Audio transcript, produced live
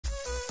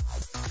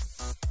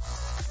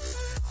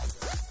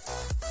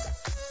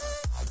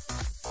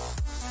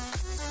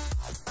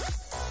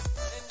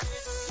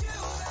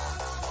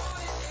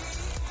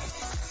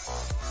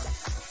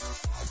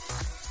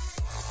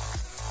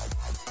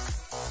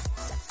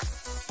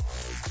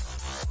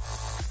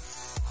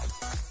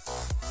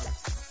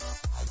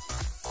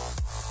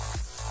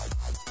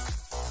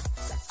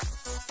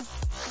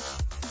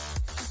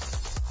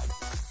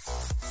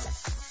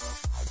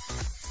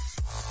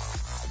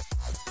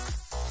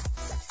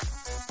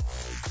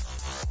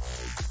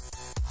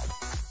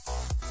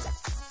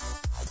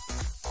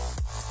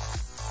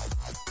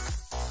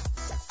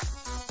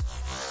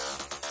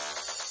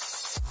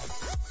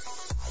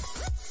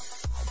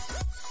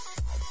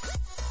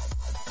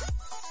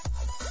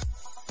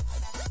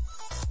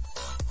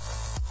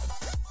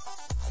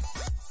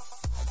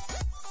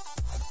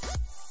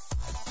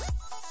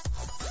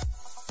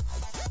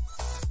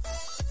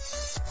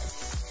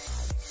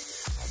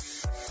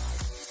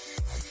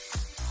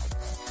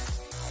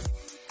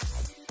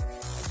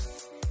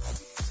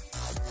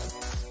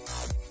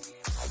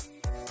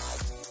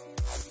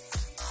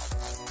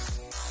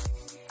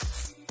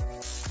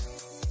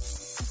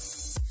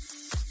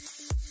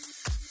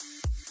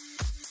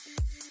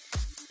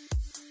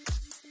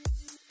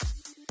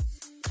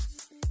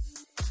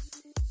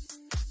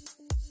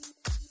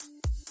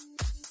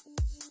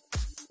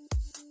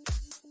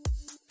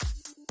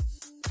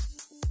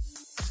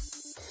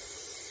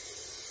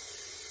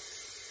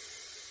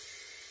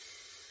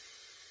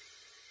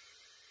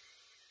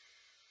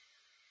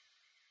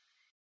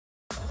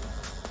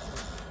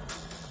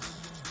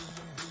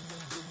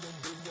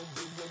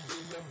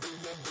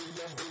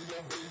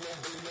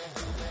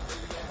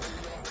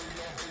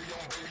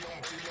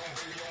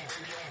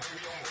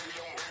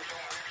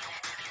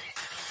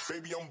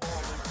Baby, I'm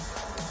ballin',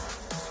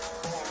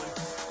 ballin',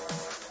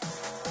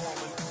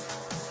 ballin',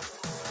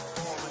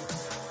 ballin'.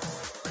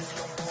 Baby,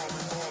 I'm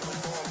ballin', ballin',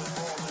 ballin',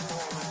 ballin',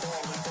 ballin',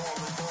 ballin',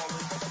 ballin',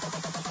 ballin'.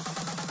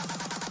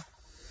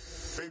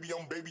 Baby,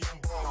 I'm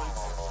ballin'.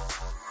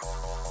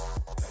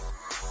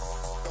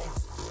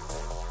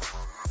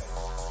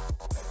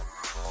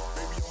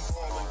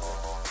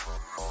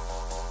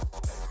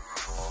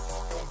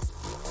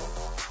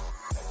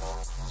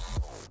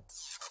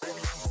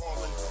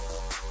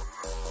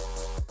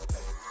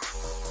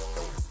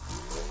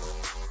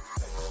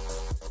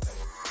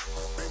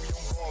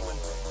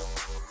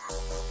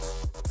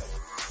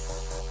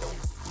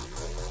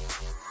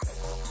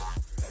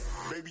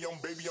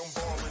 Baby, I'm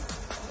ballin',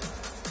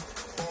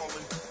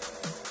 ballin',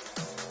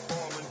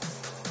 ballin',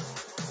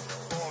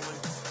 ballin'.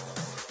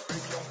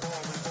 Baby, I'm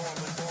ballin',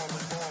 ballin',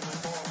 ballin', ballin',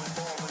 ballin',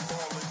 ballin',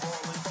 ballin',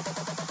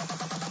 ballin'.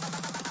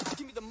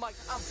 Give me the mic,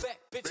 I'm back,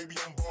 bitch. Baby,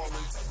 I'm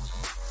ballin'.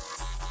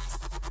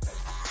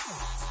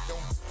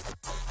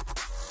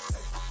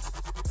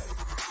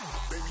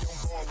 Baby, I'm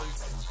ballin'.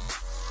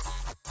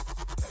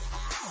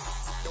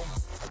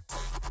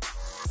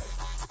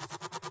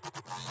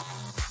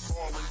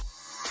 Ballin'.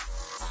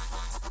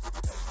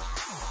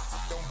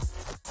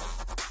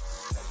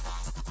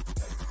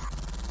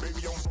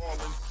 Baby, I'm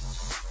ballin'. Baby,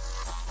 I'm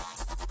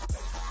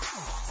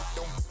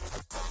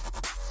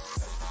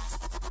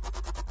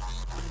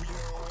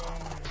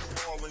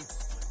ballin'.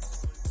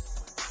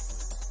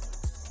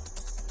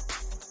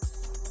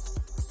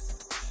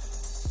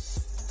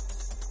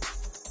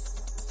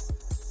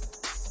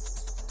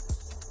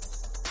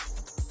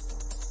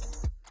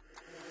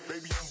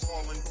 Baby, I'm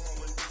ballin'.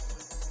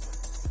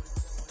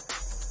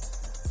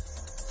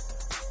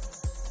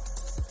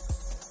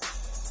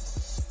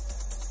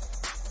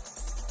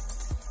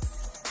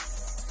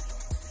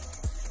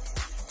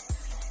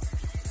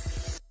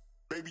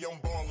 Baby, I'm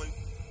ballin',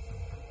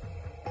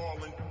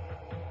 ballin',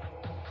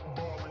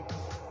 ballin'.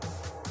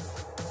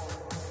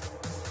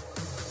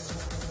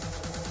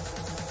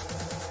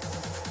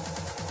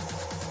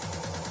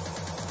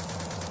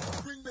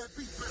 Bring that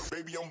beat back.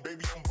 Baby, I'm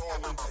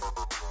ballin'.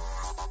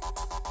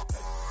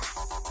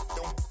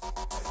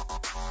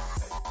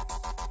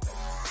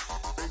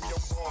 Baby,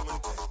 I'm ballin'.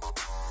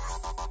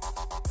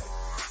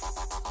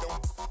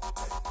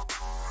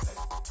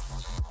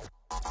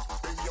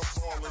 Baby, I'm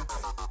ballin'.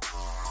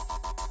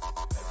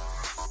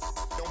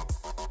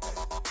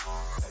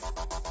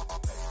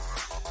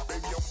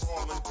 Baby, I'm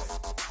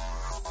ballin'.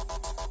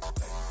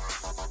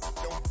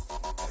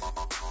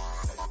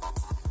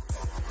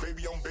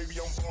 Baby,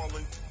 I'm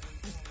ballin'.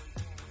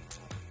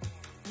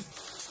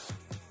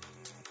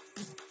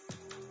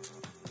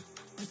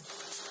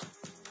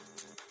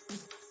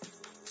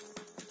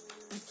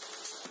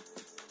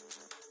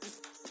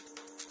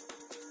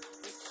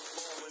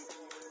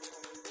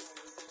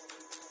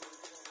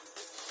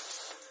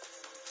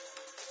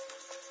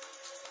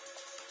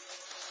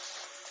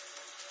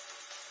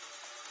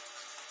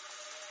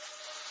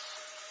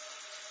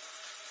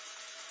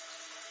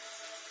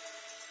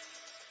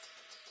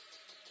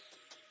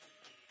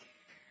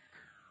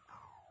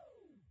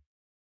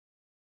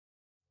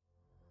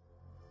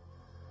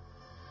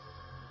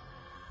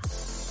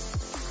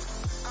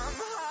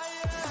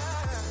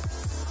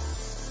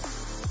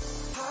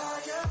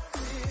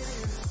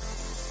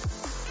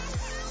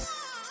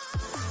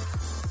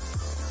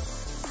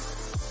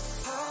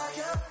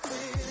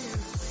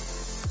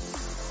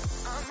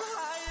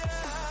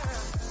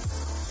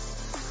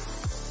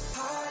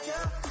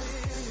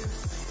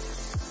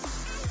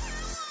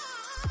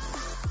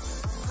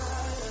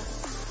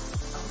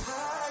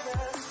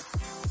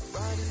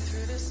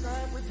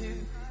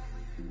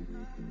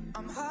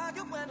 I'm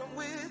higher when I'm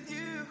with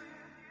you.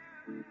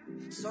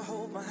 So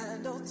hold my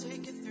hand, I'll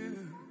take it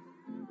through.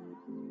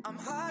 I'm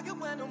higher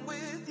when I'm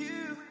with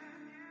you.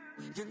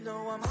 You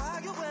know I'm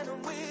higher when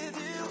I'm with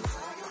you.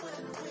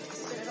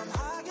 Said I'm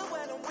higher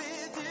when I'm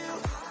with you.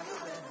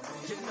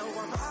 You know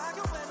I'm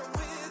higher when I'm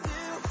with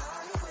you.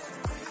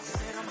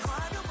 Said I'm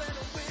higher when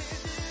I'm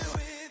with you,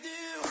 with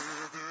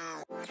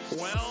you.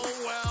 Well.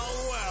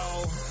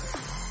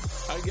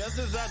 I guess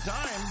it's that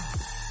time.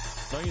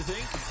 Don't you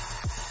think?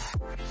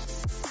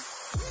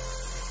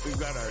 We've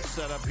got our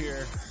setup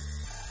here.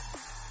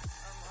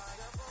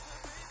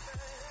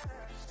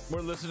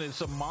 We're listening to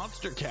some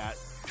Monster Cat.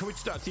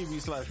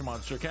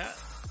 Twitch.tv/Monster Cat.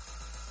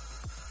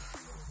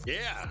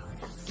 Yeah.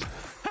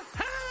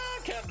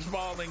 Captain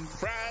Spaulding,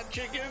 fried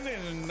chicken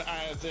and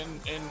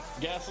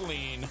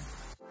gasoline.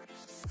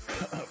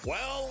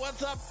 Well,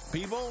 what's up,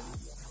 people?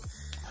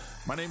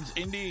 My name's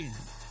Indy,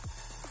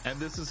 and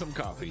this is some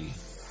coffee.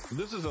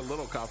 This is a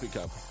little coffee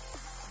cup.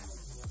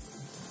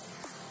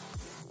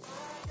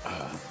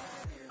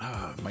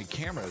 My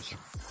camera's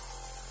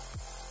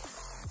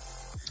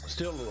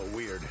still a little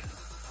weird.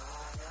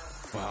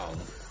 Wow.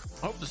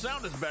 Hope the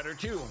sound is better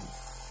too.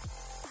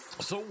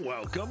 So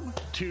welcome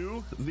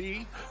to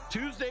the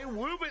Tuesday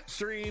Woovit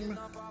stream.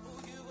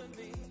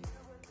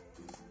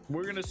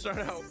 We're gonna start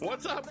out.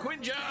 What's up,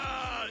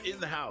 Quinja in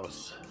the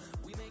house?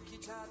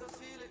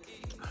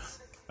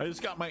 I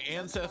just got my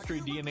ancestry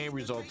DNA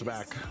results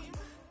back.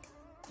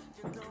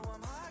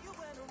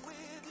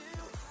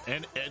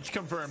 And it's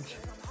confirmed.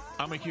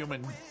 I'm a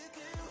human.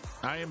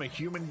 I am a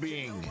human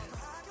being.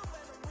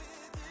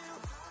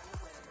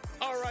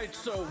 All right,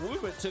 so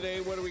Woovit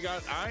today, what do we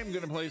got? I'm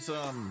going to play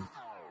some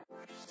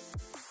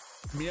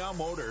Meow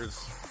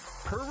Motors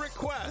per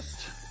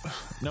request.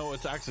 No,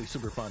 it's actually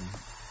super fun.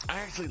 I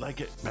actually like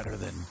it better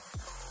than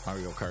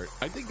Mario Kart.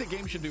 I think the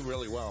game should do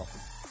really well.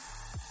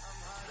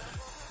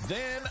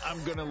 Then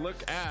I'm going to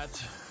look at,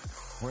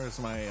 where's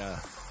my,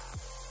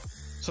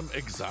 some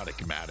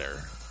exotic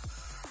matter.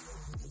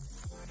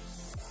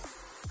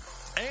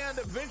 And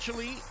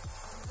eventually,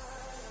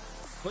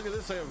 look at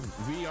this, I have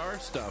VR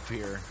stuff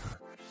here.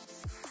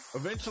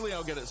 Eventually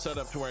I'll get it set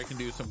up to where I can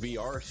do some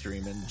VR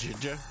streaming.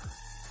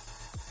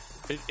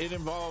 It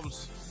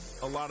involves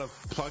a lot of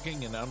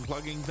plugging and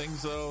unplugging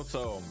things though,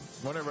 so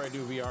whenever I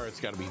do VR, it's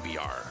got to be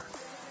VR.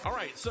 All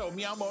right, so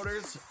Meow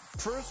Motors.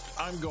 First,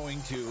 I'm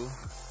going to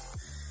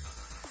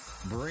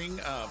bring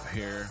up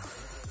here.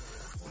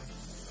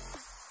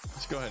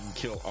 Let's go ahead and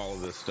kill all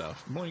of this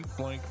stuff. Blink,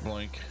 blink,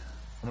 blink.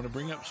 I'm going to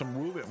bring up some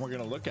Woovit and we're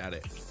going to look at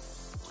it.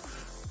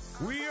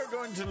 We are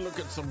going to look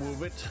at some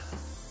Woovit.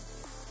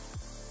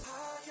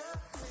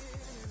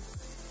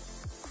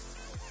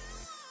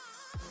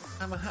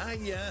 I'm a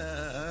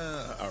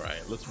hiya. All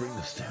right, let's bring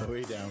this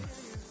way down.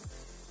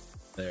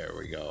 There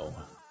we go.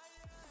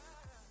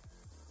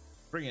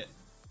 Bring it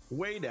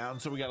way down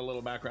so we got a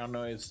little background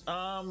noise.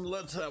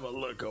 Let's have a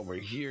look over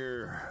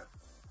here.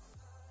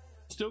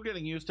 Still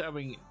getting used to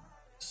having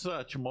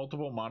such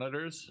multiple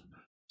monitors.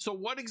 So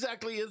what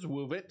exactly is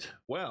Woovit?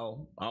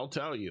 Well, I'll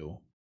tell you.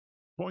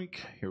 Boink.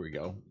 Here we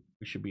go.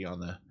 We should be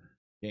on the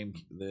game,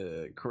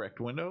 the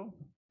correct window.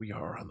 We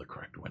are on the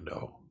correct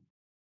window.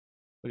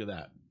 Look at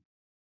that.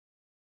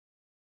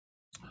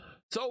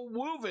 So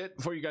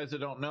Woovit, for you guys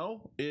that don't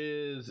know,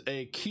 is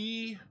a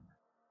key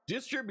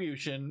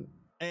distribution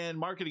and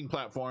marketing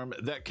platform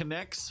that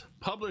connects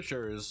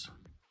publishers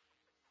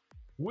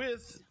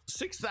with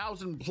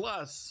 6,000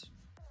 plus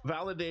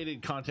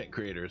validated content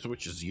creators,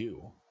 which is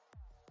you.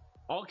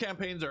 All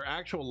campaigns are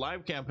actual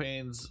live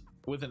campaigns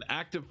with an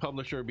active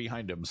publisher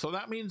behind them. So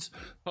that means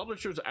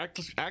publishers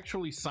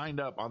actually signed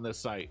up on this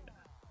site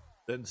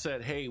and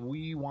said, hey,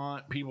 we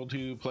want people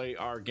to play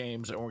our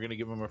games and we're going to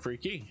give them a free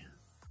key.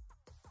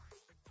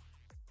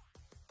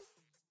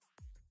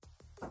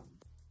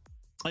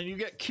 And you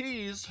get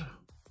keys.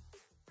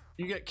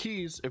 You get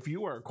keys if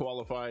you are a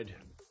qualified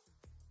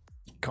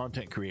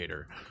content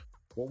creator.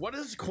 Well, what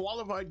does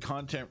qualified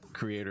content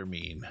creator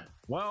mean?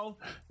 Well,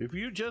 if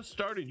you just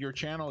started your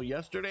channel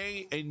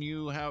yesterday and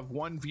you have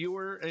 1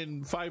 viewer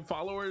and 5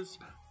 followers,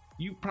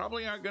 you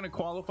probably aren't going to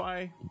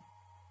qualify,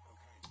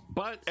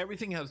 but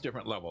everything has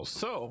different levels.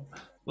 So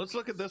let's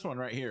look at this one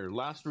right here,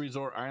 Last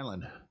Resort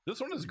Island.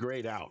 This one is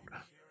grayed out.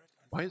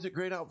 Why is it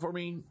grayed out for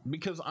me?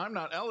 Because I'm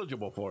not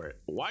eligible for it.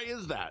 Why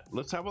is that?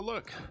 Let's have a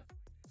look.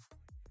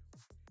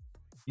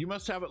 You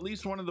must have at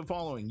least one of the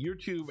following: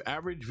 YouTube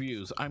average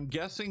views. I'm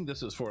guessing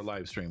this is for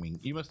live streaming.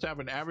 You must have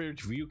an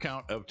average view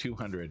count of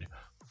 200.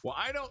 Well,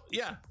 I don't,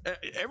 yeah,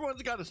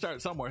 everyone's got to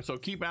start somewhere, so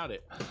keep at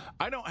it.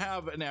 I don't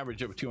have an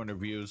average of 200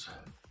 views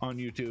on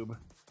YouTube.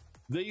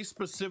 They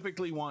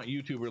specifically want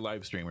YouTuber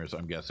live streamers,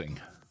 I'm guessing.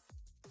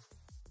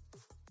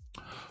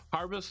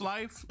 Harvest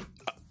Life,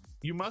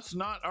 you must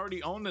not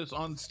already own this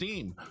on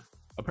Steam.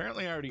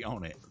 Apparently I already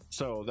own it,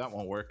 so that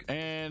won't work.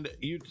 And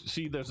you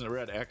see there's a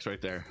red X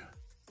right there.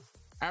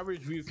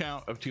 Average view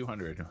count of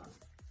 200.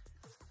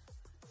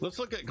 Let's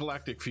look at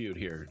Galactic Feud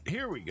here.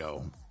 Here we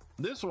go.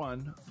 This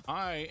one,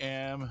 I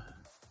am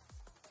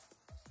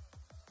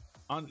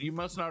on. You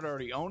must not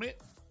already own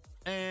it,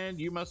 and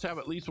you must have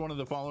at least one of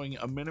the following: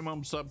 a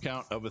minimum sub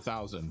count of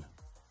 1,000.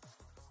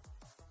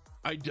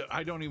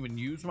 I don't even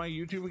use my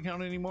YouTube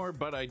account anymore,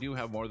 but I do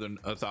have more than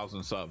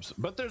 1,000 subs.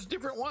 But there's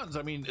different ones.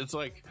 I mean, it's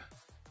like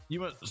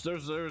you must.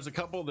 There's a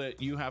couple that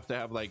you have to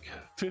have like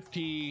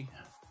 50,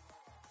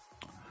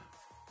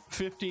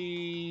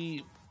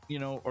 you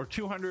know, or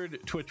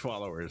 200 Twitch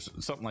followers,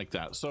 something like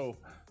that. So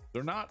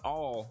they're not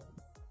all,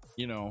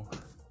 you know.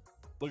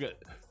 Look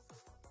at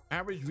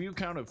average view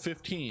count of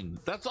 15.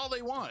 That's all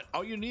they want.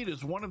 All you need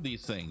is one of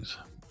these things.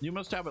 You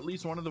must have at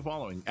least one of the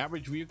following: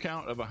 average view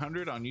count of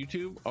 100 on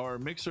YouTube, or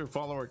Mixer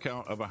follower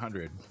count of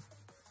 100.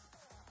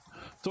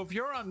 So if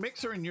you're on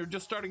Mixer and you're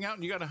just starting out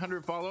and you got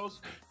 100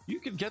 follows, you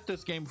can get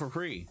this game for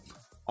free.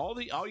 All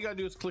you gotta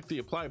do is click the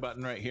apply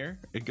button right here.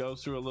 It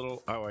goes through a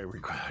little, oh,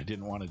 I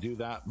didn't want to do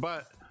that,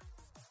 but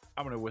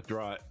I'm gonna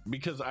withdraw it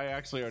because I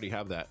actually already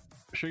have that.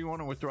 Sure you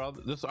want to withdraw?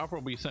 This offer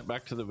will be sent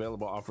back to the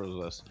available offers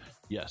list.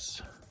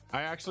 Yes,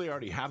 I actually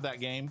already have that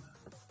game,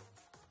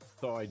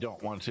 so I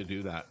don't want to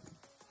do that.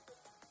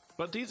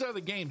 But these are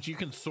the games you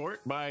can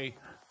sort by.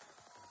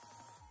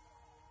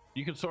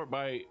 You can sort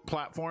by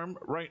platform,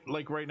 right?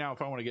 Like right now,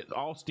 if I want to get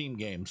all Steam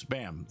games,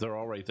 bam, they're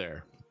all right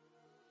there.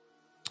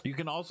 You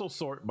can also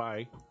sort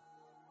by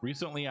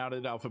recently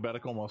added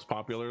alphabetical most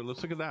popular.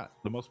 Let's look at that,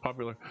 the most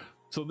popular.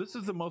 So this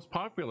is the most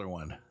popular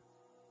one.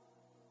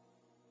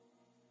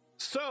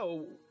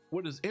 So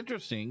what is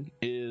interesting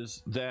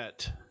is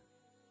that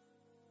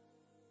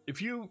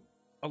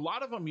a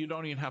lot of them you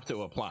don't even have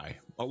to apply.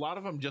 A lot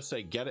of them just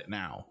say get it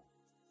now.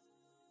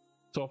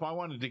 So if I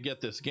wanted to get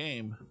this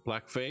game,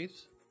 Blackfaith,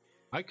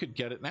 I could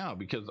get it now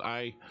because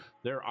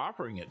they're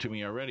offering it to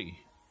me already.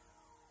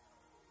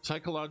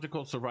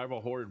 Psychological survival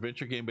horror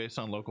adventure game based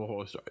on local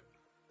horror story.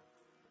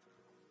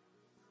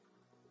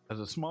 As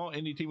a small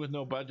indie team with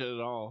no budget at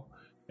all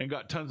and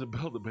got tons of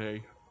bill to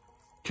pay,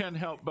 can't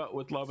help but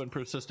with love and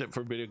persistent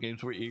for video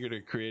games, we're eager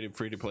to create a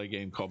free-to-play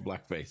game called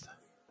Blackfaith.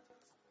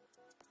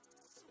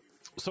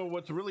 So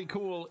what's really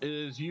cool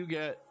is you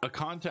get a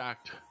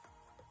contact.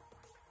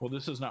 Well,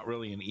 this is not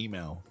really an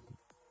email.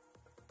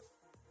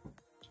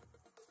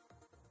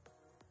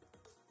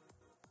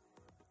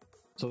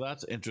 So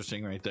that's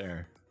interesting right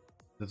there,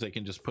 that they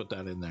can just put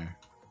that in there.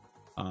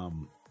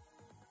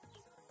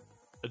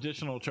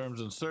 Additional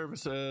terms and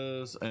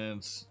services,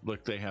 and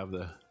look, they have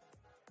the...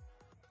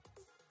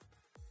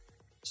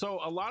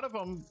 So a lot of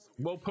them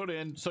will put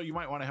in, so you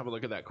might want to have a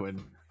look at that,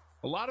 Quinn.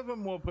 A lot of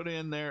them will put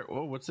in their,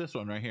 oh, what's this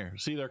one right here?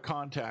 See their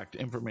contact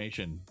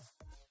information.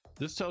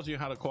 This tells you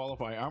how to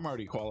qualify. I'm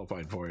already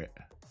qualified for it.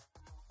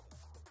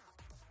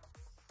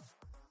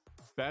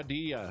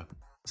 Badia.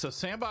 It's a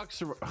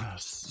sandbox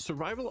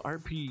survival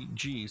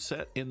RPG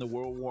set in the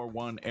World War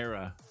I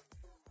era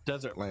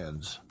desert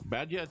lands.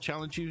 Badia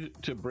challenge you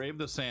to brave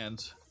the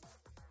sands.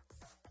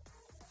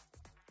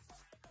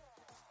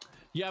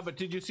 Yeah, but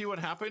did you see what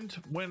happened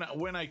when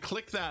I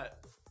clicked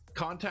that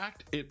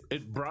contact?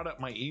 It brought up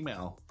my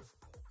email.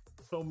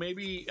 So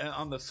maybe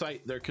on the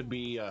site there could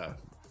be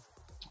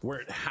where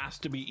it has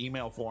to be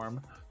email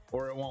form,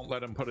 or it won't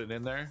let them put it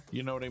in there.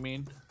 You know what I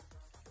mean?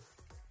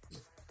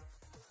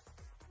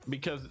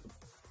 Because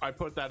I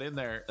put that in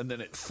there and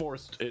then it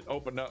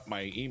opened up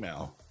my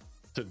email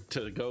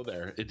to go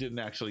there. It didn't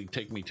actually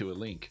take me to a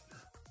link.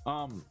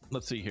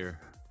 Let's see here.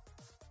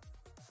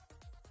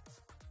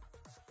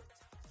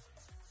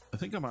 I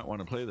think I might want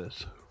to play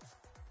this.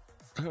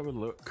 Let's have a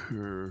look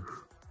here.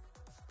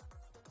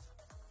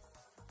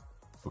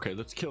 Okay,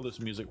 let's kill this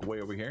music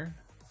way over here.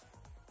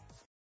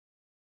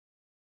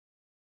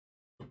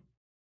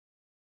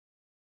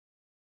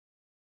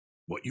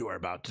 What you are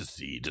about to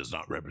see does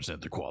not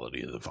represent the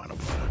quality of the final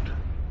product.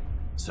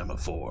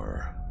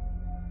 Semaphore.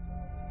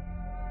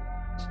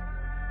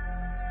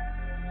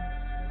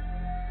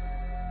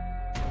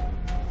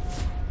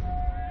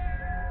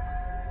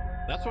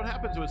 That's what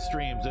happens with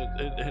streams.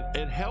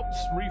 It helps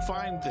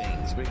refine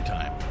things big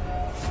time.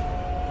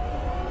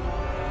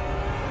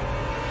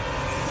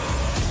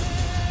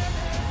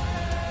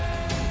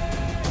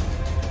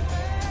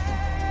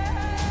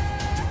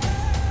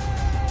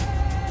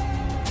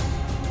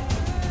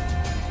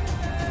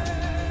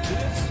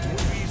 This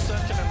would be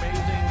such an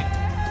amazing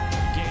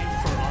game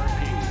for RP.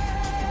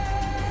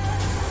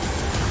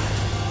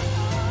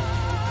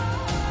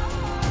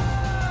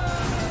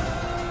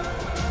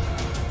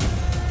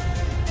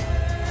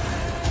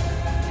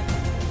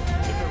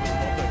 If it was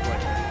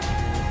multiplayer.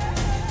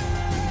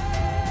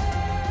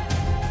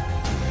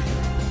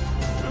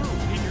 Ooh,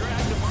 he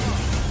dragged him on.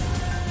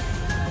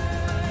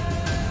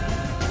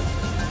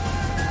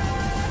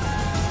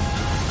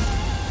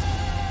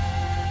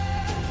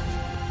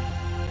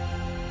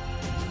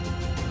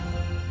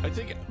 I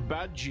think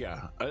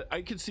Badja.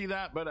 I could see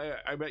that, but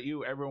I bet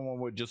you everyone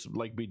would just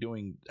like be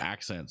doing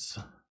accents.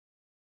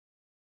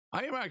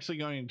 I am actually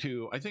going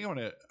to. I think I'm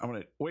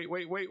gonna wait.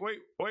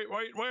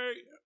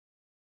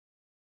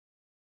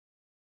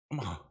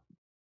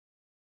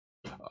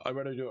 I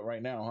better do it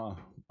right now,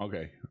 huh?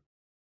 Okay.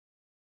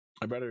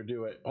 I better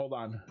do it. Hold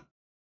on.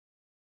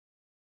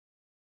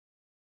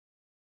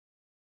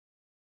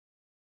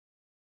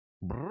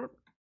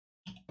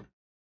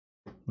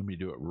 Let me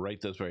do it right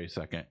this very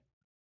second.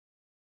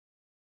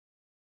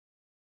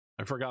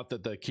 I forgot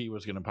that the key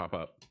was going to pop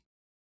up.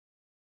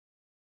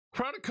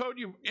 Product code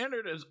you've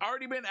entered has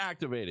already been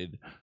activated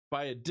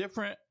by a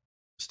different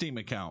Steam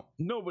account.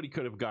 Nobody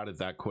could have got it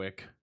that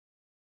quick.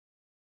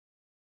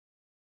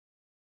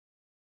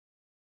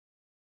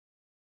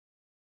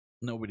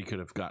 Nobody could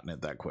have gotten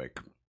it that quick.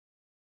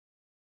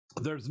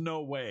 There's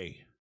no way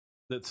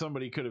that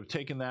somebody could have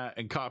taken that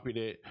and copied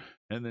it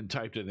and then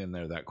typed it in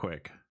there that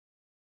quick.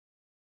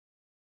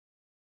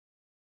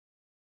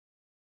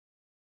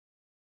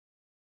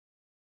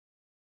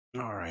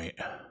 All right.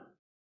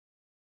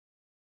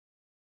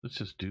 Let's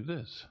just do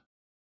this.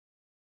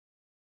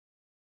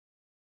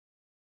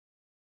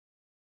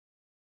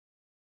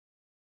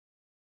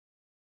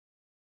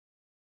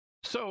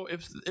 So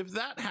if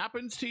that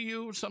happens to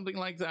you, something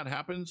like that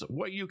happens,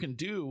 what you can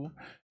do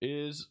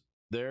is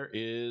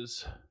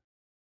there's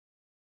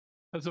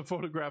a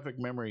photographic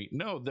memory.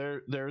 No,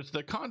 there's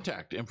the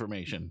contact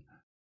information.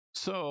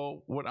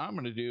 So what I'm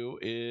going to do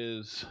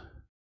is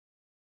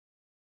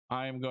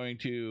I'm going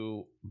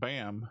to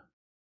I'm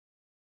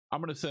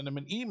going to send him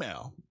an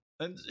email,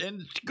 and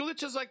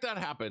glitches like that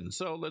happen.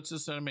 So let's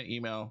just send him an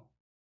email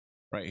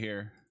right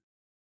here.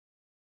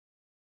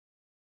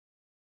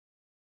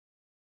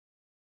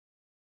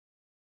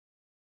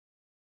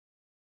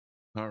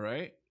 All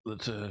right.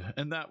 let's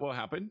and that will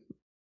happen.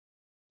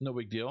 No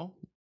big deal.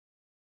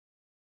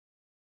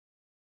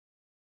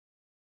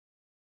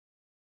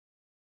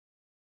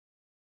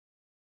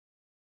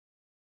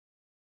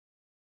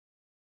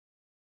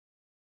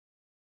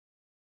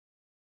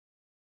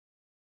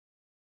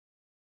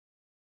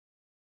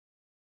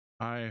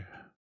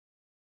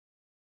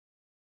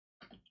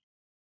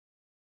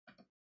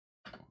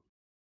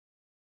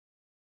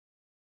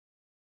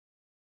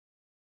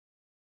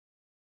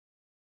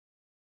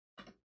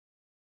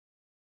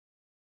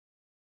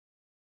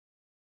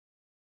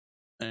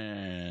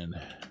 And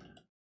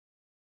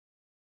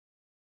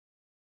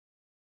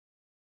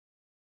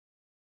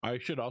I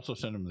should also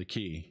send him the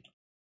key.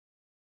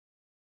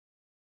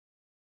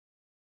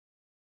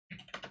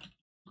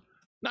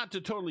 Not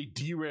to totally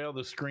derail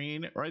the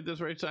screen right this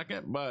very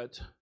second, but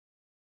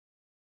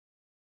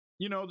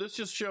you know, this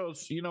just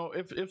shows, you know,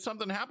 if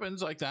something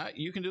happens like that,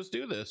 you can just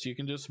do this. You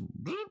can just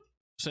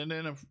send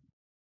in a,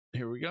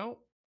 here we go,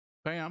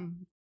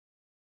 bam,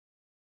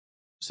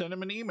 send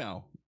him an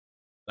email.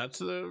 That's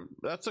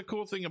the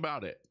cool thing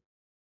about it.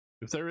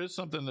 If there is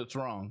something that's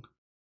wrong,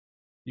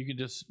 you can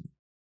just,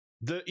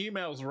 the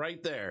email's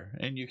right there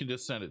and you can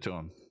just send it to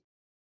him.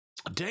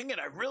 Dang it,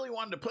 I really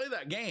wanted to play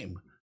that game.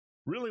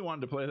 Really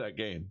wanted to play that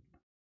game.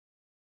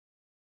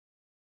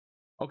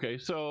 Okay,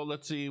 so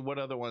let's see what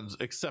other ones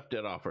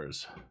accepted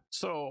offers.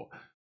 So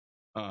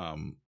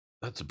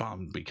that's a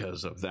bomb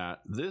because of that.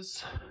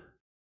 This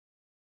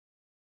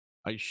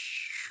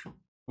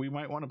we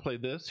might want to play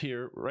this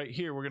here. Right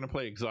here we're going to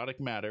play Exotic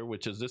Matter,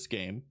 which is this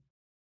game.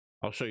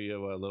 I'll show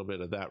you a little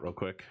bit of that real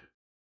quick.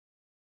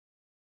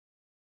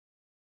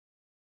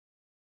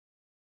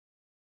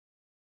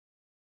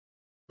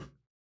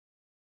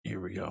 Here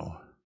we go.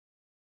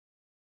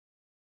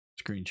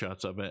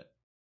 Screenshots of it.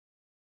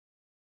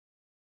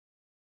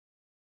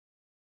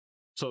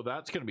 So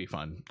that's going to be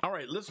fun. All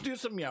right, let's do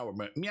some Meow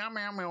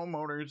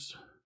Motors.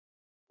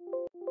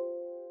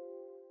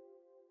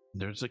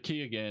 There's the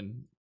key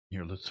again.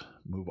 Here, let's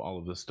move all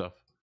of this stuff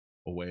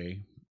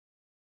away.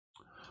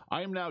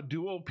 I am now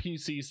dual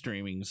PC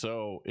streaming,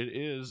 so it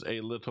is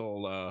a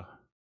little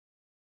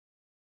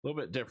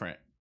bit different.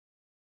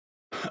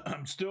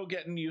 I'm still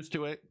getting used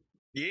to it.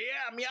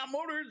 Yeah, Meow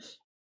Motors.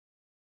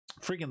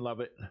 Freaking love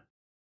it.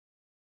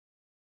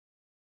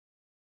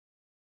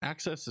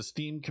 Access the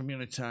Steam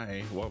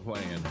community while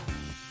playing.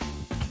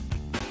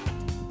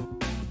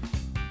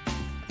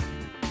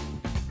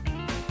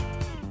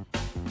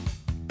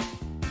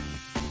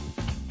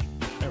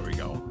 There we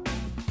go.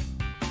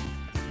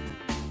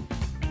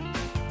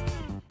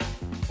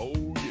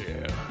 Oh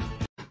yeah.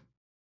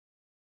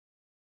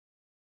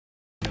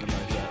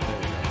 Minimize that. There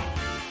we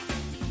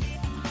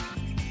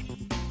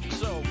go.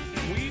 So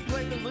we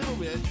played a little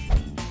bit.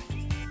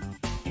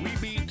 We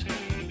beat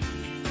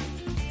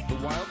the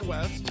Wild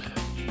West.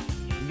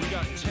 We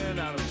got 10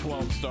 out of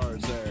 12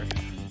 stars there.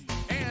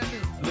 And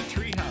the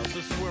treehouse,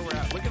 this is where we're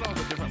at. Look at all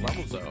the different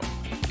levels though.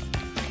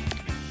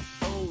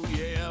 Oh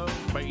yeah,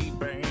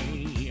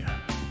 baby.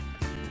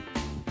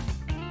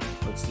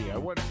 Let's see. I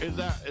wonder, is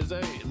that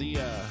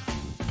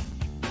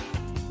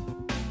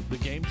the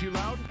game too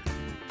loud?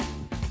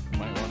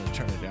 Might want to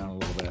turn it down a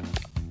little bit.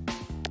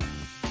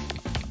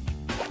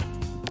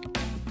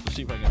 Let's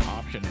see if I can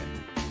option it.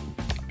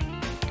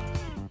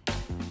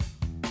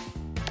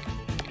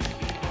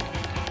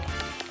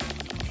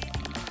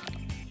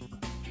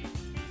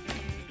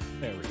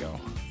 There we go.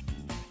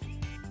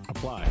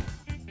 Apply.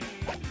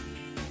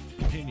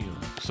 Continue.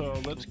 So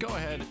let's go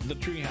ahead. The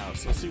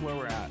treehouse. Let's see where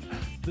we're at.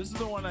 This is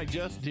the one I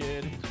just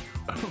did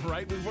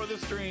right before the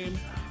stream.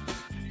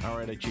 All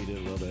right, I cheated a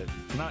little bit.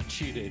 Not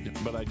cheated,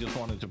 but I just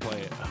wanted to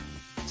play it.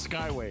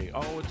 Skyway.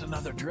 Oh, it's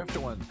another drift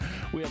one.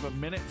 We have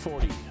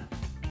 1:40.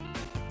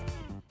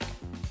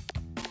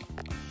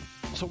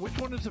 So which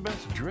one is the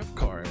best drift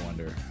car, I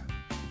wonder?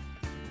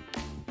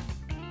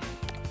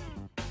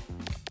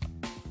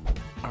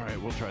 All right,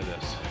 we'll try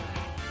this.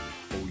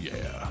 Oh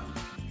yeah.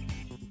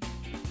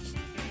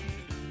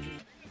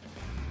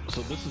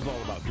 So this is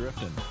all about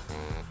drifting.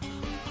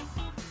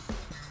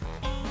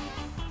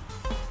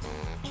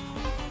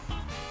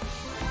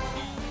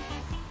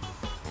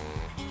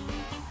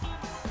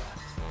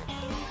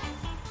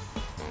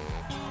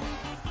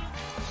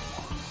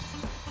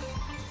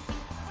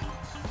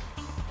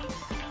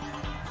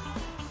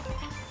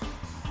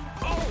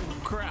 Oh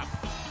crap,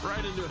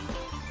 right into it.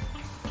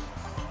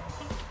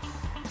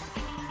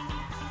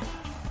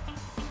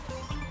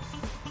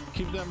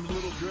 Keep them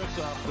little drifts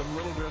off. Them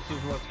little drifts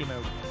is what's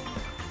gonna.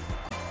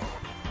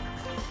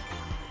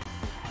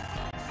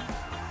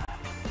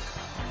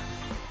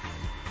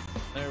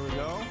 There we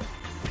go.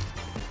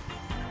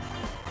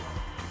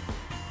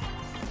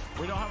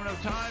 We don't have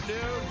enough time, dude.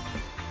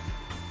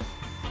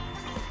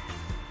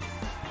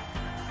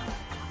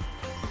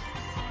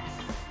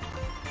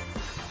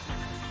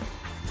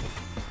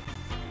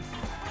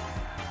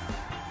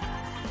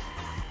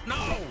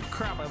 No!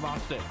 Crap, I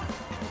lost it.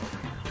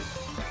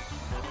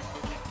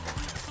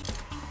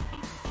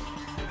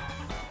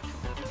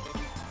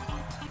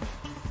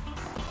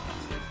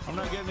 I'm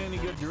not getting any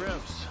good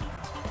drifts.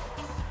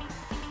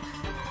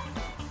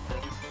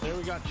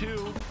 we got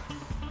 2.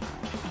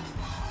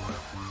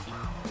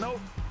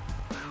 Nope.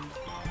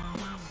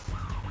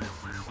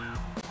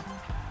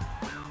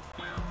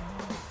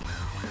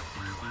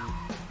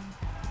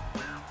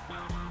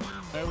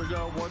 There we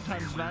go. 1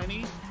 times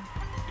 90.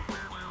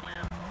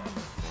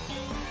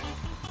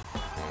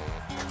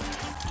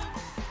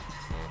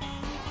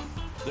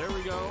 There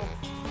we go.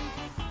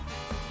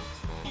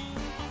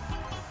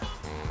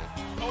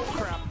 Oh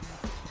crap.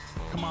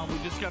 Come on, we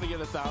just gotta get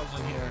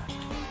 1,000 here.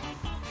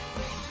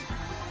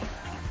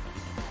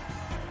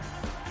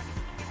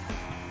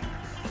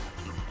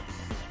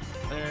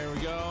 There we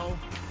go.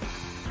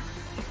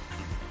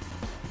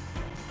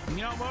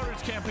 Meow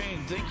Motors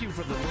campaign. Thank you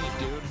for the link,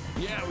 dude.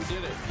 Yeah, we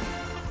did it.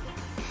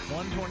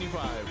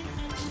 125.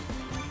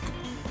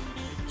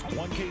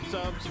 1K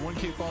subs,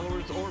 1K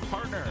followers, or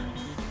partner.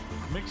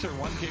 Mixer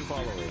 1K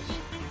followers.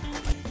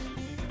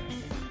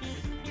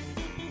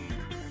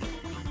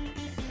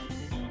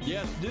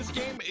 Yes, this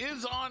game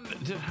is on.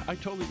 I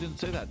totally didn't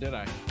say that, did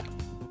I?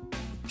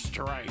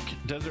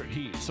 Strike, desert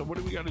heat. So what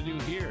do we got to do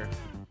here?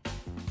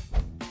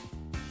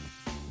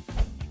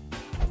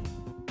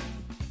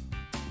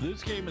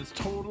 This game is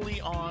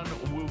totally on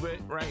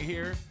Woovit right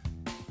here.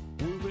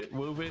 Woovit,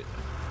 Woovit.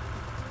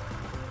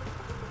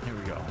 Here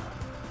we go.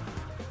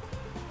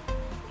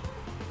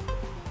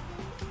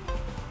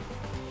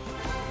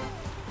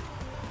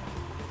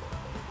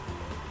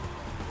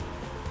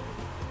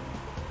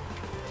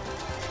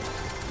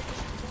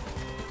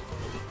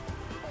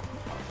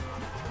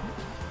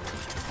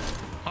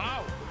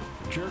 Ow!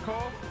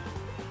 Jerkhole.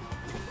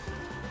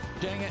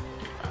 Dang it.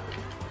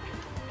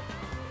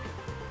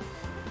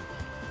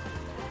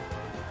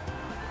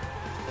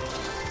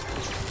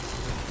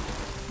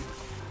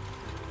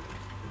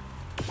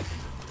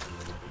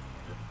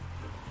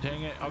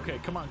 Dang it. Okay,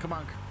 come on, come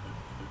on.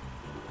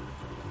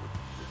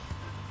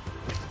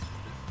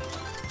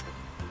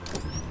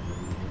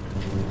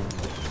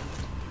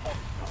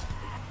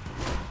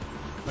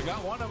 I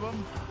got one of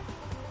them.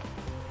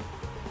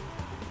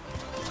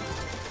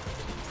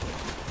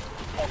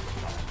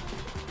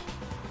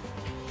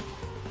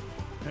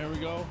 There we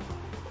go.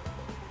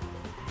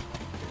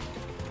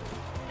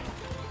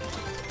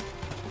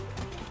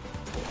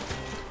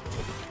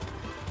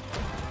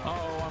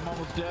 Uh-oh, I'm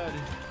almost dead.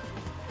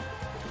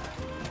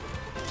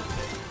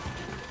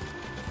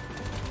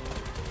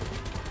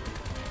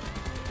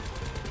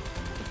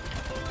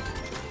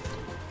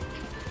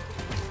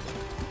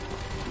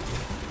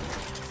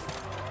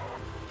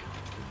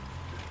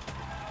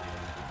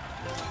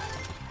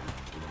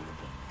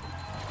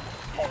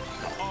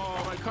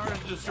 Oh, my car is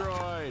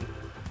destroyed.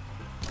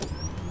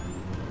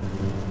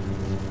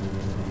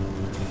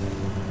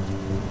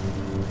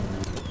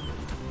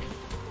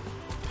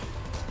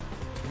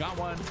 Got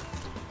one.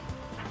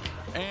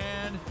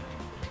 And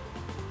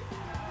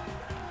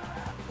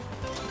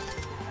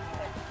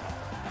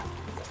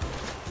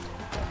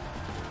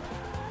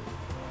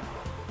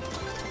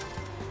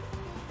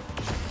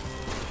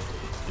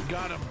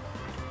got him.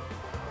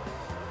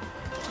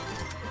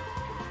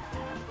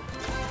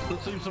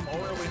 Let's leave some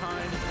oil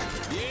behind.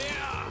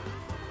 Yeah!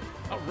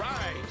 All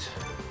right.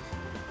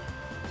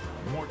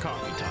 More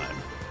coffee time.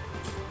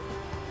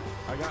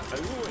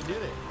 Ooh, I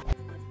did it.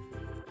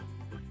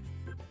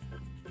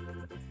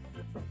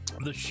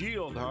 The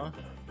shield, huh?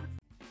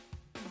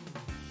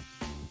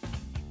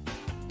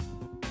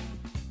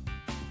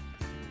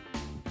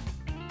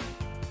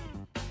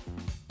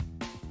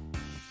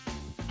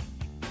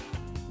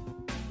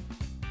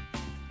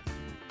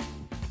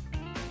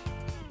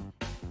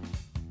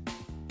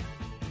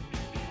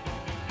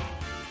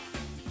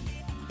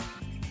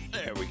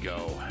 There we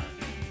go.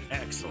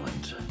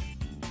 Excellent.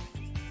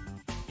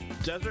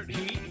 Desert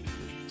heat,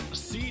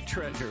 sea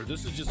treasure.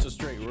 This is just a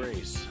straight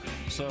race.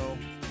 So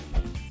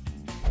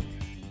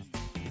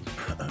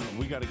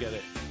we got to get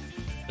it.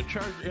 The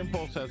charged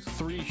impulse has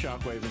 3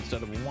 shockwave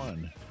instead of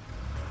 1.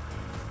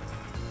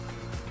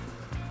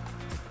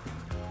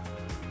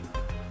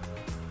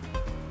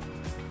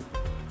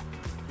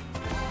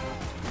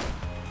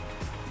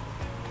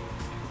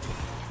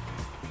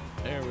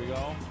 There we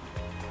go.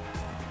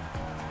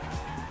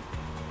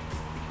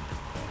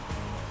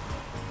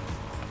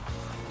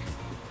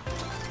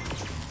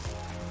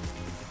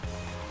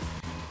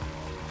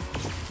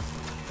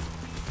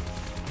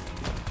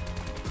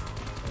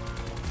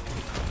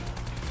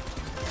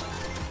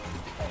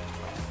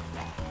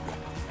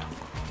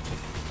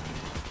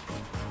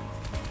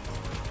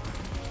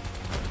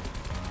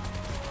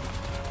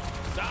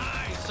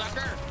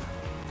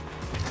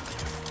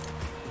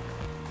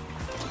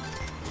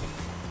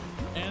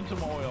 And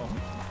some oil.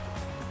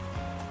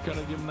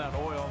 Gotta give him that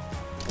oil.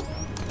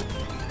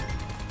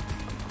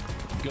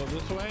 Go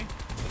this way.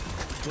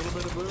 A little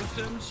bit of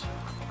boostings.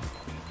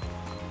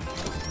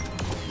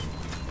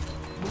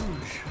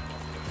 Whoosh.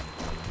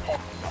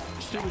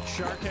 Stupid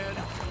shark head.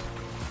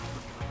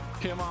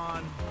 Come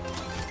on.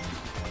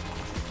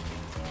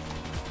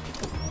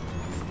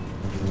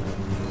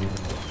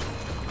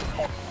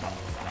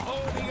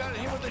 Oh, he got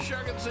hit with the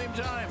shark at the same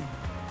time.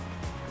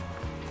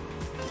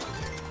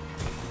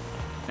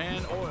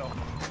 And oil.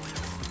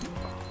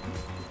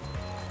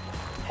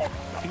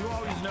 You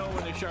always know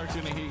when a shark's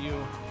gonna hit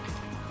you.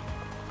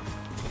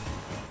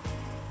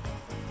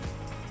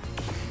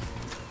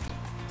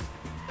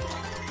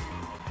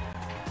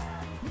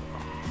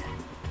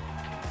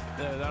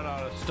 There, that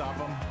ought to stop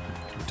him.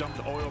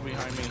 Dumped oil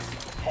behind me.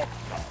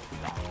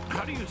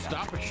 How do you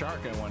stop a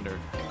shark, I wonder?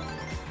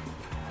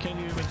 Can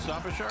you even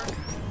stop a shark?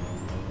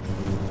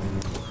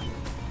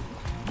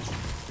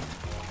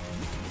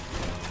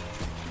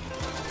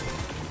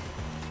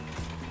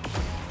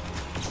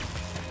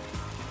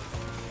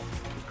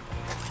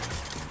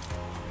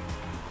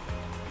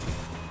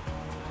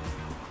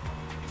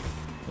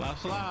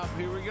 Last lap,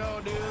 here we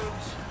go,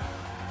 dudes.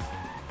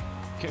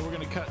 Okay, we're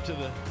gonna cut to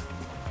the...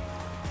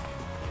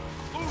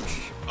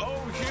 Oosh!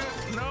 Oh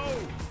shit, no!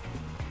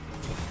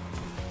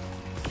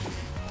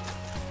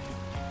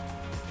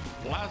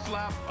 Last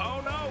lap,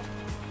 oh no!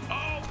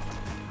 Oh,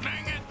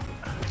 dang it!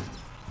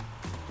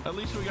 At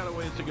least we got a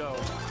ways to go.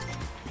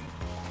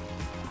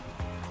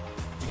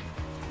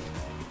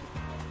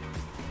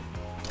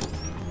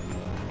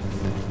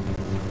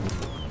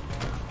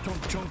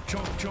 Chunk, chunk,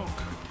 chunk, chunk.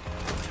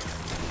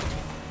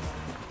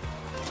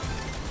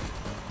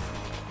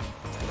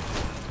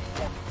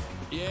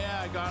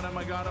 Yeah, I got him,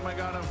 I got him, I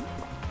got him.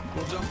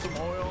 We'll dump some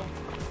oil.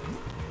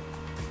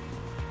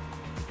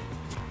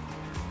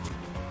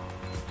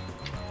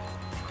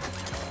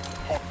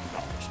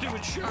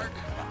 Stupid shark.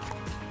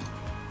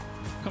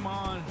 Come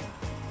on.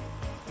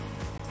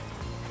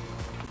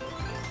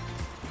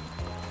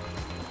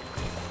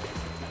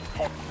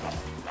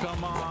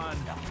 Come on.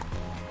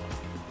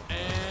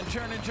 And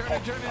turn it, turn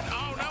it, turn it.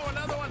 Oh no,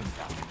 another one.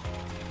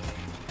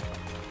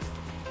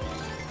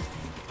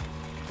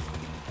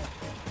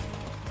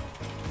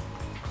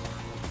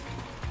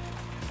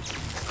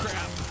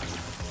 Crap.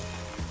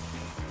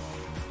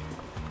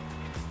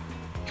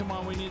 Come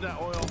on, we need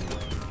that oil.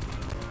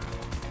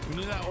 We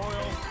need that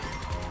oil.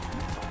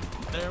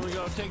 There we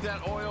go. Take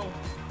that oil.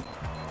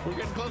 We're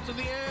getting close to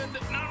the end.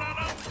 No, no,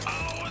 no.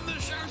 Oh, and the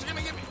shark's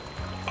gonna get me.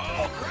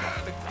 Oh,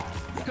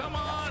 crap. Come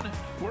on.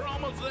 We're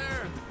almost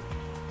there.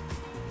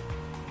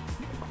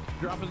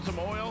 Dropping some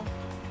oil.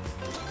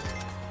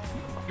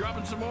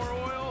 Dropping some more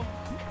oil.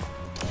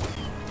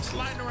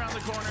 Sliding around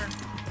the corner.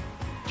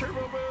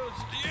 Turbo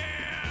boost.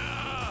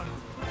 Yeah.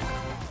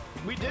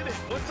 We did it.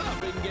 What's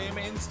up, in-game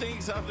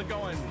instincts? How's it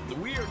going?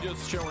 We are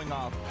just showing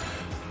off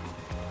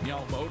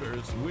Meow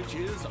Motors, which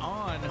is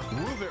on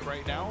Woovit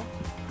right now.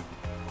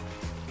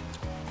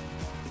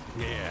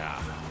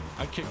 Yeah,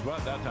 I kicked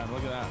butt that time.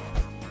 Look at that.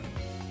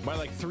 By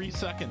like 3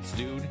 seconds,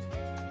 dude.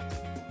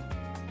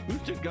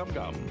 Boosted Gum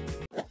Gum.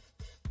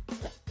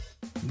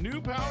 New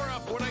power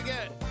up. What'd I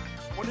get?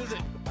 What is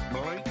it?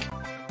 Like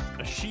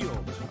a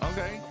shield.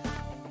 Okay.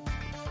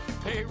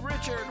 Hey,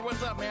 Richard,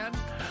 what's up, man?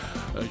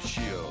 A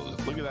shield.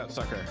 Look at that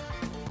sucker.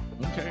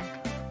 Okay.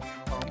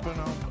 Pumping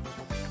up.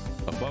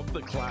 Above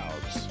the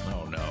clouds.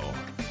 Oh no.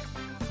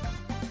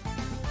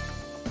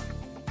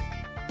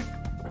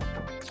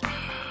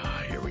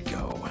 Here we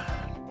go.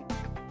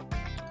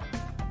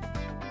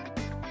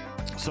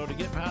 So to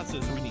get past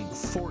this, we need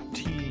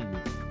 14.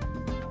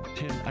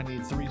 10. I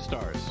need 3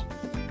 stars.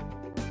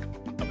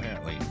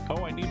 Apparently.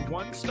 Oh, I need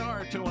 1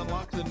 star to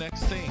unlock the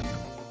next thing.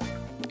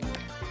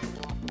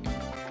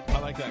 I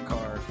like that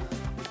car.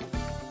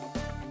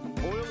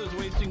 Oil is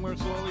wasting more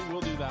slowly.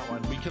 We'll do that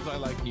one because I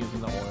like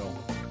using the oil.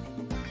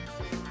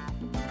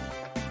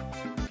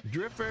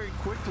 Drift very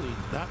quickly.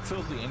 That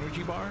fills the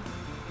energy bar.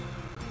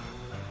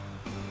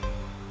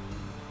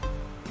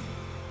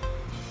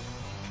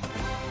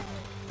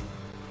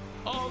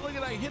 Oh, look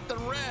at, I hit the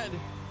red.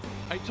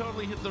 I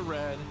totally hit the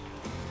red.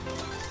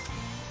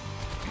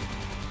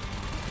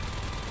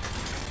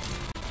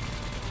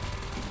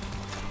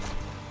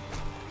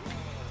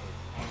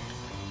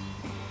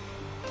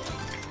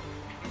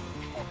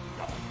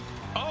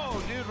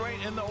 Oh, dude,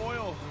 right in the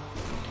oil.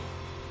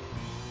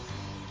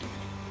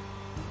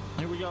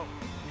 Here we go.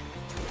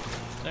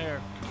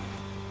 There.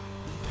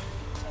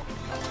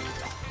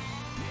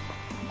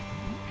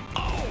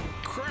 Oh,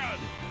 crud.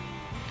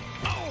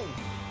 Oh.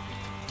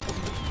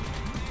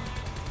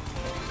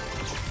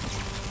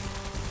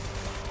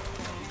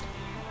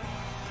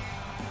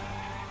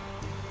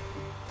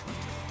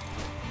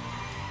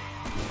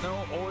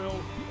 No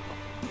oil.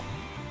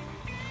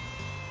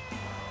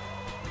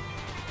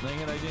 Dang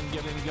it, I didn't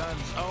get any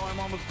guns. Oh, I'm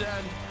almost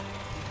dead.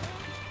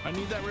 I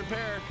need that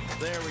repair.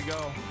 There we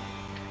go.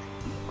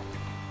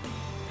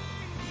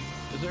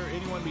 Is there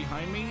anyone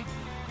behind me?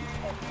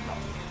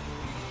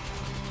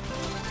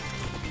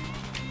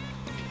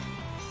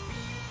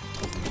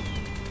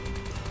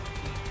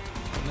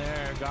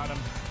 There, got him.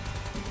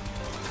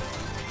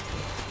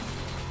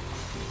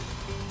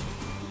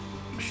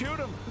 Shoot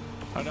him!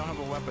 I don't have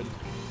a weapon.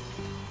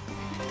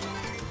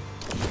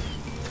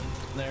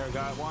 There,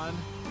 got one.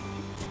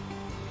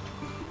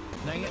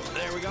 Dang it,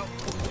 there we go.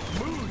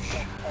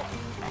 Boosh!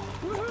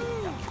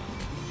 Woohoo!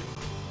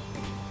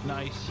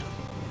 Nice.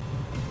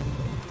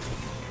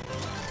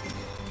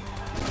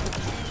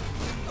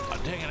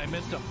 Dang it, I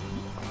missed him.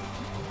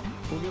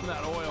 We'll give him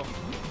that oil.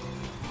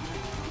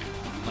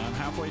 I'm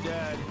halfway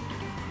dead.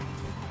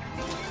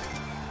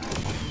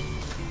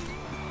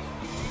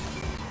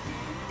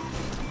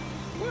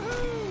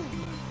 Woohoo!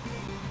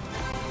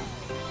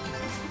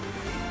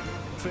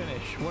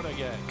 Finish. What'd I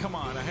get? Come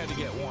on, I had to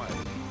get one.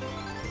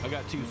 I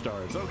got 2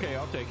 stars. Okay,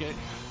 I'll take it.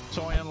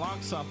 So I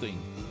unlocked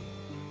something.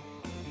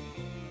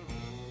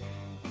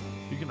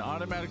 You can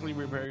automatically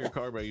repair your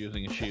car by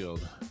using a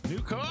shield. New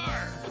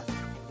car!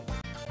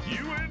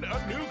 You win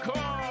a new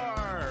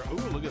car!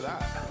 Ooh, look at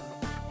that.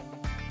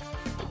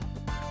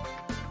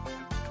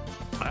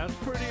 That's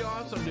pretty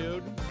awesome,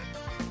 dude.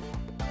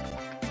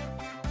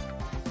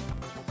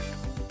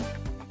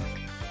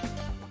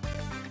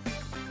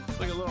 It's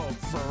like a little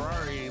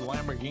Ferrari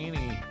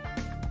Lamborghini.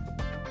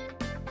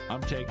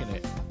 I'm taking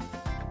it.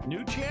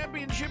 New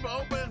championship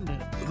opened.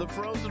 The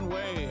Frozen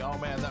Way. Oh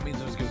man, that means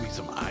there's gonna be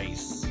some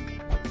ice.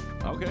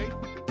 Okay,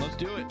 let's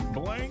do it.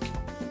 Blank.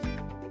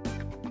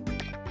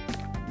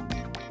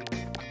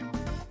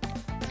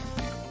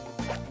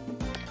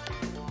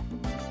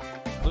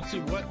 Let's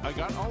see what I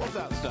got. All of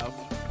that stuff.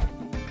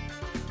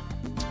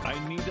 I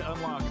need to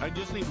unlock. I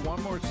just need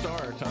 1 more star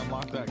to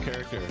unlock that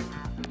character.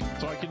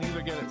 So I can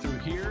either get it through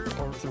here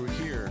or through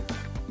here.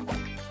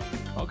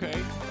 Okay,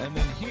 and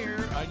then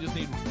here I just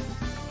need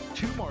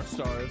 2 more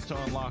stars to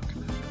unlock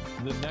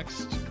the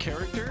next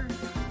character.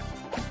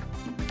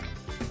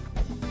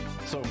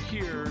 So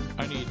here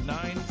I need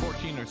 9,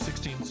 14, or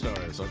 16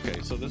 stars.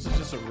 Okay, so this is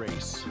just a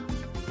race.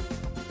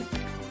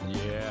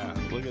 Yeah,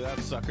 look at that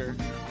sucker.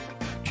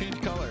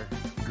 Change color.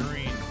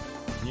 Green.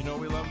 You know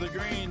we love the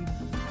green.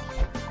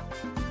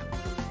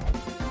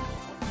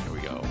 Here we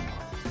go.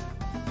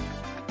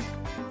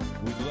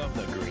 We love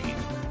the green.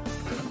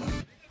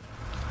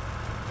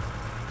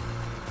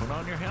 Put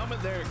on your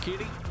helmet there,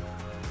 kitty.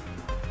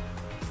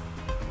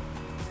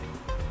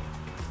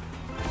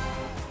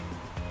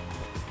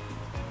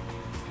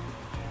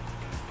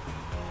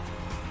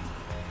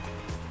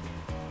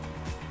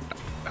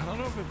 I don't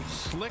know if it's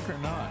slick or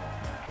not.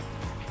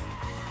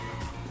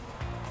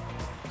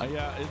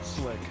 Yeah, it's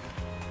slick.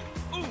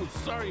 Ooh,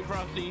 sorry,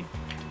 Frosty.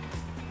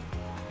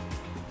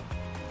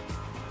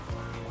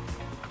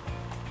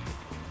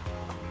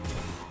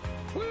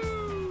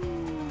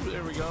 Woo!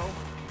 There we go.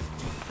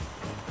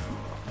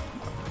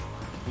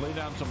 Lay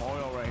down some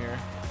oil right here.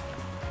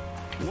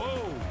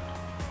 Whoa!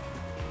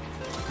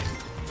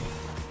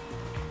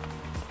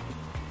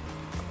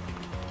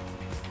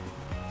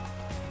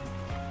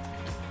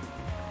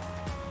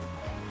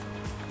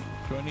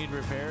 Do I need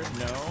repaired?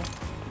 No.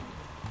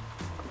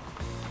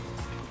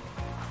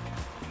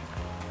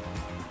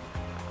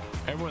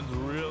 Everyone's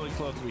really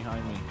close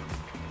behind me.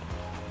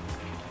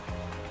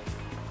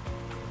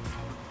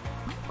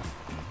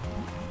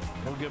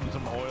 We'll give them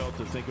some oil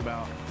to think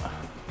about.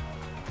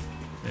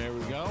 There we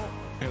go.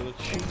 Here,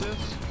 let's shoot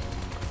this.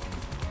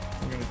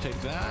 We're gonna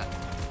take that.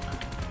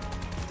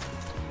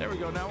 There we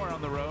go. Now we're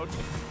on the road.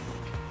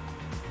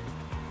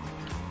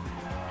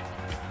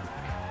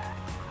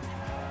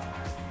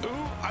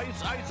 Ooh,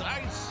 ice, ice,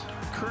 ice.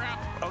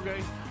 Crap.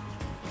 Okay.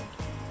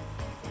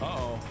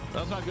 Uh-oh.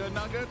 That's not good,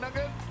 not good, not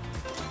good.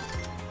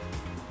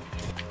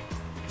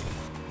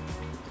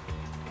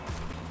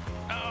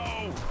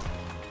 Oh!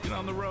 Get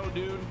on the road,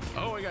 dude.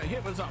 Oh, I got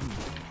hit with something.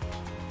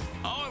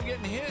 Oh, I'm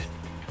getting hit.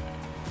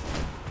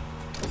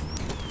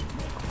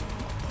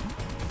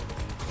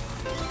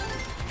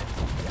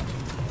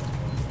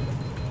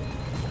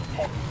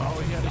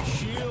 Oh, he had a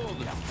shield.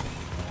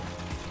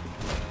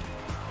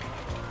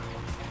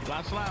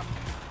 Last lap.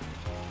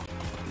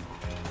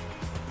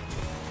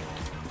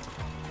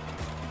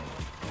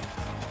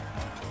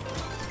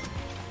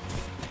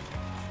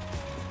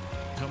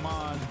 Come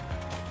on.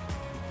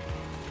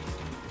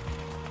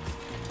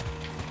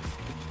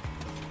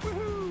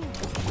 Woohoo!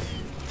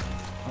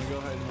 I'll go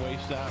ahead and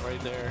waste that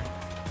right there.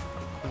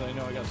 Because I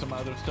know I got some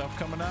other stuff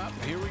coming up.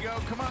 Here we go.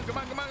 Come on, come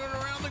on, come on.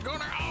 Around the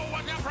corner. Oh,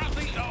 watch out,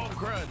 Frosty. Oh,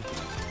 crud.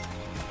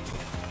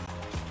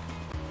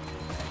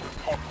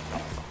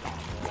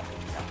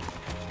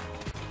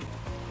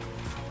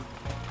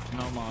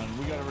 Come on,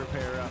 we gotta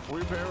repair up.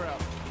 Repair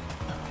up.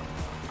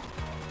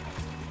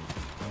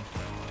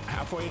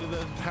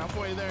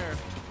 Halfway there.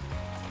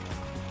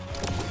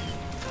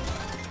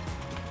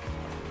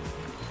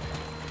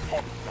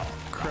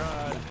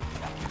 Crud.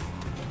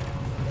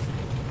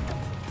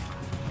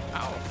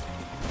 Ow.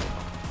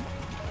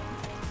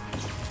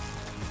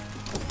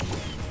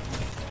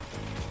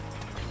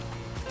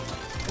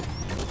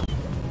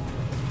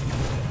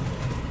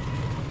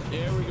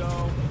 There we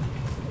go.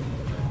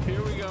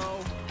 Here we go.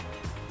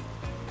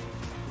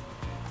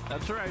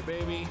 That's right,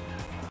 baby.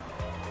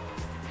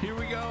 Here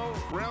we go.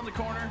 Round the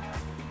corner.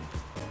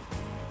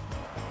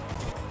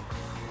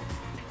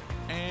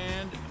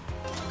 And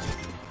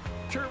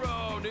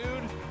turbo,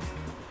 dude.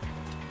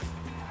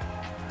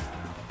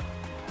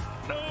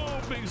 No,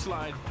 big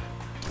slide.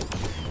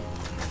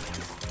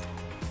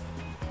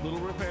 Little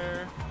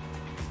repair.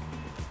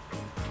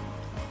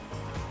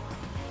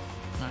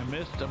 I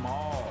missed them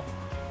all.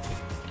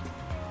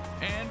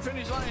 And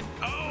finish line.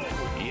 Oh,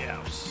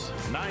 yes.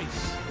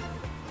 Nice.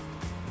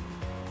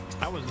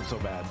 That wasn't so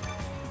bad.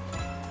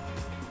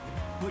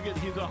 Look at,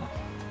 he's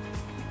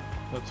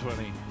That's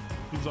funny.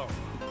 He's all,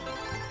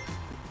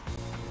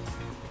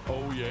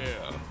 oh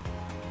yeah.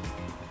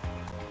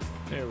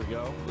 There we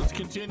go. Let's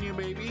continue,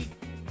 baby.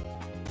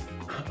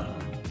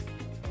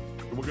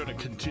 We're gonna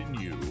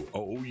continue.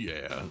 Oh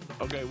yeah.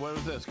 Okay, what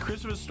is this?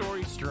 Christmas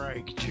Story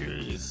Strike.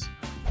 Jeez.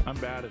 I'm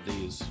bad at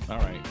these. All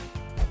right.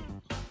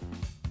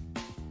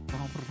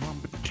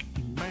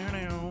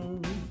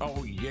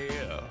 Oh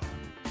yeah.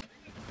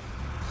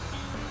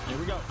 Here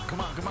we go.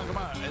 Come on, come on, come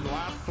on. In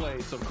last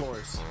place, of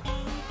course.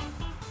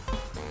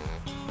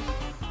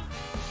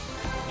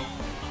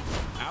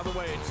 Out of the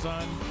way,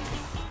 son.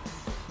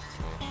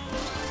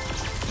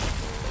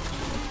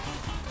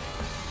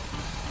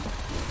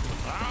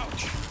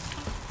 Ouch.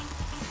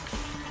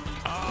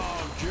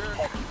 Oh, jerk.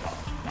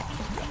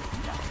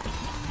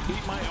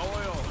 Eat my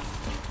oil.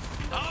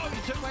 Oh,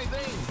 you took my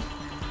thing.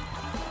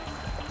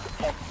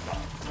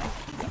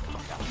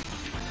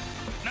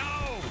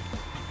 No.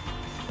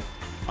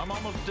 I'm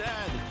almost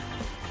dead.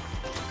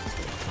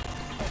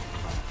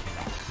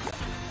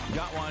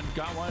 Got one,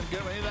 got one.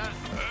 Give me that.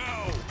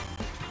 Oh.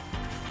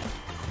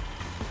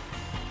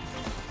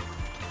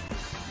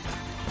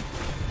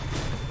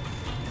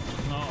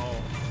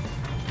 Uh-oh.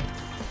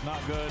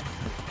 Not good.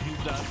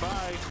 He's done.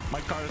 Bye.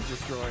 My car is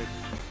destroyed.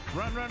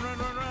 Run, run, run,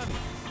 run, run.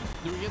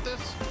 Do we get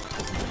this?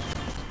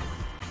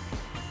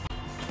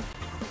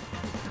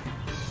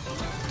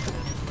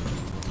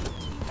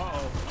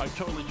 Uh-oh. I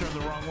totally turned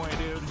the wrong way,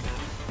 dude.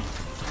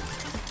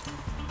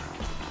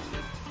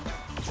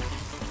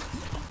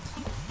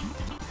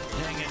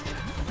 Dang it.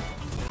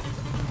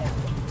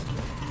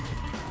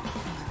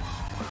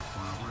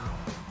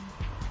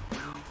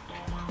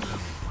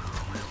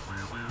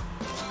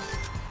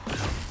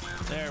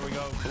 There we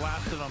go.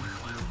 Blasted him.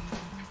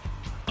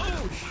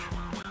 Ouch!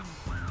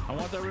 I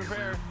want that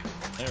repair.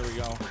 There we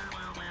go.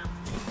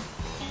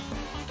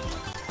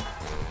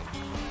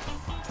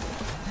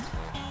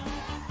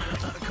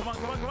 Come on,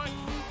 come on, come on.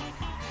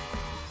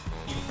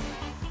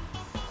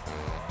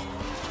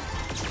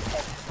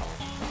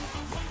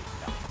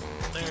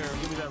 There,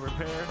 give me that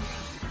repair.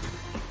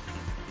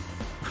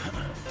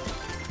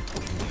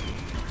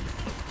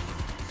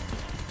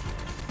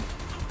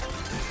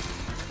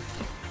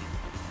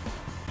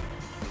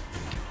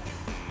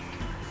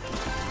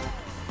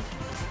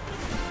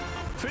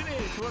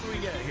 Finish! What do we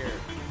get here?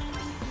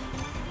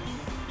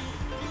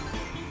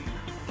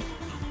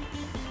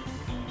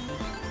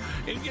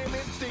 In-game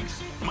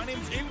instincts. My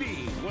name's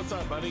Indy. What's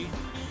up, buddy?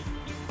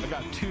 I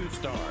got 2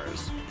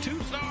 stars.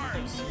 2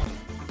 stars!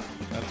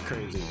 That's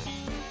crazy.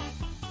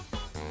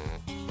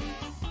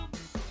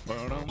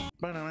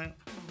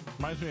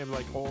 Reminds me of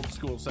like old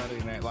school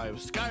Saturday Night Live.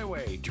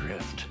 Skyway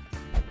Drift.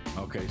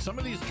 Okay, some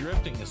of these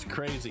drifting is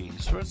crazy,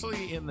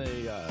 especially in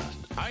the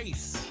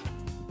ice.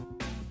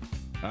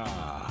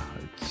 Ah,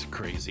 it's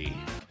crazy.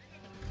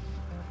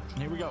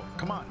 Here we go.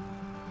 Come on.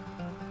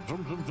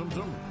 Zoom, zoom, zoom,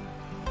 zoom.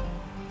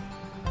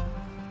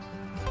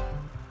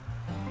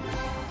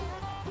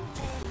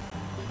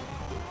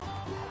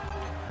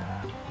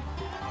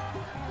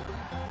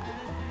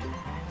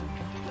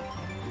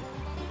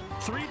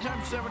 Three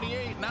times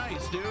 78.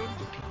 Nice, dude.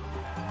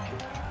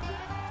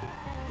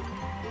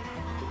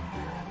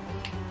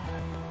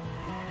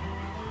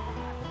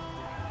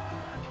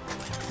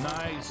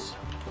 Nice.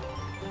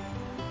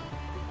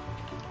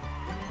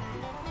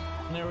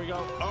 There we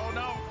go. Oh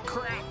no,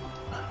 crap.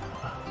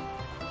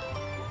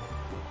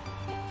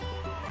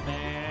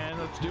 And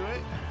let's do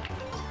it.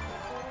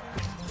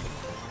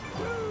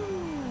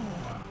 Woo.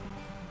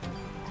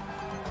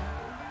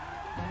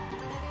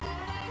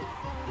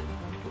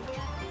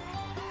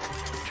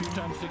 2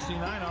 times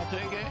 69, I'll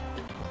take it.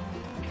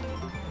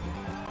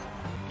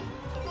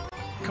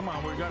 Come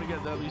on, we gotta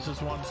get at least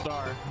this 1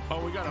 star. Oh,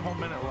 we got a whole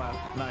minute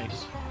left.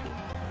 Nice.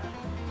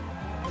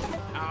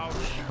 Ouch,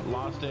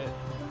 lost it.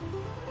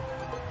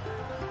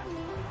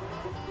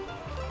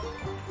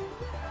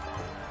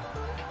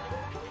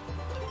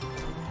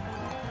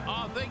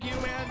 Oh, thank you,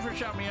 man, for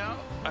shouting me out.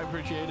 I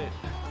appreciate it.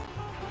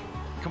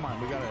 Come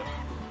on, we gotta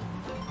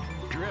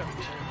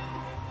drift.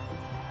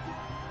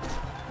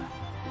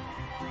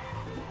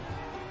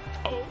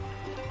 Oh,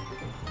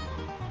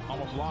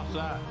 almost lost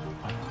that.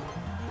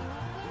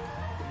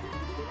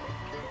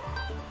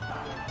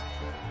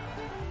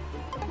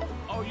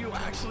 Oh, you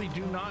actually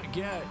do not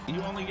get,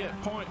 you only get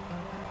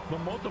the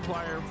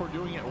multiplier for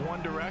doing it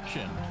one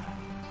direction.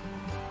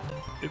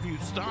 If you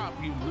stop,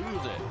 you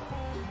lose it.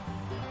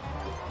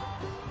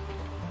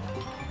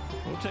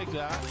 We'll take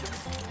that.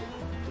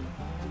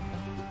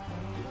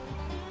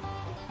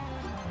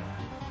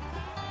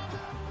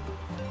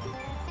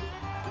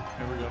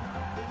 Here we go.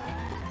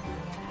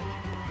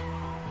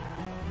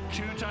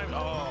 2 times,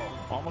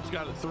 oh, almost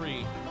got a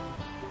 3.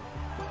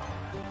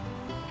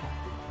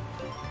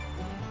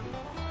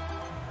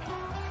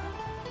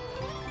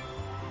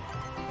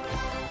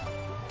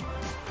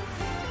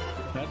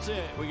 That's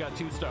it. We got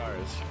 2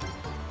 stars.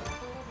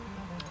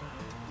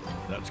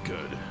 That's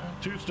good.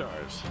 2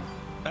 stars.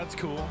 That's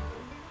cool.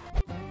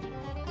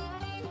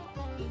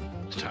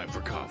 It's time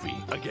for coffee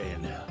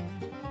again.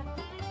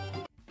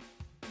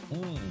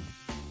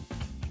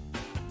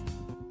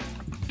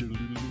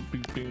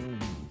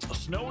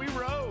 snowy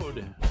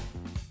road.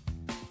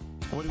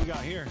 What do we got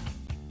here?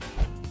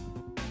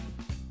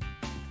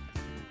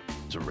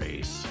 It's a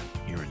race.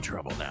 You're in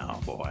trouble now,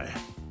 boy.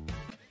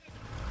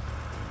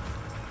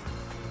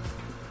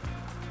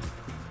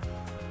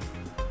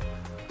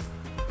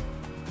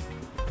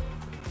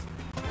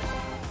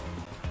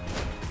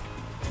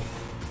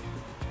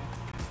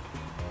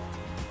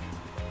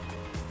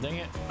 Dang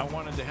it, I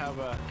wanted to have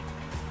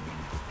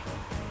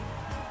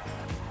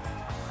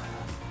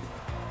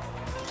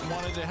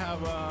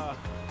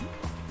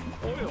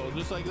oil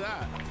just like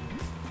that.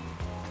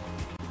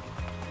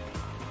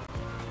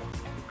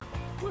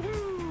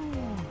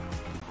 Woohoo!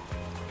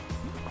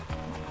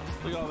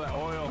 Look at all that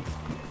oil.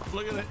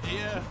 Look at it,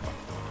 yeah.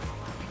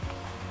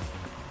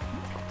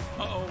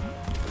 Uh-oh.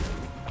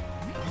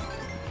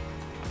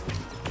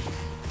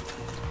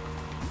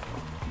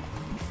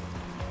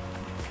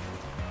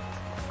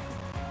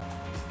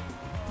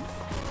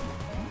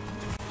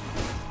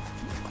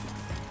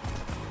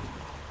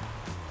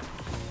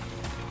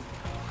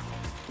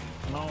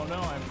 Oh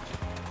no,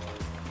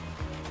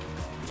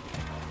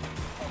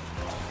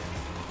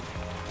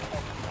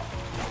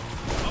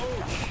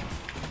 ouch!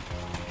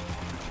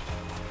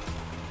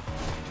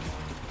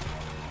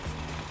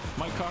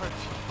 My car's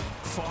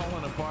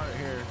falling apart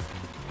here.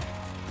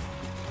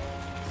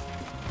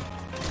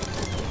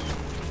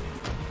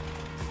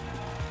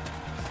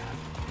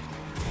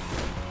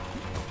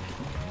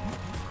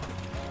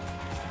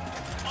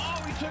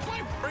 Oh, he took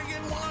my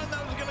friggin' one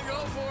that was gonna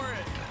go for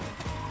it.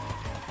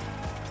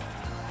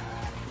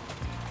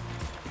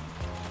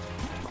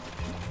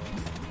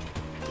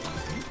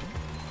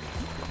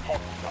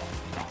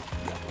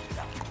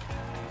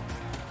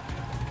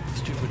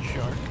 Stupid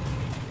shark.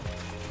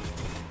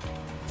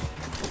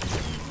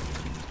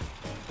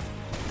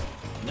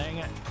 Dang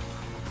it.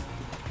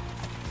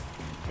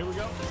 Here we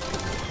go.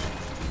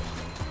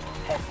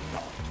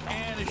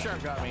 And the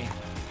shark got me.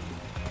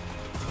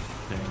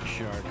 Dang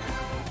shark.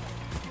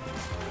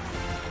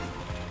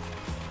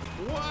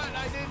 What?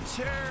 I did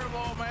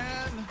terrible,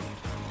 man.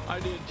 I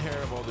did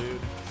terrible,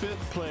 dude.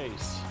 5th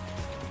place.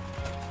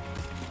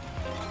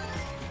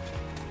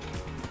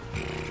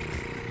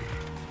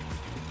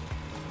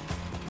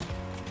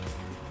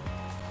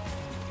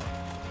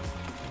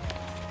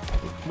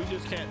 We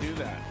just can't do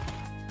that.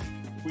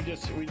 We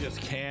just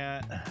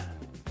can't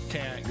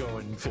go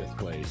in 5th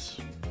place.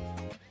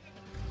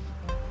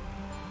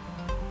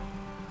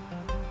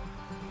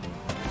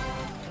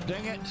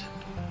 Dang it.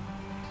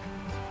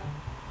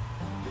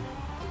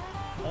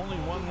 Only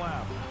 1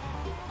 lap.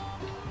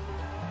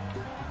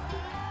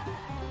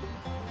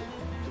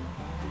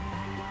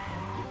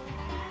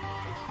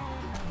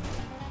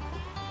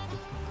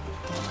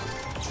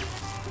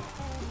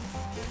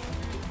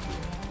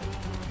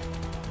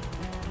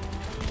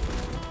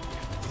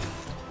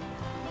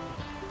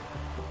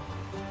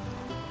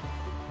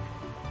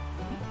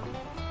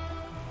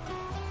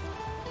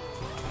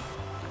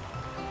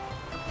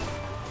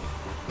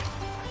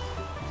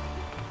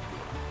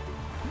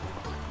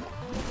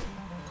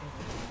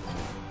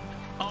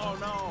 Oh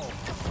no!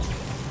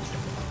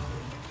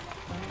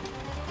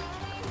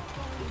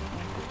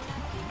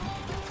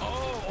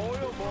 Oh,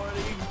 oil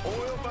buddy!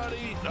 Oil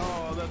buddy!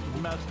 Oh, that's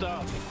messed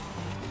up.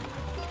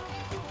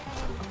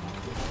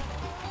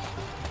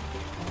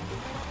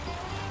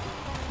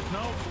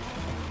 Nope.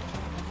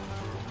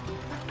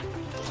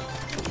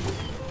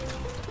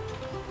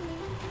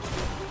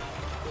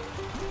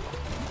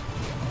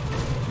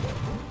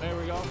 There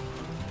we go.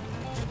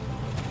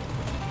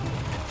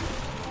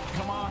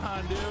 Come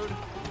on, dude.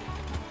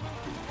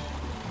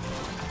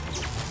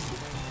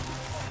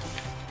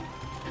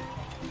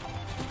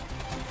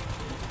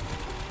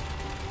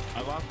 I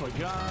lost my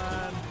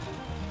gun.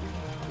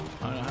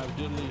 I don't have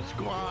diddly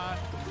squat.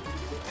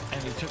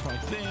 And he took my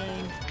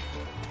thing.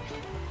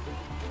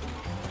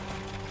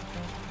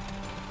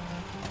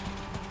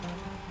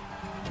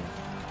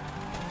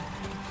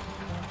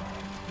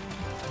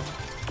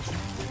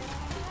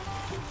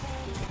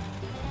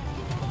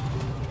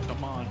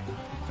 Come on.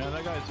 Man,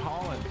 that guy's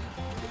hauling.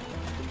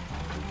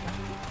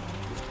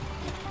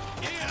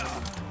 Yeah!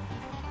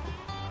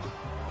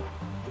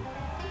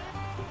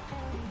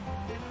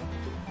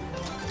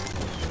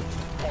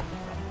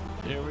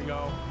 Here we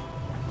go.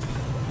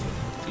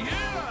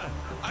 Yeah!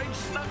 I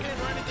snuck in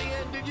right at the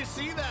end. Did you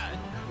see that?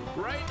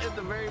 Right at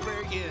the very,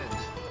 very end.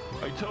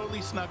 I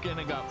totally snuck in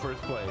and got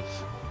 1st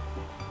place.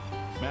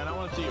 Man, I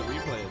want to see a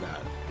replay of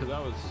that.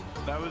 Because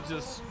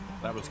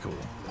that was cool.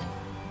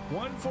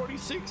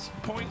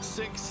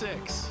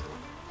 146.66.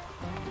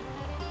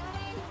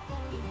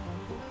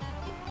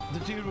 The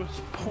dude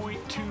was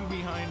 0.2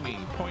 behind me.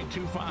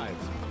 0.25.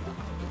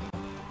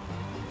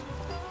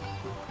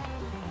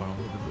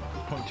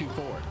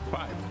 0.24.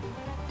 5.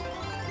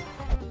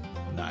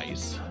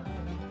 Nice.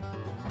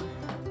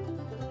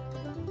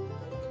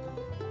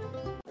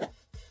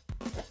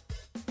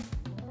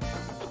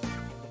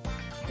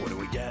 What do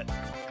we get?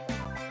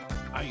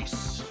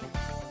 Ice.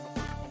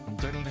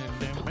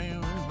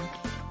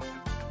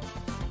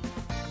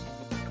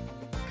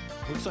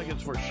 Looks like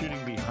it's for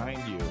shooting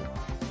behind you.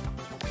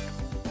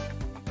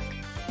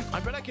 I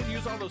bet I could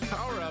use all those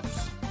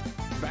power-ups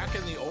back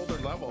in the older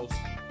levels.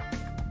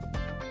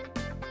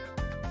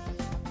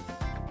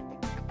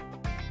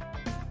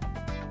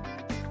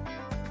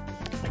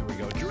 Here we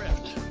go,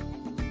 drift.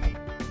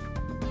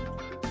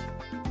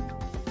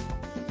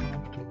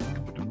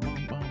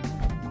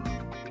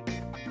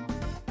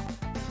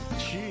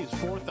 Jeez,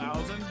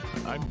 4,000?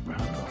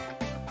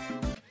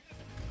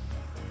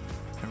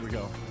 Here we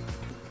go.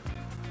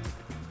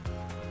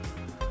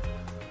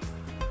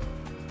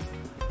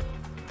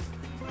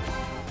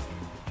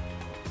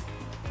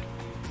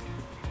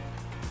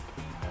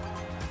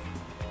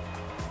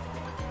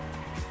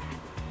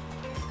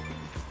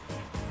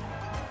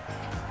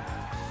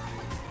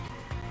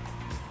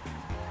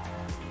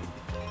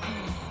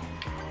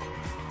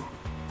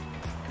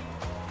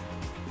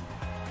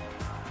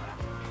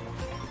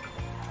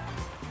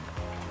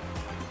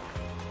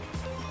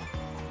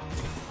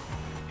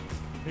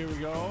 Here we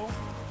go.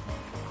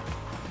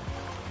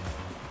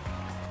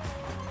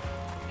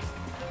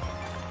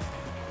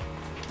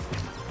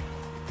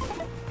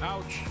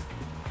 Ouch.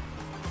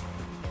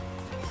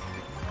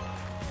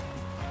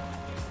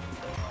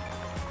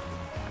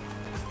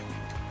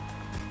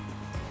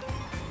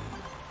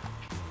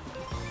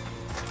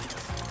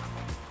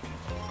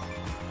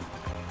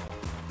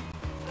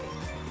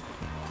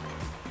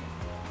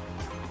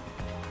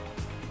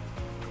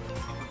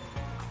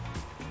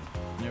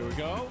 There we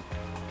go.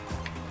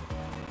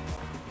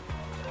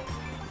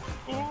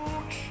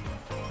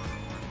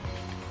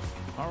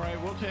 All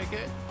right, we'll take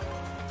it.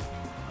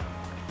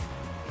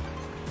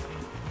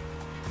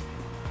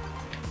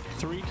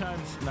 3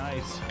 times,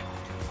 nice.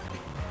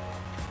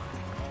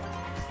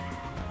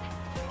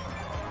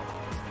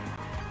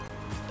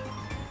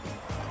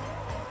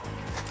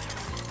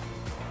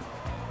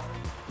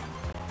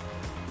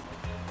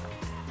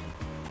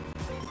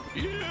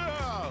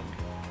 Yeah!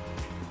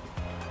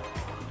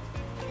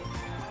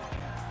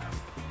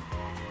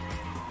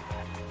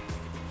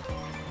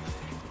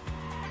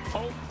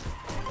 Oh!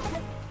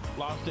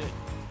 Lost it.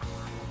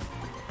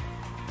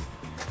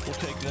 We'll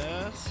take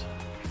this.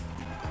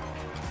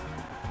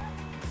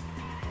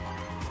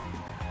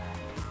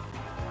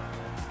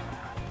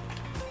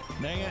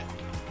 Dang it.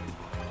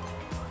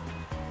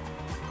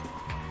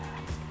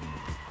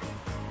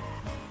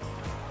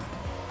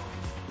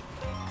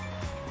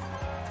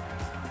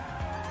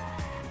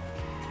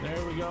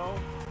 There we go.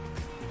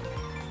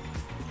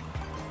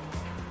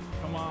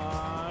 Come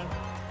on.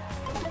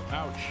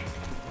 Ouch.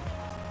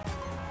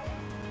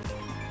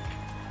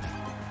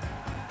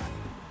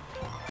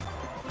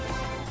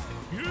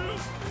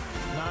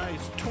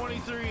 Nice,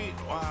 23.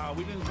 Wow,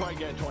 we didn't quite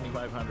get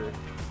 2,500.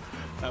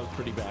 That was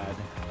pretty bad.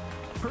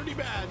 Pretty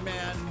bad,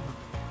 man.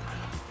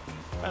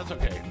 That's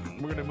okay.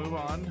 We're gonna move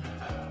on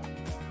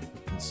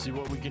and see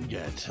what we can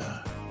get.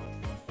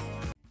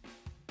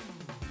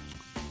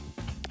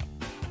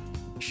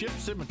 Ship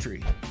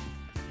symmetry.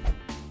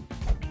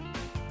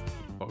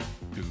 Oh,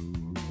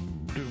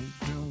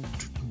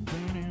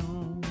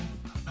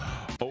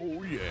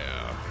 oh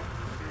yeah.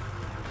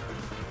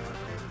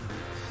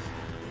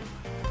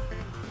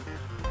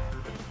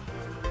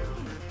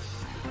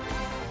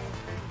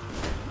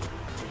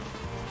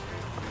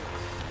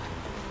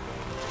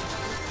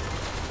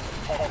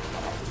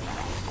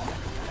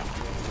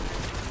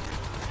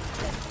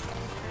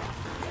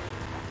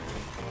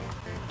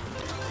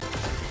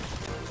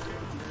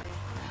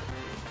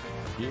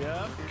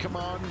 Yep, come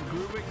on,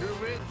 groove it,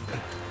 groove it.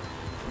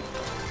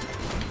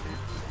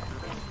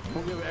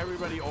 We'll give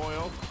everybody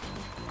oil.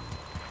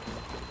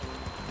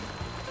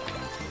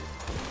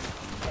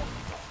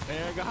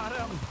 There, got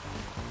him.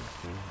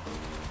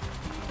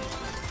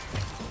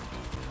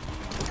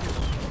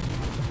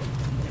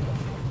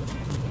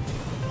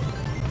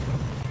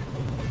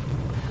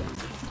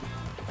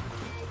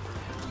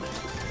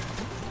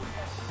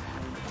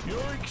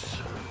 Yikes.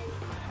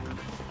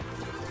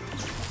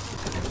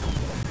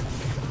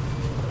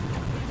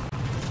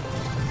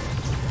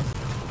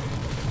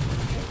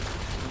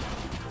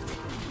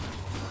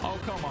 Oh,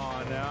 come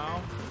on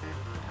now.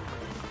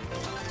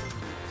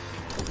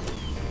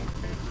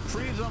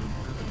 Freeze them.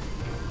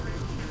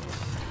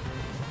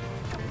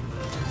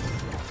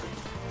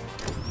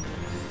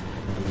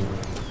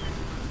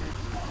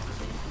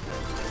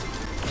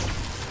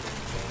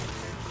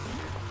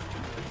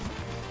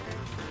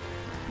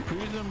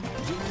 Freeze them.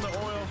 Give them the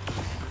oil.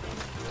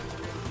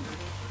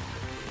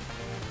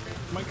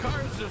 My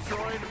car is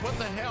destroyed. What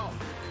the hell?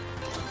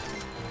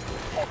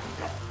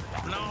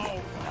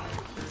 No.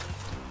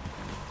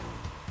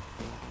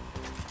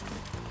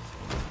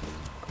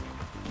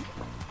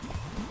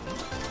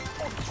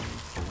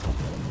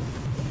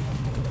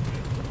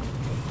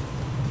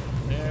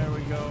 There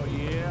we go.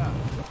 Yeah.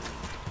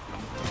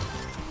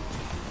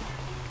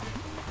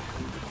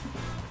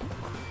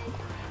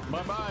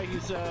 Bye-bye, he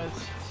says.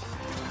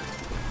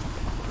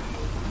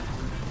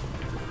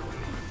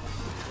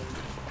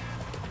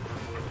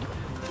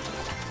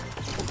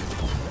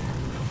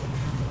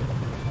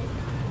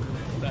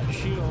 That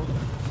shield.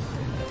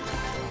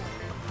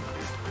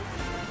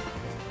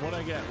 What'd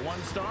I get?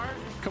 1 star?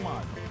 Come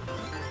on.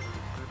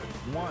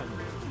 1.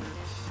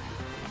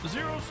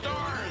 0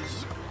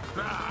 stars!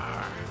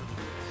 Ah.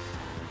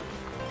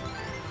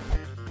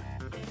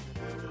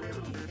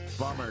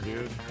 Bummer,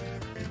 dude.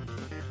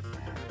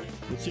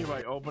 Let's see if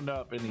I opened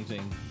up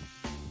anything.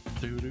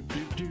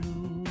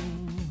 Doo-doo-doo-doo.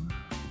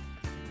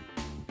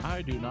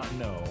 I do not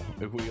know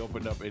if we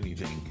opened up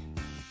anything.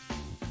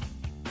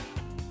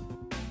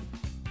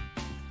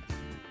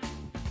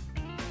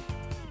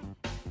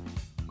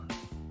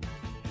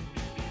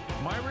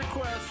 My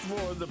request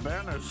for the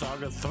Banner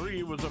Saga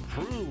 3 was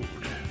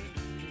approved.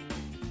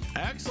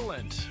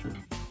 Excellent.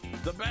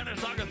 The Banner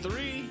Saga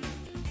 3.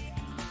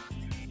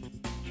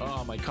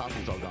 Oh, my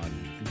coffee's all gone.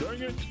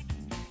 Dang it.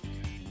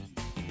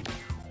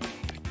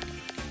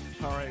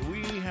 All right,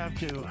 we have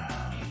to.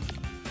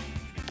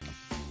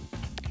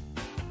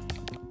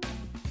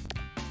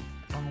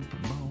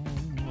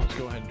 Let's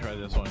go ahead and try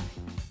this one.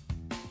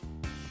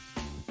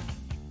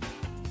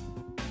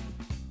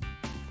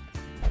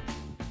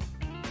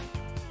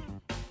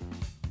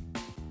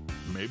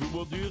 Maybe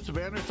we'll do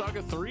Banner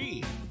Saga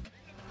 3.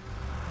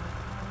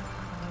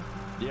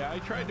 Yeah, I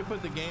tried to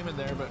put the game in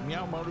there, but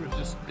Meow Motors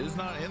just is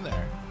not in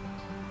there.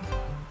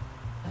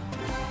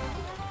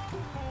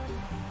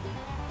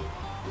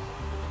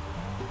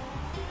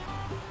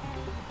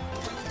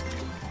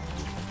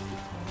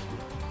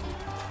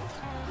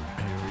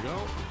 Here we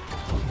go.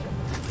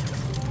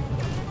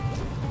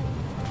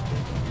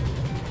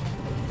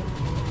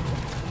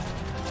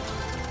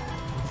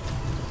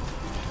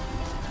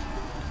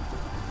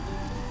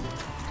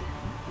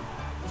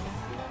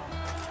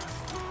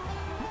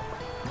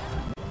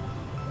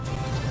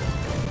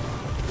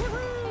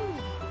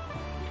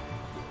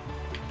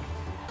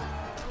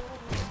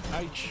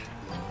 Ouch.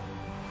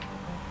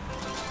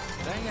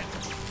 Dang it.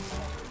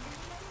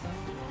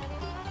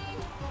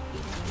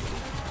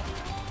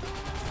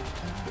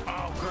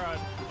 Oh, crud.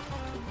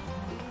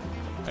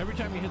 Every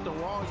time you hit the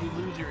wall, you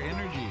lose your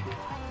energy.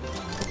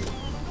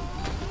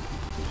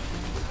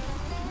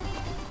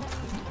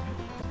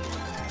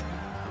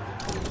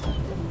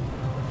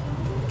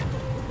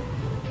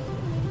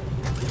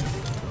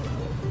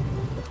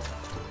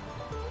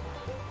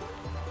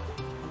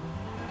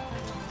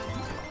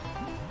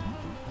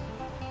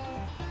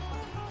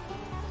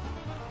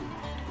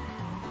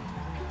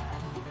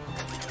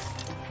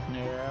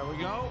 There we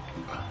go.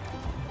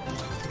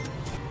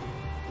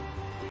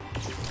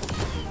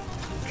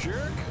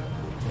 Jerk.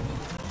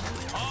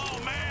 Oh,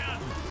 man.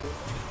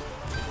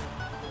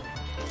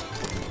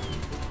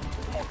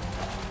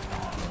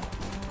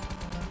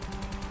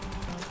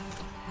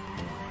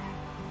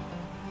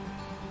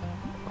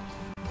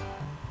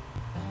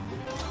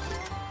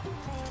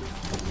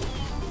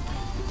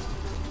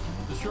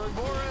 Destroy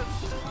Boris.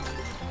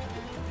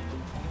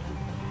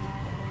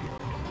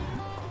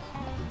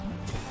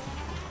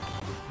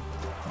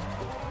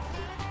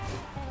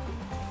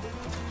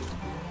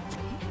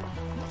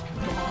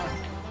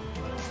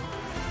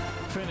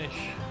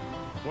 Finish.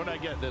 What'd I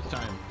get this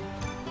time?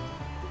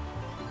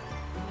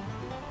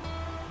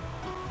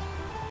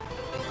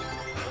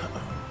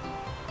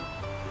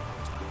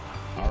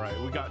 All right,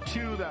 we got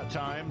 2 that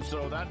time,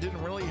 so that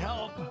didn't really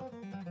help.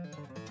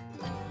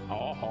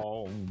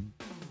 Oh.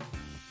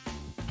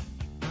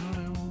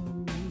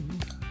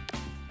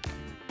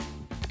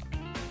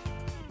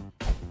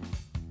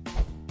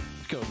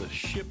 Let's go the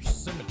ship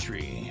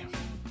symmetry.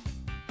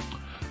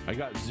 I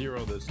got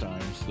 0 this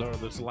time. So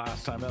this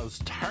last time, that was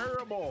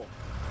terrible.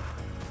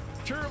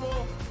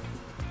 Terrible.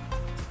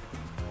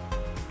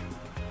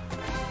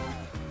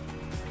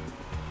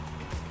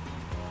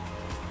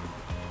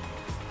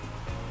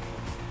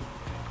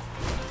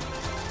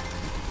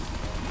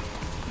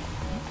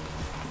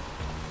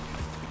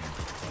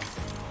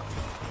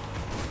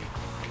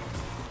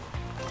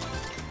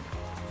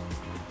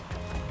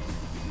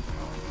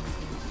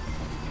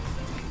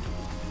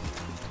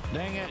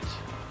 Dang it.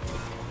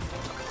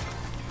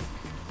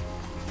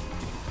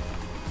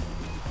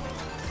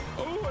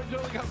 Oh, I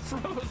totally got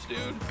froze,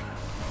 dude.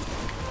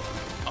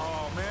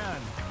 Oh,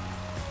 man.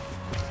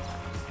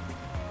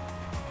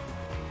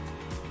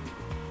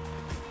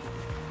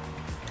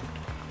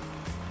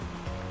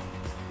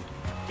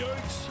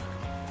 Yikes.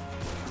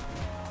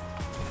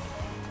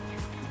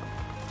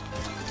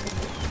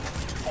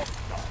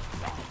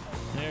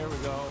 There we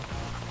go.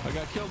 I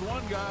got killed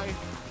one guy.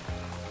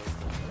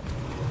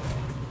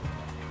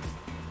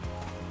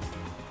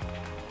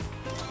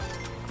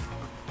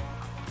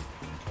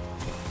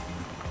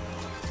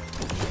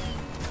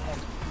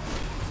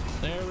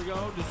 There we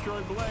go,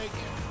 destroy Blake.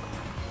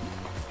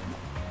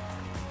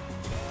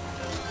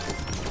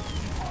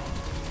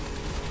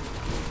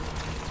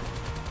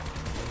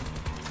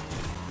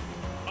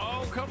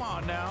 Oh, come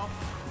on now.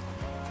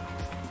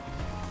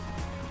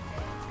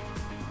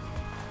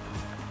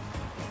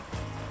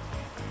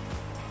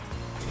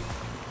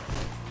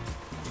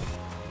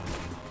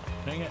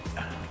 Dang it.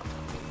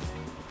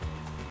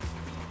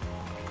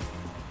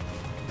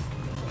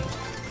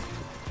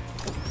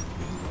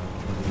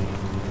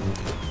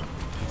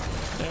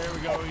 There we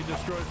go, he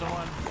destroyed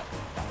someone.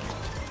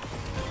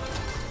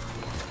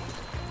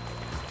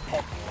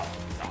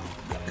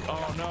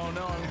 Oh, no,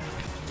 no.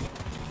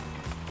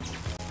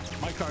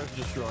 My car's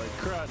destroyed.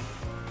 Crud.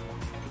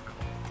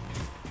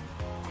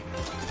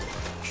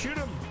 Shoot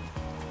him.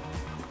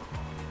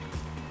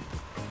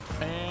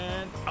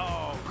 And,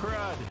 oh,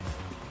 crud.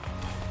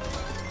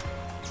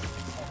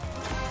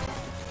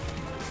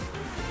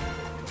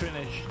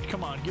 Finish.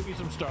 Come on, give me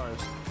some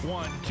stars.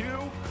 1, 2,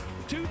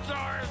 2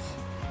 stars.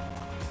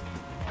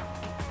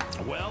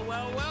 Well,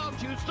 well, well,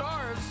 2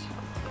 stars.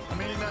 I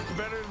mean, that's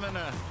better than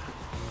a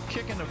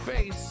kick in the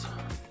face.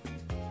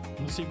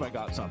 Let's see if I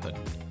got something.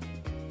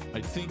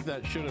 I think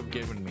that should have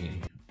given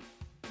me.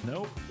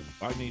 Nope.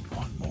 I need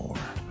one more.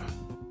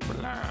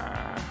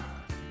 Blah.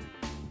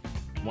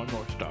 One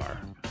more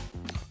star.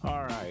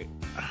 All right.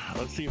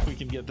 Let's see if we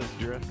can get this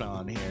drift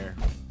on here.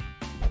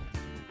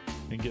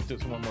 And get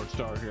this one more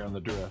star here on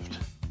the drift.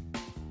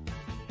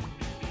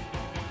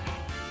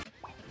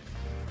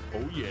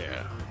 Oh,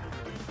 yeah.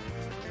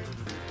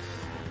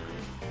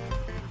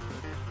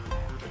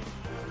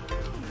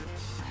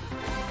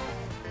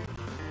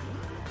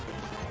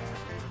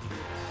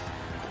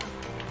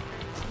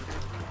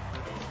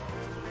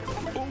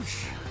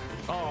 Oosh.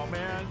 Oh,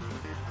 man.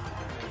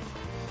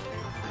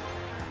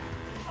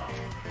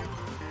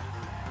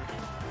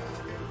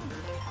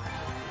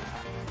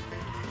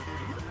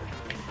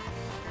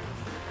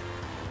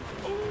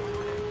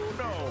 Oh,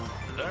 no.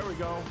 There we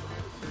go.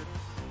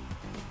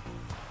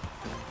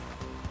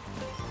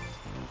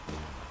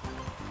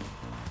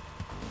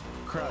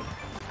 Crud.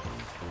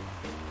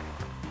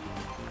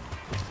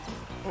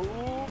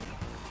 Oh.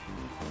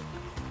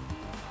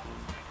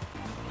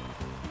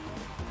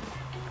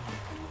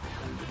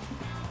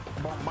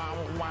 Wow,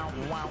 wow,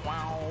 wow,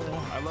 wow.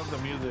 I love the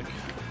music.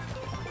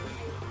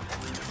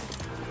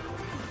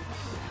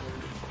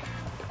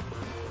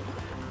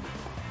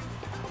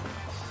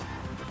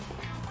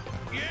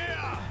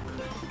 Yeah!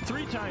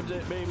 3 times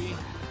it, baby.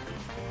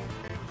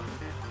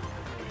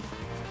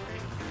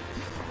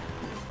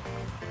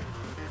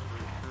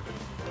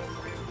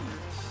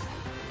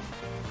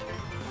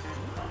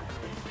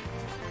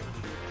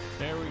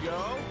 There we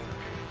go.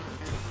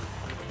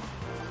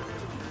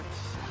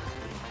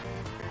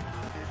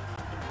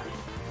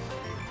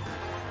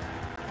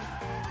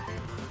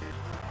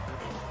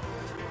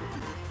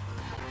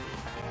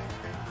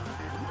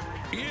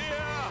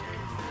 Yeah!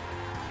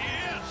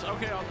 Yes!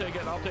 Okay, I'll take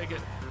it. I'll take it.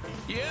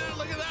 Yeah,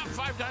 look at that.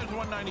 5 times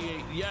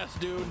 198. Yes,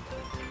 dude.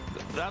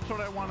 That's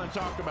what I want to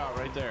talk about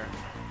right there.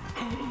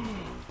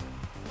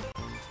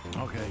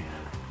 Okay.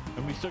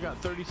 And we still got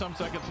 30 some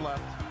seconds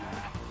left.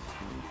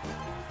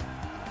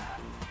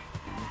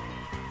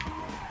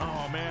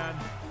 Oh, man.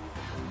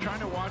 I'm trying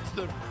to watch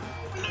the...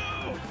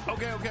 No!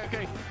 Okay, okay,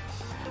 okay.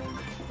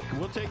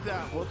 We'll take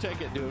that. We'll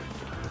take it, dude.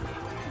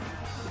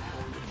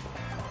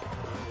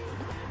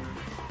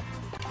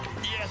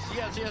 Yes,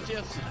 yes, yes,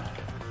 yes.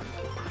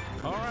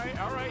 All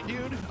right,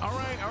 dude. All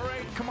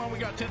right. Come on, we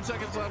got 10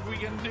 seconds left. We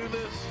can do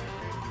this.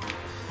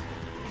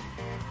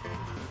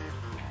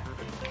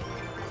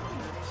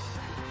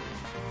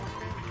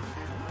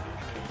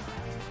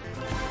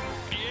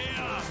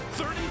 Yeah,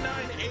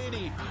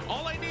 39.80.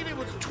 All I needed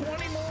was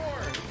 20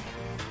 more.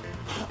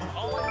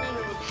 All I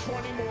needed was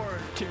 20 more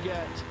to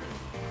get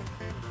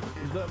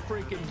the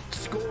freaking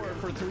score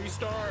for 3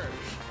 stars.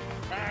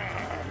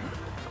 Ah.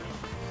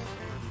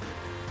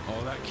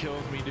 Oh, that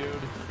kills me,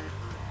 dude.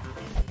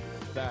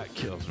 That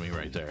kills me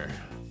right there.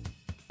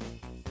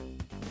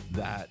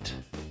 That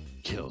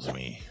kills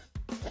me.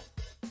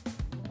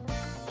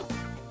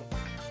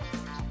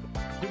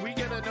 Did we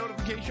get a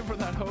notification for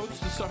that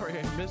host? Sorry,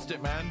 I missed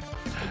it, man.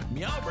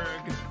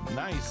 Meowberg,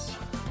 nice.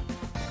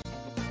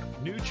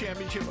 New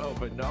championship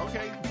opened.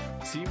 Okay,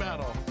 C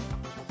battle.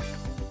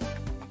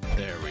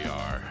 There we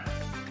are.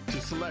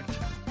 To select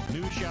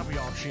new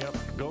championship,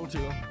 go to.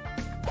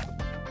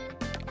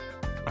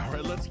 All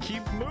right, let's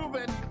keep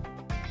moving.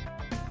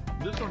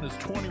 This one is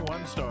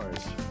 21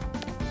 stars.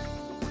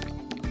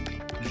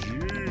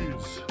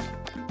 Jeez.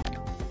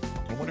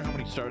 I wonder how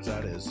many stars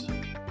that is.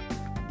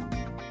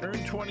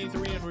 Earn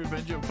 23 in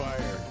Revenge of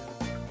Fire.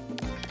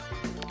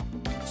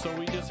 So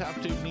we just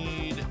have to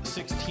need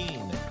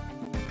 16.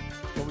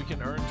 But we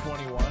can earn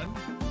 21.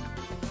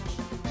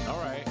 All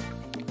right.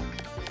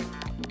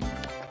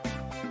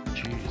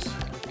 Jeez.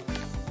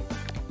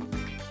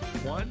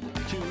 1,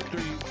 2,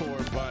 3, 4,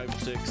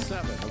 5, 6,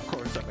 7. Of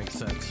course, that makes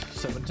sense.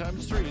 7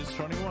 times 3 is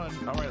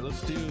 21. All right,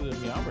 let's do the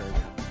Meowberg.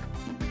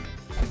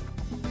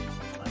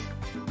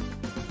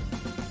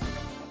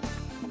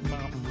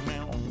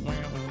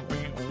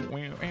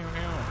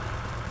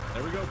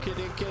 There we go,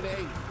 kitty,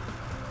 kitty.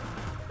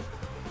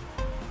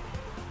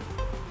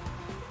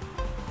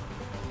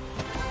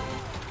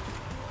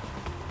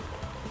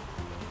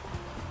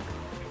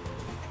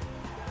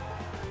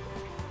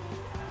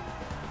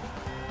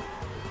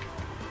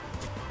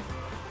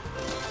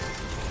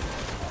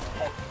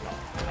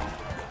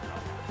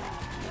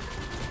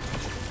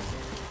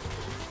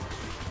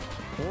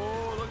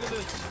 Whoa, look at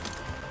this.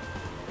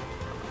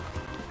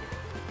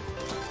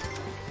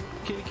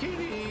 Kitty,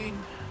 kitty.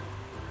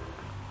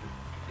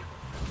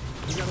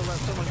 You gotta let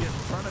someone get in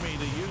front of me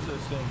to use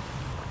this thing.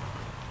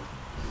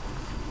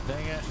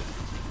 Dang it.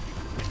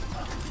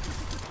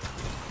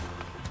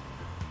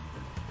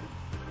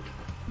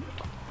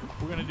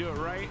 We're gonna do it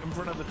right in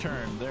front of the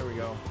turn. There we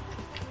go.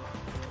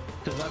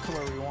 Because that's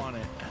where we want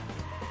it.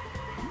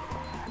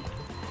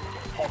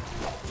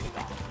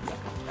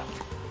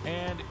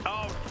 And,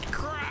 oh,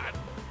 crap!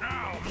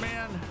 Oh,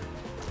 man.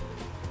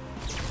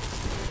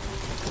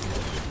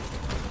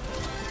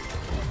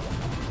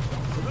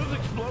 Are those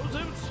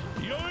explosives?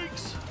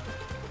 Yikes!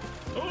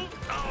 Oh,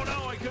 oh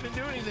no, I couldn't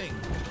do anything.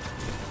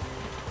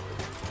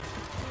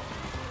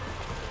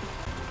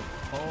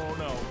 Oh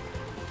no.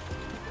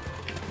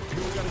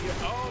 Here we gotta get,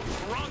 oh,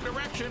 wrong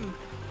direction.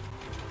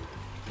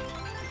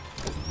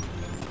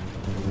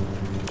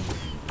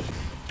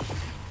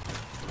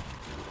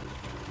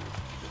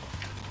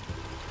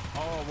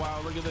 Oh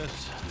wow, look at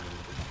this.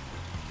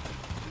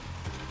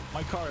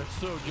 My car is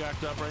so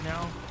jacked up right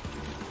now.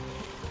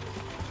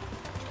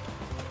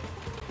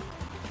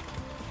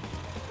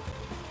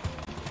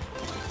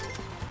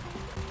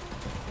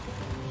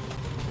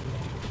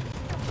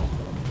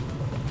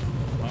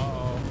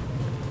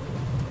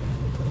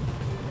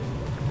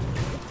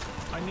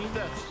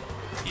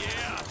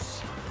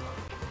 Yes.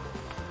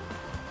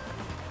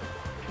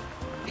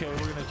 Okay,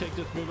 we're gonna take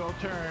this big old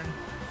turn.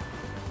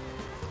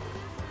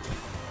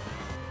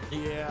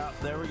 Yeah,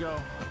 there we go.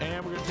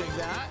 And we're gonna take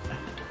that.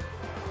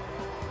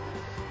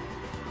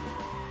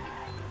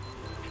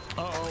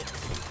 Uh-oh.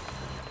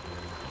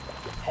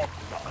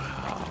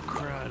 Oh,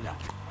 crud.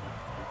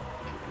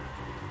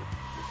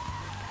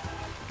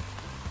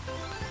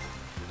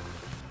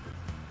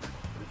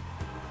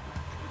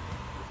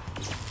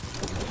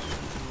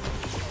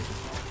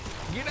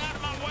 Get out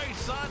of my way,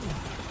 son!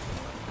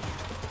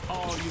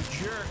 Oh, you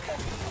jerk.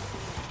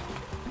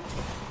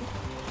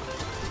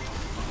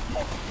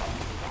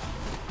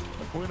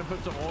 We're gonna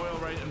put some oil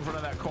right in front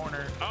of that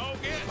corner. Oh,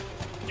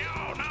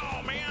 no,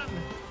 no, man!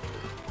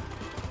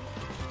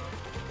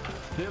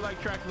 They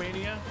like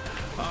Trackmania.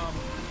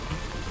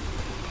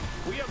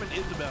 We have an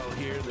Isabel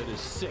here that is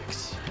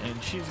 6,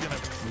 and she's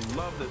gonna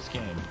love this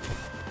game.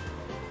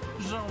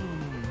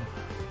 Zoom.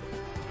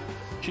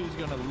 She's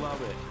gonna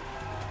love it.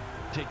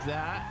 Take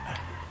that.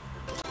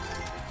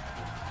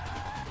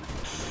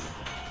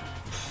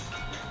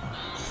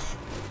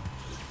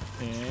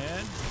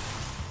 And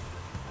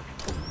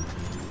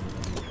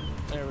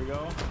there we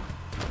go.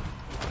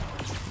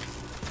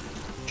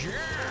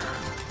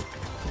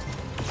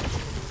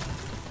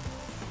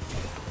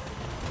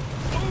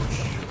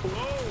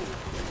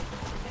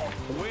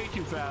 Whoa! Way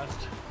too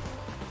fast.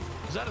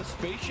 Is that a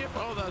spaceship?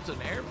 Oh, that's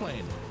an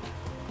airplane.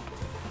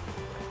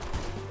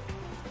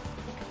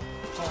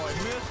 Oh, I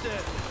missed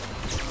it.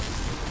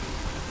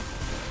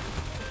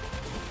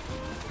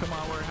 Come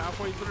on, we're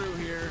halfway through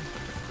here.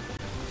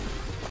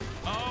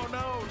 Oh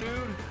no,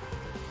 dude.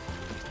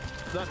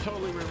 That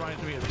totally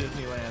reminds me of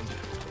Disneyland.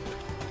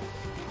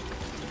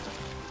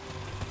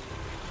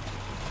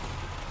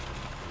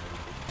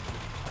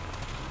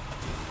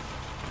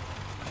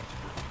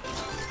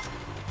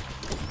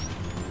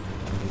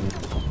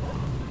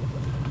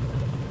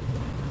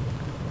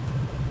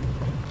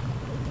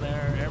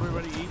 There,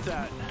 everybody eat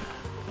that.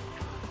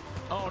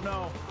 Oh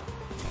no.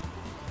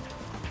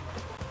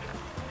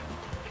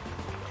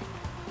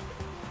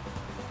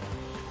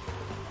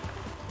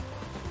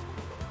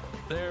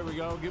 There we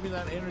go. Give me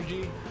that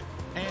energy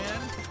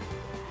and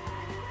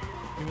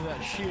give me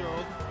that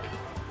shield.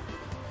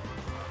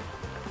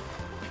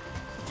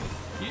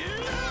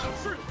 Yeah,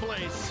 first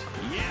place.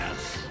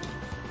 Yes.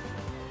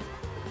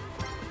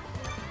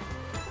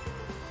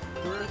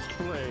 First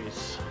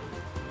place.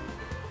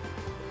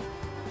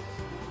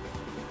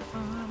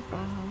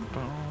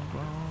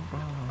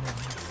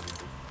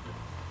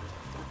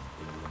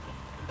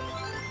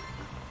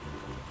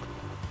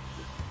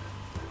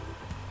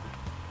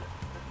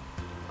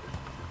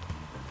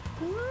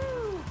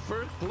 Woo!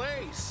 First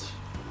place.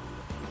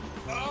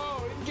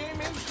 Oh,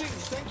 in-game instinct.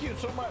 Thank you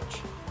so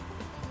much.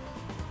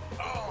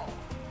 Oh.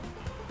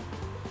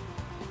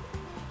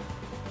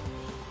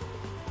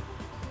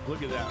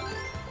 Look at that.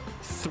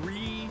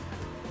 3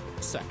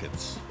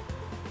 seconds.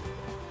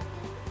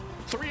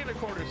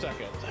 3¼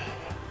 seconds.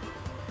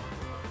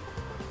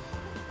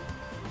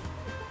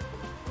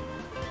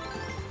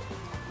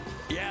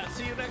 Yeah,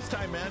 see you next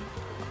time, man.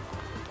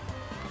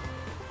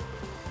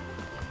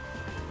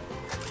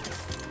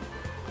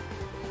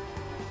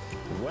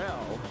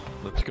 Well,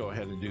 let's go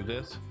ahead and do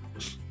this.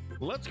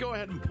 Let's go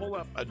ahead and pull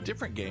up a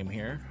different game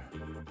here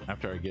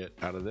after I get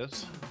out of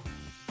this.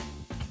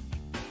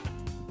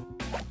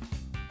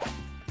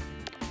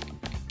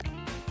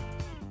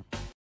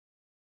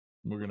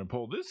 We're going to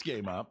pull this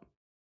game up.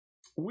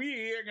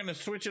 We are going to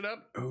switch it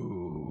up.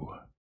 Ooh.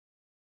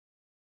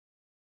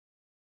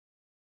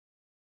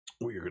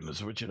 We are going to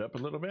switch it up a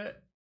little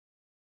bit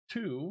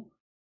to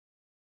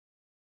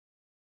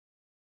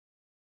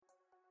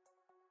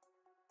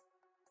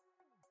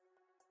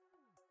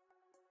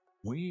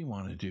we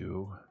want to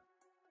do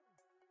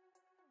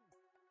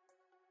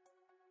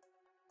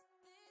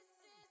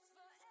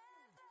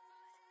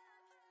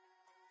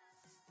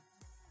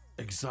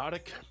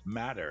Exotic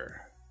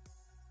Matter.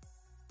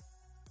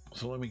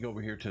 So let me go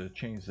over here to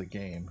change the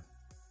game.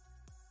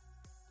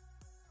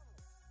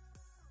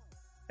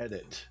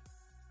 Edit.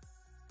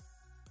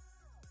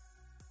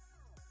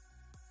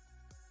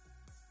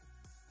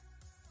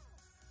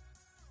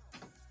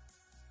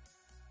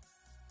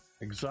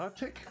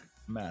 Exotic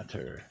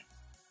matter.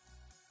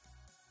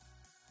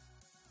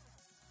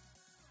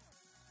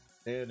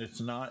 And it's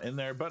not in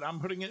there, but I'm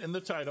putting it in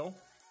the title.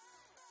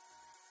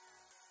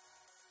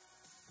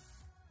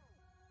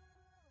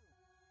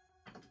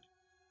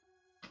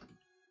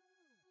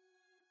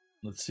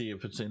 Let's see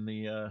if it's in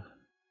the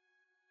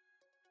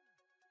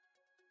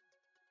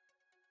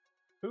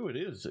oh, it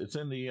is. It's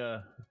in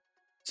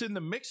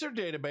the Mixer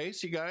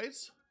database, you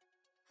guys.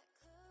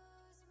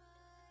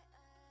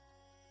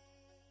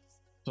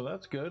 So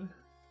that's good.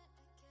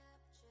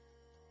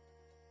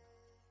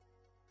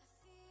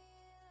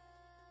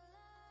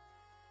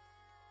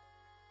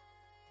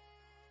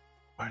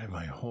 Why did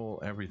my whole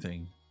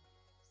everything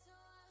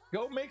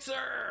go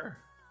Mixer?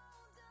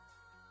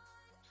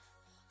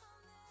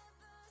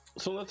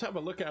 So let's have a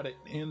look at it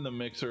in the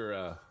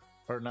Mixer,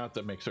 or not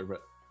the Mixer,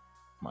 but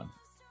come on,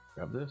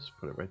 grab this,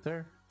 put it right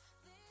there.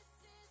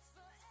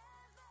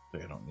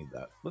 I don't need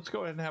that. Let's go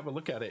ahead and have a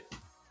look at it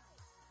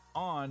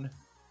on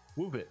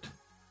Woovit.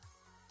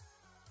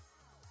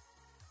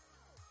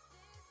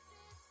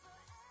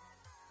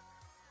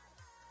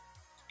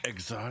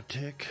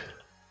 Exotic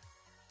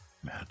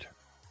matter.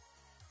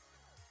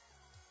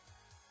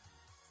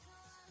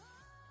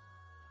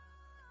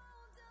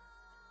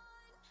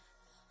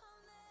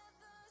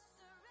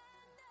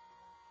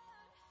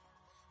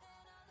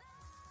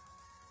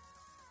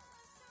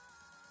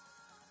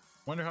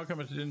 Wonder how come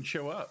it didn't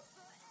show up.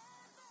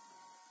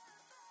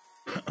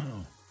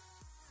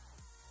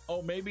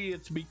 Oh, maybe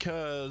it's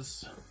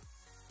because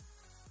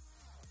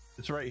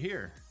it's right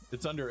here.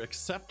 It's under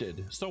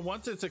accepted. So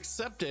once it's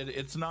accepted,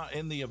 it's not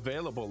in the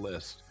available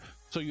list.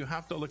 So you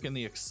have to look in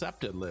the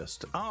accepted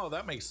list. Oh,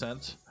 that makes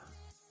sense.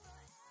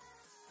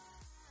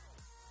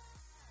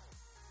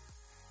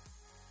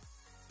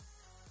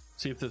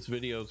 See if this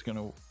video is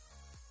gonna,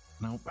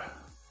 nope.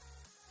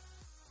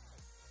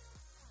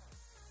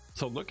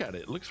 So look at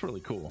it, it looks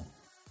really cool.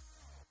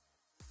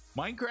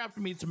 Minecraft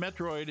meets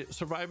Metroid,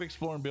 survive,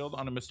 explore, and build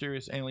on a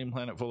mysterious alien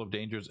planet full of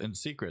dangers and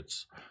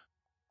secrets.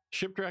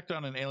 Shipwrecked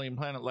on an alien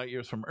planet light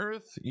years from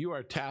Earth, you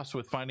are tasked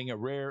with finding a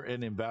rare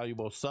and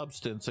invaluable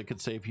substance that could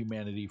save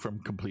humanity from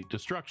complete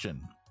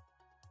destruction.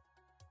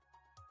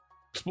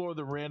 Explore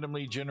the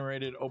randomly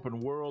generated open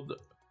world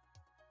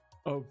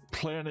of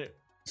planet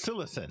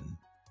Silicon.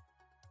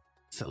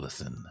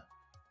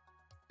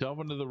 Delve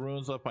into the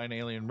ruins left by an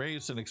alien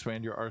race and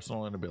expand your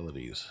arsenal and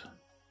abilities.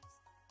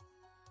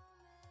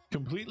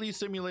 Completely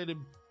simulated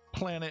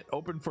planet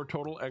open for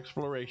total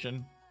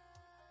exploration.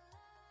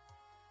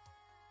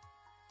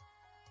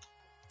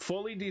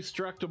 Fully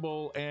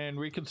destructible and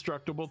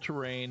reconstructible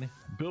terrain.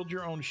 Build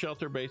your own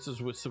shelter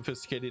bases with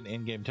sophisticated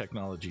in-game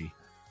technology.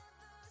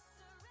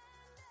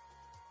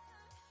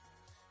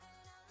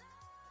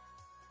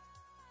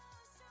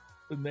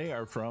 And they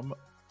are from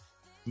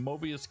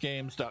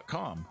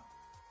mobiusgames.com.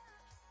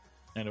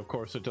 And of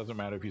course, it doesn't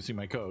matter if you see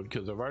my code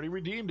because I've already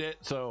redeemed it.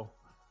 So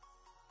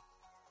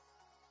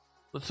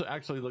let's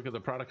actually look at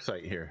the product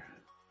site here.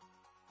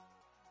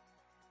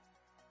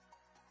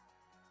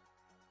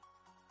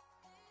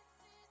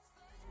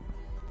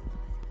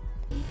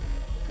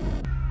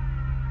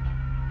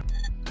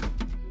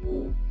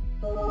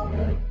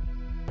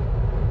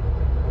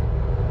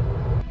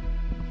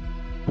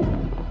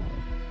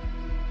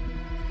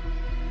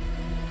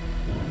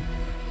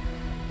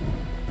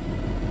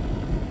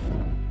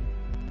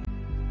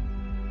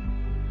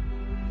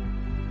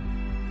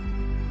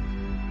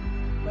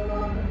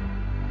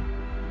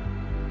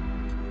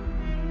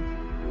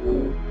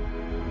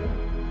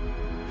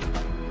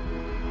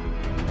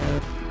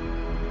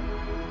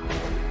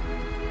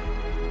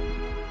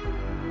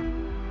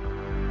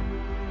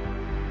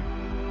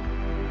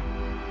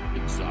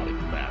 Exotic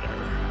matter.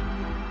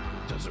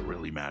 Does it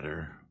really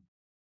matter?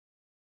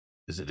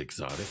 Is it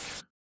exotic?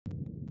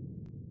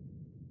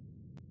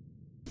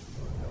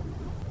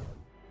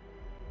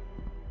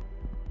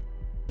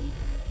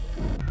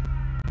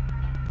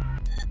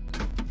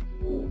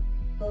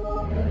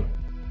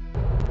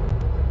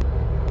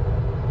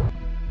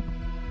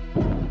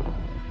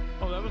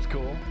 Oh, that was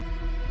cool.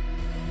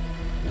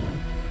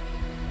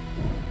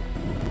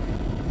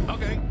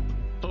 Okay,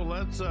 so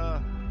let's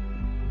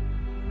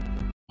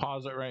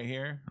pause it right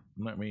here.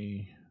 Let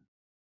me,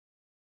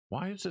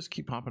 why does this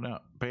keep popping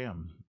up?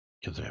 Bam,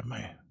 because I have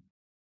my,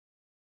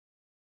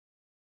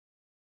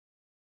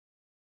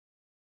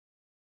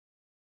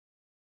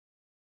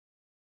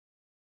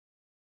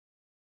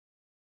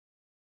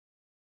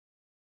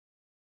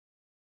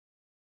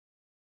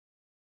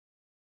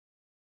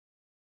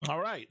 all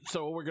right,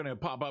 so we're gonna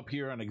pop up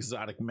here on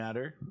exotic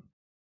matter.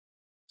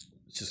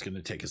 It's just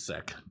gonna take a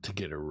sec to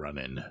get it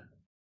running.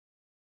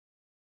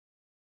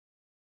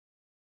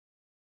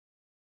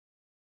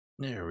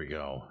 There we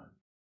go.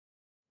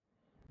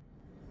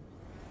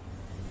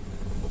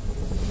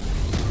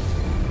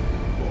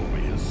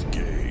 Mobius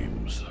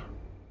Games.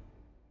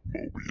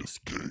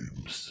 Mobius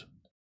Games.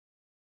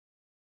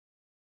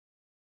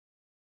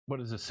 What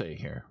does it say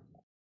here?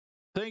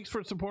 Thanks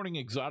for supporting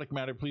Exotic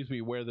Matter. Please be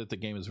aware that the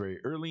game is very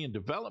early in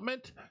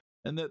development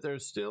and that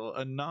there's still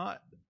a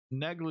not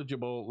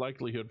negligible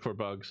likelihood for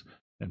bugs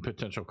and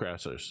potential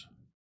crashers.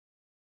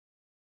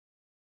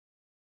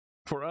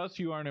 For us,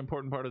 you are an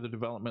important part of the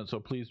development, so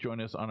please join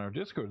us on our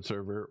Discord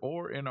server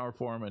or in our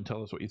forum and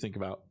tell us what you think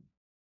about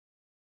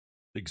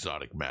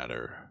Exotic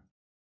Matter.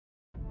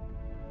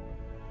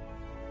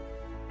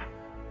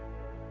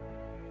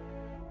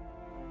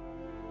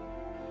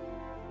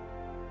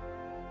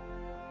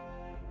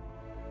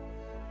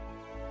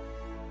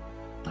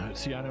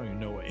 See, I don't even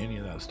know what any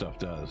of that stuff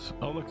does.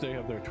 Oh, look, they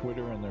have their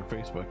Twitter and their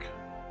Facebook.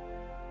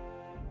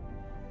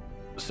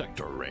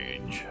 Sector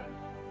range.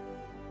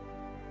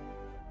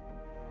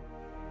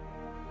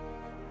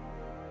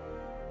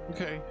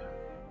 Okay.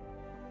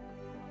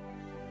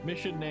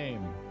 Mission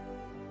name.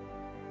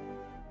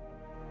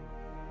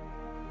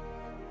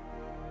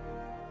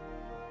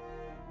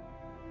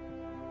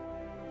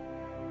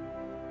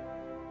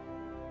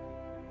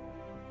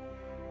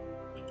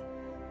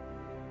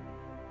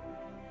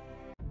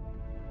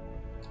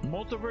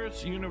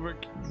 Multiverse universe.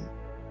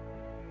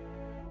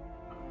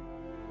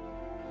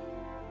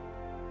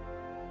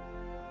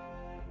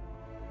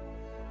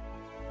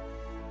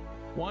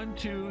 One,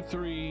 two,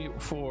 three,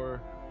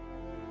 four.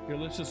 Here,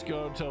 let's just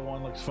go until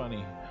one looks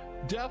funny.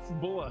 Death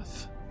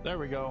Bulleth. There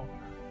we go.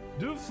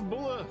 Doof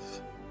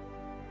Bulleth.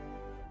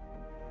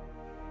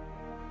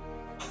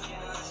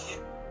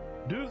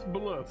 Doof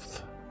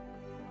Bulleth.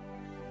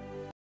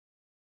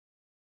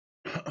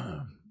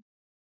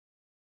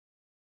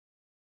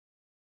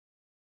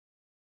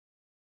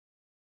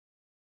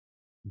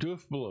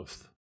 Doof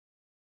Bulleth.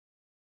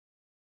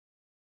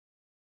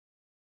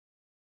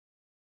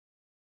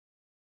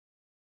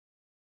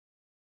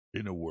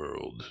 In a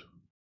world.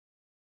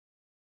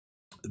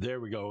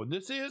 There we go.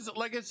 This is,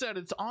 like I said,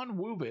 it's on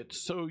Woovit,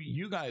 so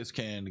you guys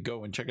can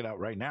go and check it out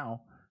right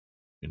now.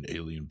 An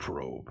alien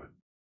probe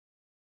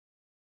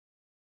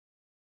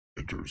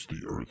enters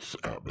the Earth's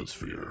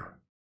atmosphere.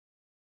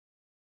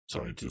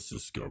 Scientists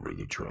discover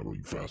that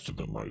traveling faster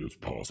than light is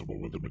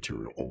possible with the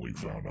material only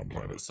found on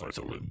planet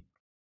Sicilin.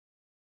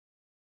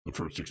 The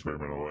first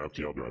experimental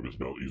FTL drive is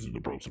built using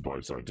the probe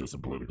supply. Scientists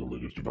and political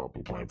leaders develop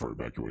a plan for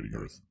evacuating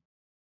Earth.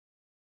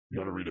 You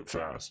gotta read it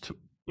fast.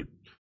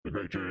 The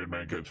Great Tyrian,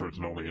 mankind's first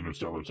and only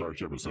interstellar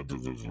starship, is sent to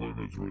this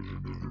limits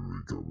mission to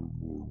recover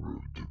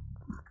more.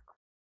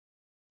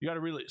 You gotta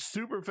read it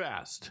super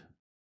fast.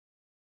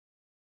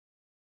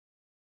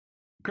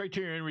 Great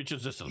Tyrian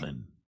reaches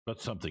Sicilin, but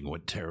something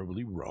went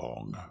terribly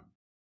wrong.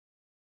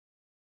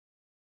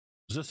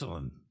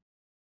 Sicilin.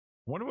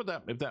 Wonder what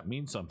that, if that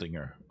means something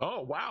or.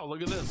 Oh wow,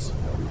 look at this.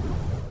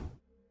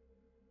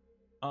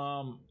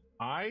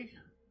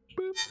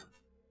 Boop.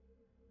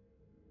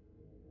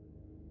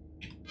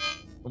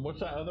 And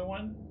what's that other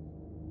one?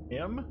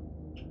 M?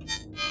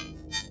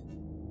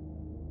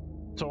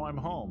 So I'm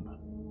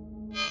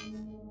home.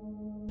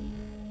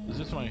 Is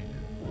this my...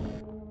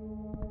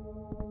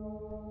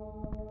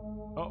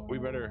 Oh, we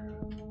better...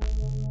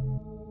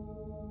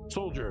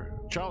 Soldier,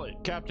 Charlie,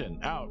 Captain,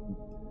 out.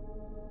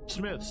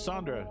 Smith,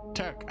 Sandra,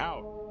 Tech,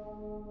 out.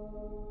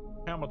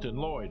 Hamilton,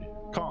 Lloyd,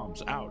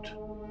 comms, out.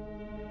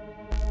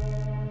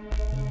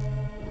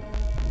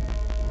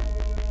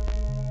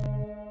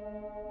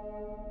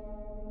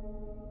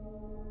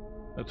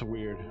 That's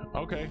weird.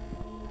 Okay.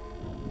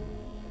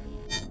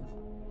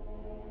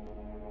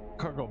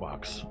 Cargo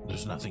box.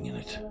 There's nothing in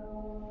it.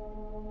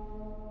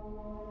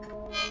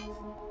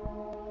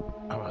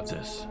 How about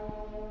this? Is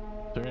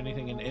there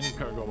anything in any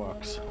cargo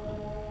box?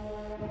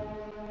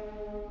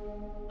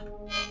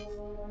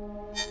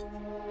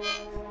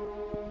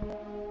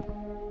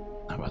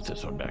 How about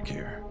this one back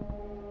here?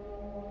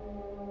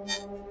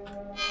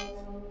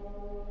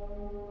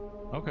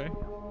 Okay.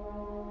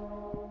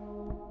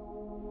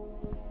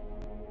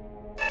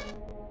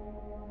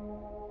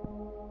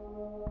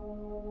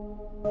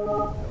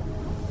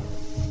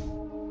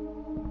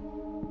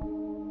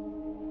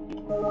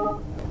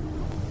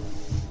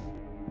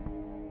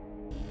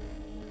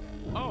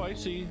 Oh, I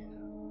see.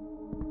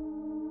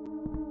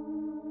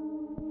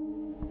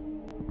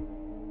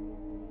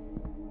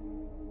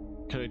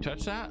 Can I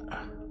touch that?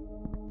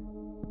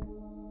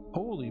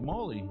 Holy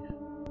moly.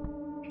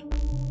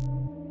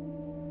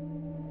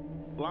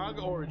 Log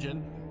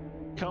origin.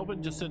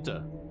 Kelvin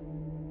Jacinta.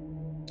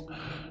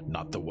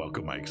 Not the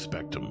welcome I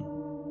expect him.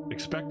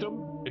 Expect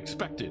him?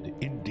 Expected,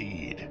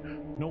 indeed.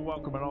 No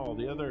welcome at all.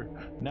 The other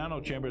nano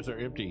chambers are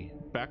empty.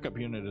 Backup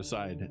unit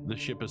aside. The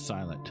ship is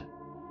silent.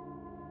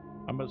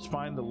 I must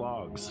find the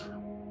logs.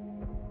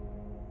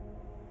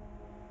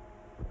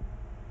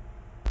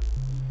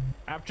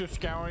 After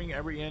scouring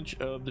every inch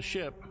of the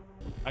ship,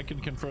 I can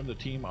confirm the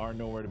team are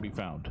nowhere to be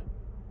found.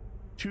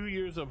 2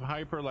 years of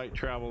hyperlight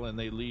travel and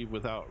they leave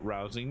without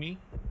rousing me?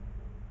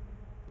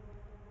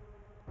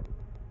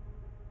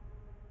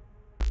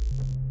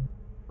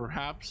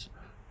 Perhaps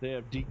they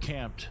have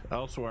decamped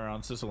elsewhere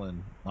on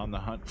Sicilin on the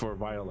hunt for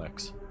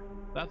Violex.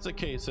 That's the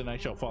case, and I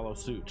shall follow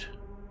suit.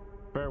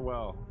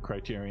 Farewell,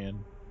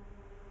 Criterion.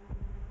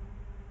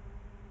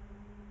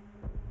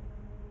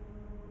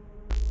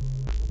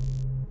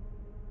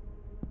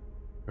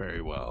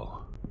 Very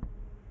well.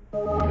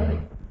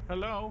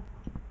 Hello?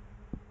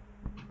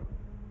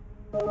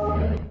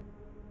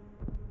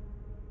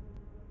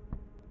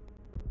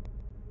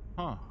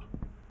 Huh.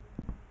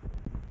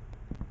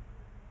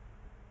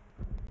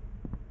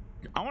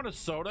 I want a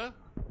soda.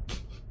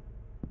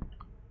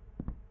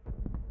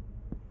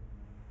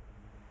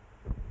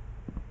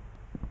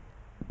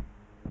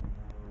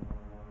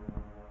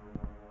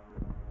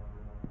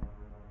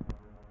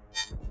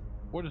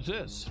 What is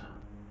this?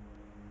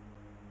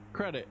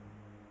 Credit.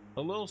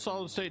 A little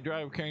solid state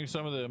drive carrying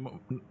some of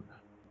the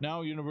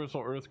now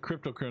universal Earth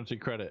cryptocurrency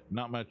credit.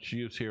 Not much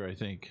use here, I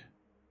think.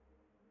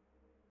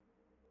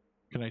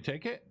 Can I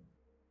take it?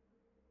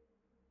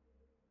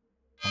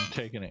 I'm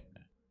taking it.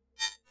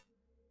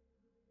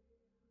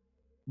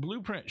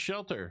 Blueprint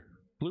shelter.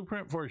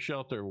 Blueprint for a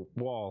shelter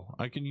wall.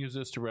 I can use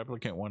this to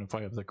replicate one if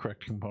I have the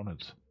correct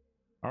components.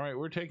 All right,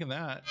 we're taking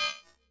that.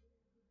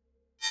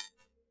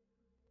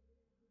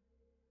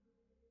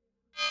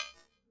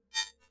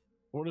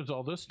 What is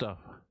all this stuff?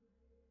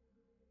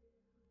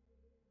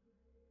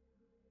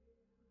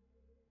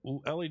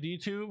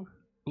 LED tube?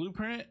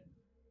 Blueprint?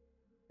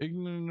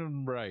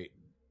 Ignorant bright.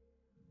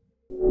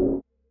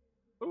 Oh,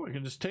 I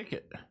can just take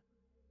it.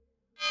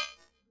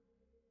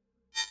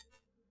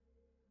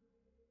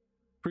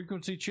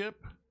 Frequency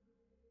chip?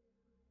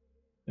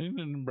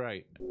 Ignorant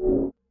bright.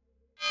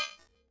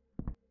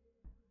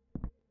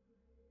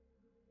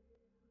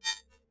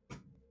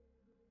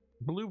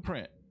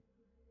 Blueprint.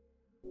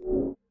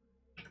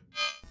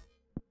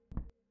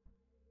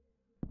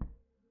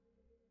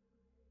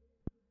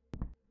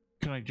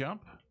 Can I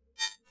jump?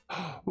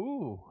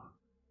 Ooh.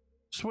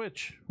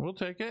 Switch. We'll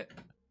take it.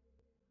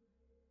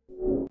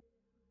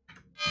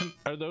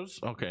 Are those?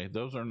 Okay,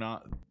 those are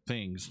not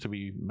things to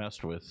be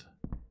messed with.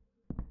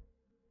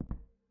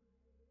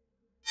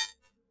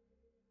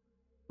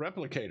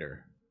 Replicator.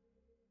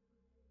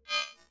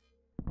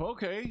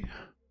 Okay.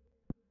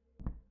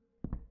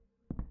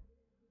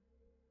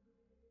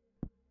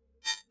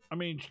 I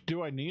mean,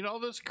 do I need all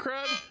this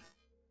crud?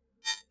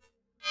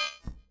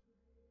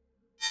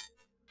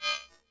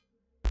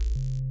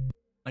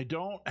 I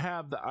don't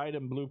have the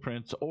item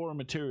blueprints or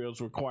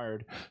materials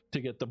required to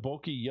get the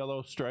bulky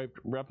yellow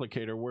striped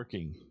replicator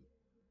working.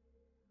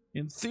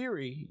 In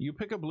theory, you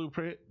pick a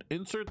blueprint,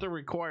 insert the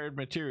required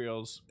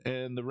materials,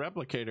 and the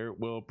replicator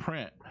will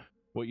print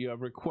what you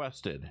have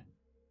requested.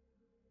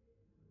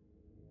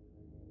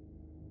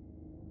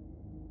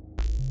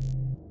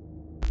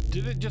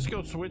 Did it just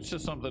go switch to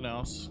something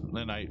else?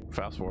 Then I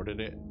fast forwarded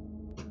it.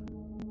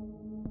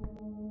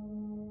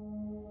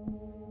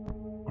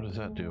 What does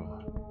that do?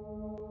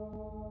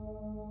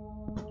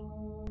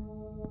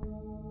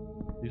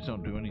 These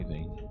don't do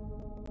anything.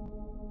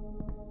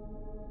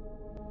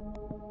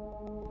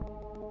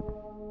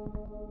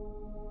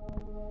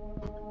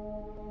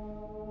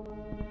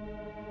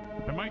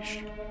 Am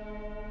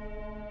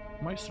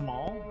I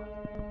small?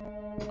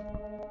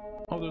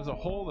 Oh, there's a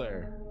hole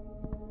there.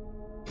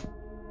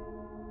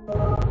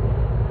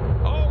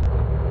 Oh!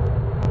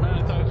 Man,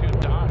 I thought I was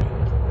gonna die.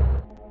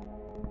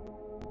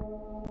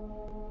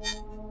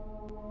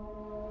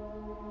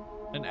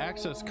 An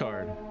access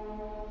card.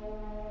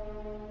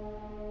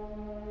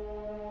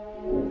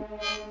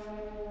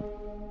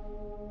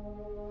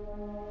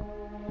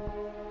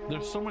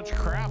 There's so much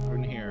crap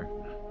in here.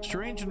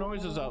 Strange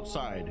noises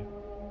outside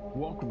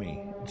woke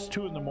me. It's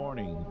 2 in the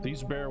morning.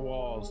 These bare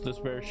walls, this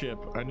bare ship.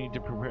 I need to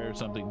prepare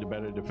something to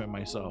better defend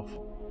myself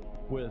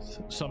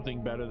with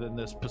something better than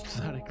this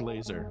pathetic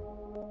laser.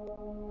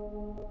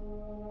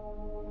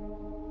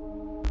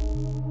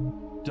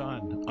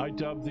 Done. I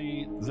dub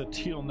the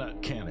teal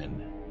nut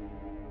cannon.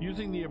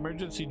 Using the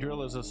emergency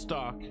drill as a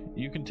stock,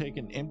 you can take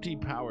an empty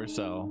power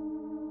cell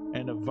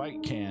and a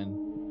Vite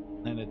can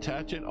and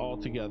attach it all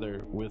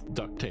together with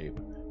duct tape.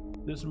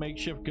 This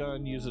makeshift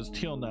gun uses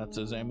teal nuts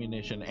as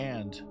ammunition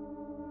and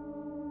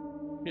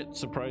hits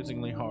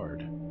surprisingly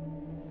hard.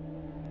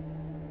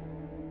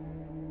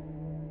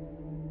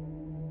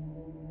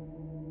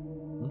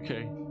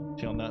 Okay,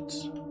 teal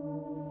nuts.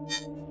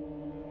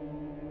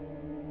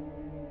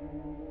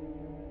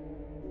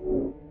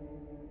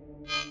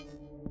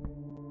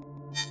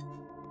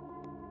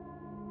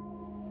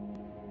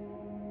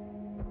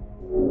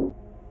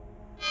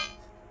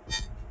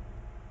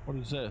 What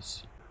is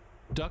this?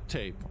 Duct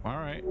tape. All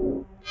right.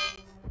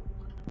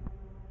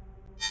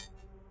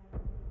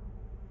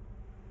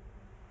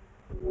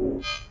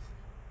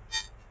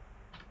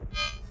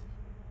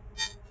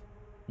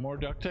 More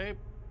duct tape.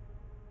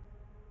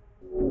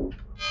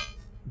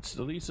 At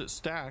least it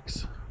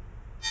stacks.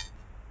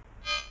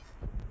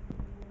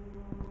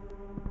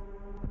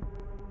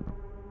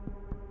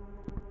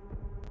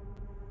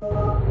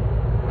 Hello.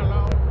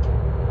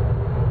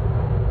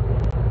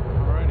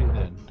 Alrighty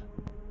then.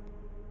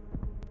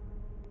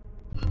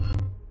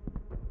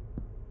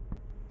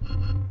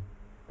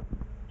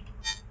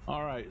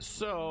 All right,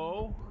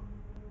 so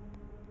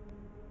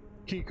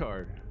key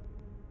card.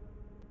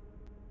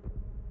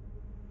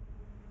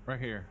 Right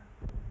here.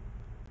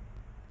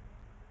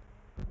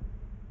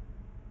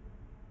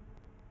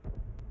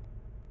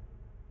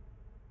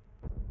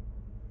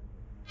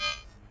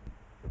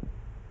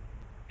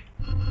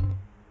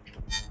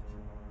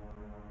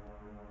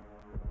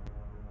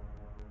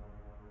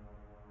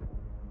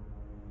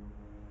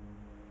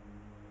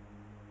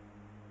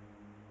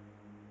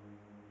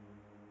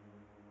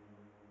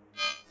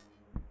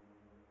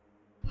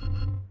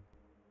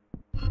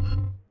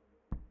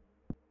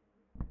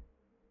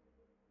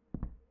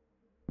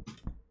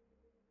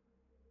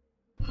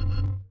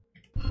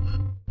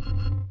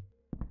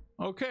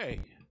 Okay.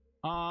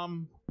 I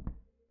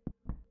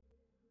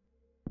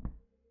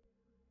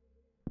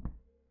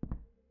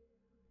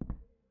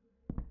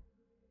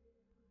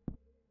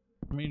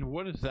mean,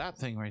 what is that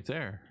thing right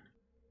there?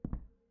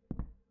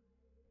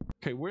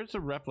 Okay, where's the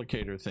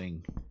replicator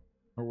thing?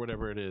 Or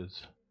whatever it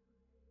is.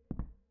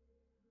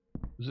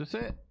 Is this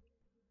it?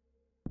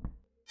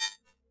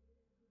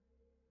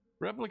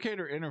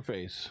 Replicator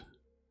interface.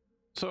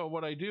 So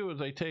what I do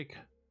is I take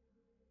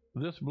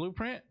this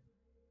blueprint.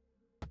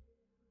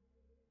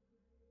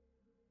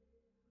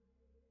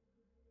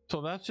 So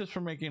that's just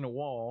for making a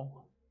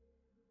wall.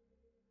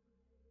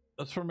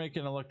 That's for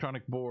making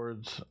electronic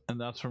boards,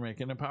 and that's for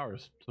making a power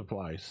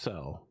supply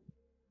cell.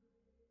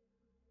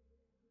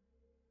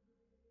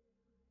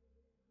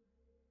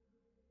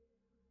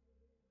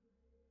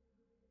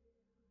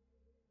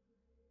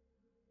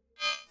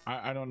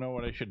 I don't know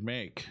what I should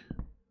make.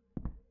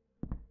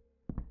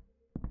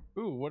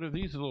 Ooh, what are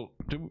these little...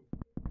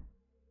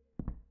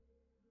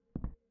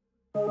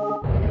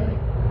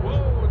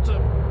 Whoa, it's a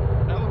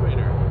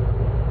elevator.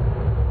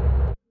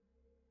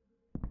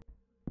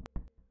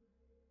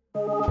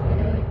 Whoa.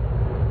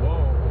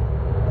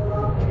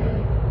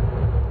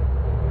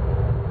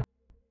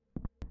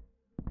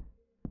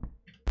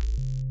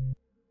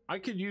 I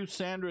could use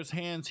Sandra's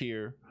hands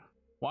here.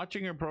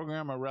 Watching her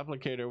program a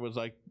replicator was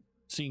like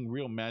seeing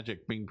real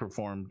magic being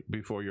performed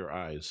before your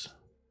eyes.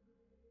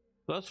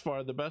 Thus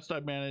far, the best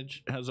I've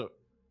managed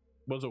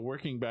was a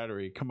working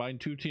battery. Combine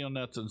 2 teal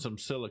nuts and some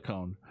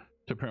silicone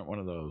to print one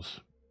of those.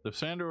 If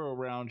Sandra were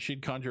around,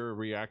 she'd conjure a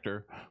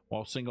reactor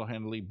while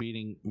single-handedly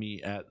beating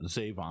me at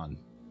Zavon.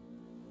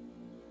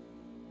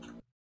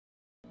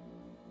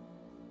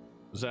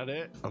 Is that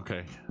it?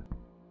 Okay.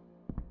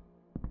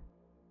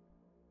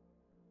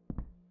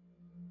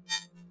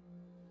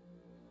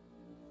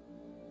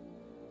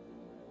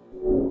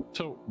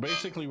 So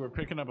basically we're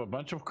picking up a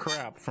bunch of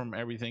crap from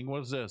everything.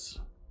 What's this?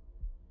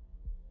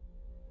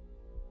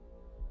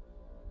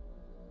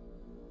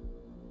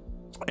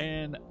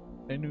 And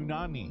an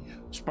unani,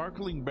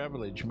 sparkling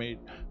beverage made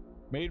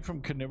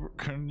from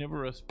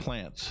carnivorous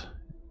plants.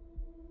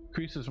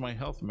 Increases my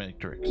health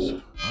matrix.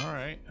 All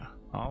right,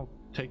 I'll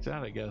take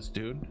that, I guess,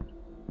 dude.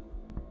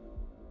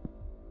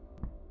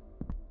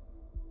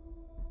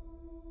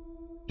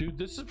 Dude,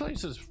 this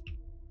place is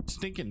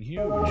stinking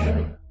huge.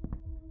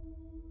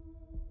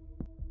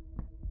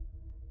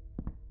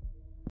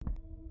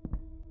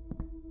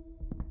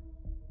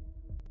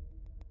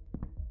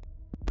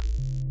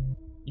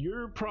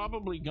 You're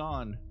probably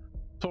gone,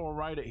 so I'll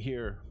write it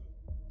here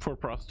for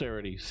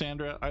posterity.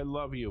 Sandra, I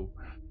love you.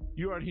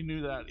 You already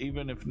knew that,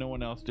 even if no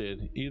one else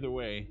did. Either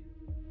way,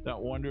 that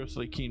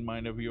wondrously keen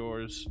mind of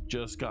yours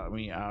just got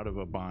me out of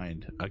a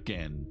bind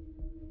again.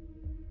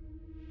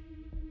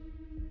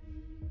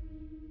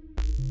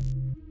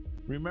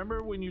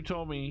 Remember when you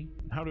told me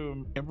how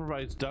to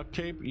improvise duct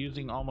tape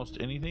using almost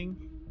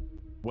anything?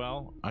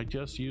 Well, I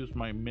just used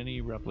my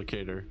mini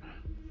replicator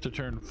to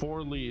turn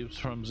 4 leaves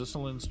from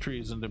Zisselin's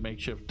trees into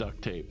makeshift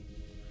duct tape,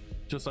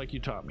 just like you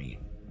taught me.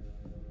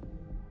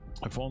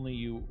 If only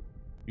you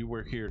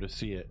were here to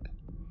see it,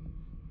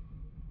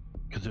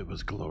 because it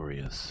was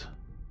glorious.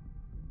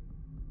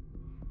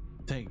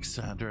 Thanks,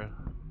 Sandra.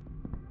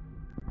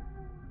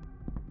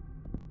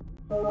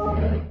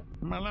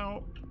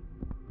 Hello.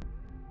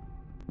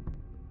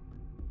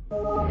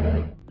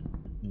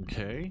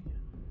 Okay.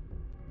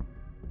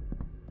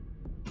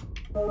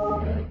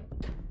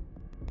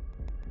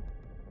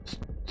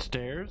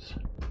 Stairs?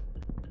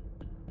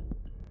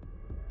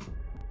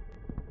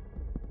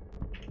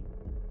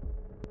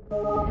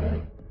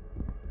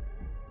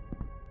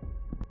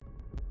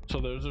 So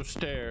those are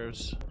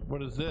stairs.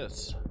 What is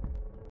this?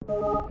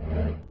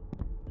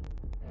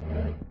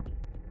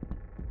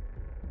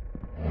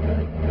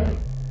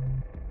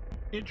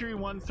 Entry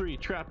 1-3,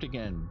 trapped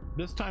again.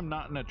 This time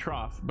not in a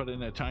trough, but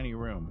in a tiny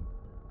room.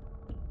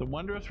 The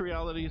wondrous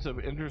realities of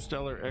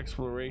interstellar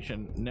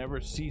exploration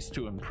never cease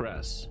to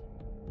impress.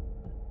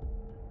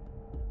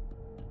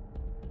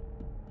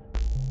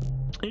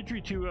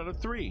 Entry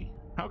 2/3.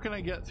 How can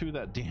I get through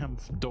that damn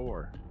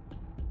door?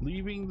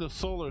 Leaving the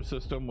solar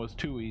system was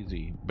too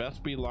easy.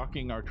 Best be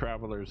locking our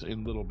travelers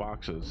in little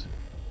boxes.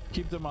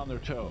 Keep them on their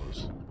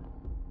toes.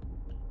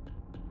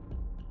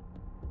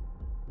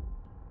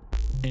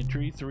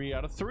 Entry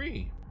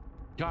 3/3.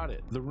 Got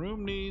it. The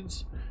room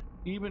needs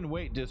even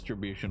weight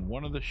distribution,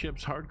 one of the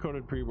ship's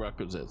hard-coded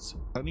prerequisites.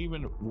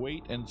 Uneven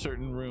weight in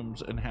certain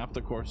rooms and half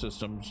the core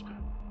systems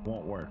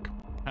won't work.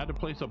 Had to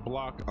place a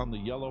block on the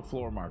yellow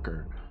floor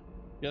marker.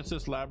 Guess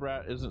this lab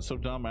rat isn't so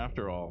dumb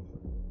after all.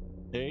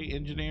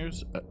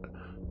 Engineers?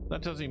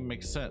 That doesn't even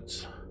make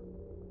sense.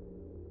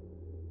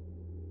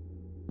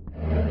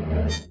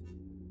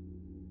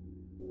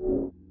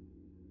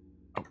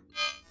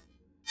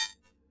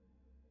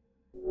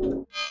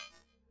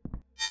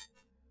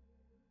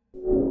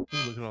 Ooh,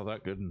 look at all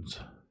that goodness.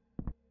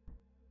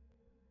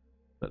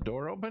 That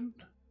door open?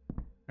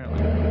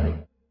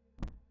 Apparently.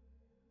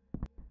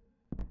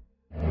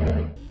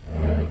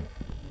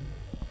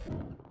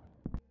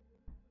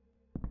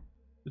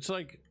 It's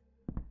like...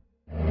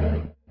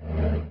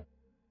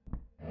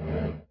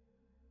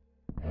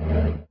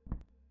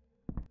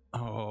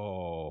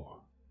 Oh.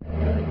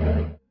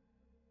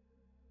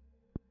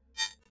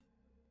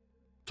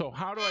 So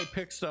how do I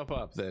pick stuff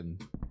up then?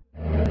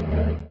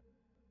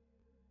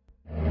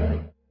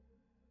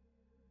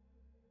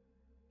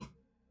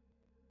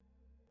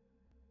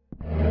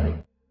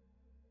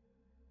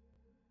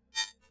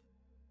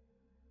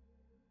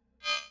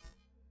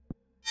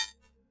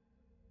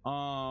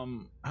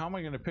 How am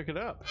I going to pick it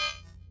up?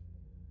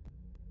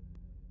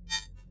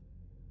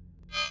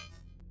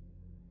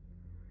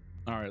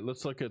 All right,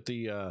 let's look at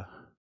the,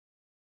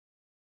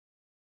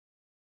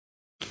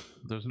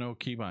 there's no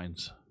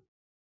keybinds.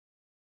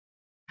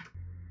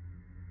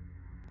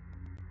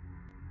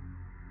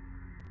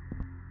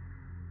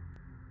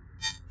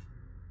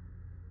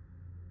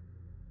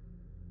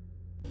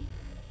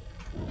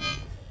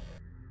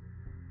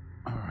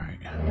 All right.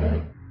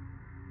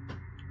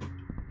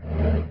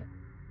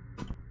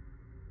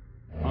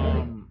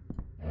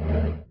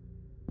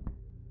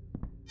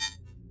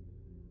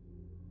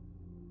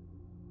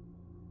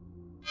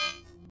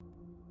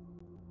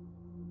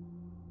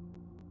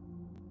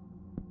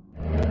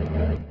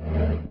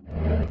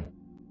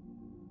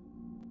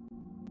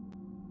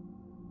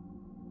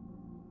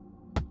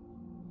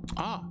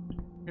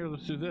 Here,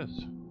 let's do this.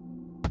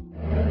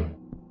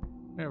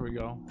 There we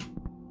go.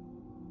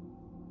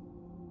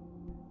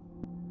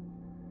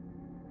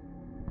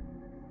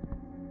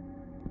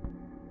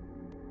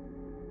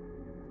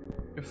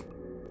 If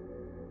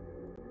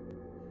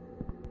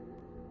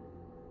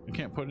I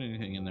can't put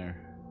anything in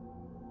there.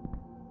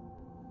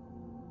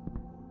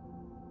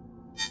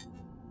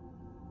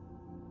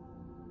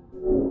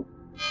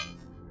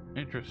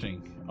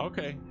 Interesting.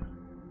 Okay.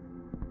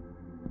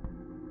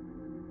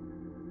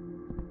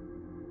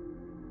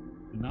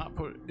 Not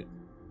put it.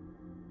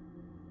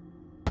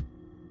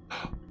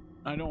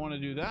 I don't want to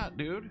do that,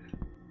 dude.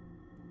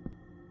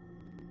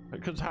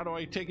 Because how do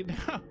I take it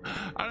down?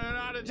 I don't know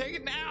how to take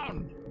it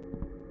down.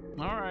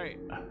 All right.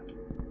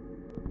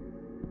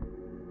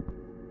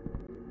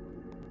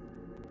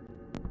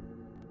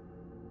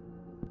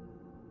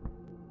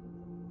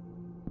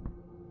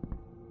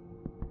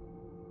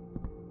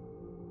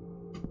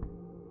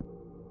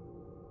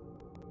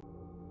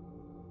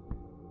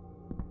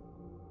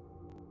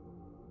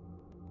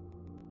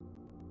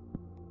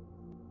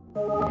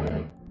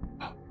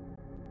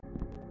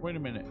 Wait a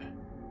minute.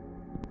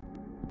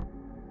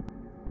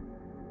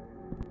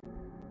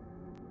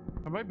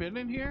 Have I been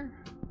in here?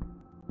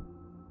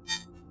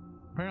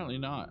 Apparently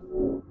not.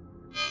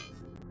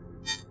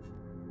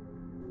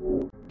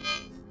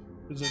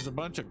 Because there's a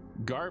bunch of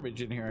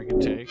garbage in here I can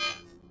take.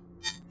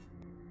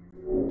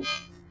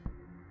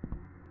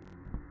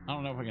 I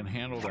don't know if I can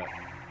handle that.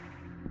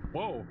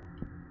 Whoa.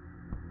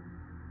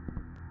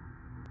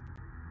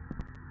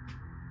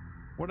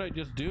 What'd I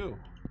just do?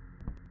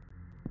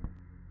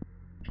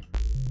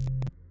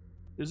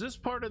 Is this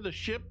part of the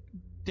ship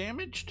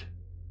damaged?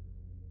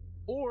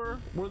 Or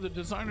were the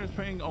designers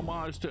paying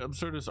homage to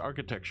absurdist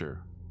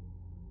architecture?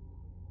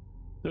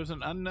 There's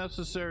an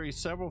unnecessary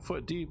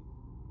several-foot deep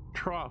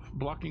trough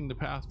blocking the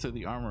path to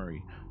the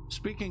armory.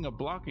 Speaking of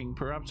blocking,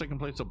 perhaps I can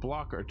place a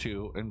block or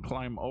two and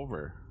climb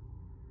over.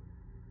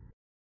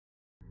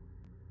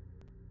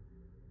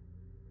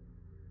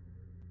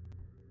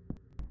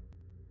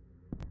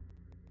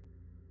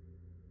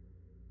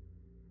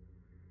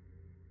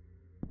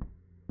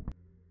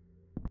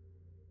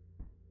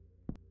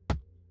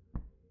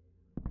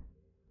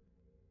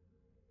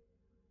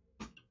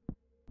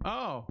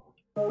 Oh,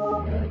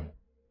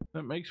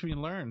 that makes me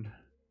learn.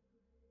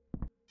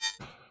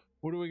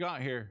 What do we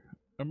got here?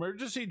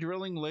 Emergency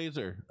drilling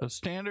laser, a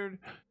standard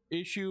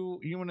issue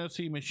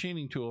UNSC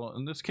machining tool.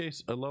 In this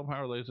case, a low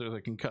power laser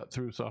that can cut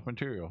through soft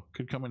material.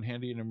 Could come in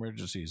handy in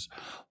emergencies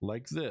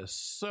like this.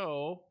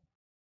 So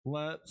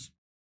let's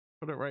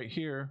put it right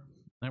here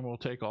and we'll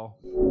take all.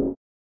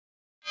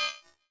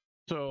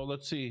 So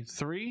let's see,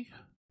 3.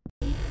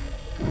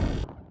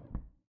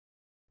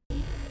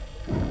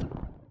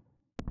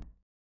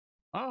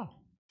 Oh,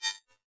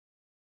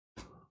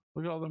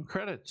 look at all them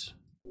credits.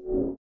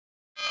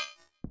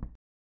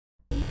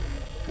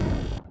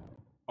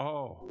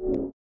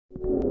 Oh,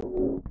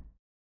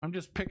 I'm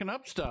just picking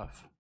up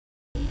stuff.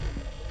 I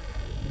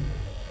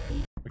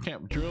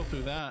can't drill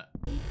through that.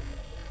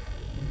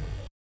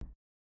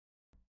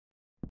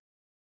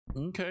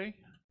 Okay.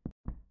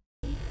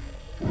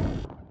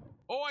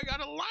 Oh, I got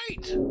a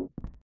light.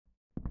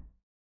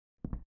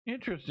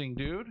 Interesting,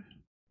 dude.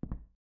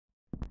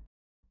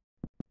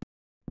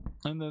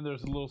 And then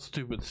there's little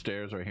stupid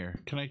stairs right here.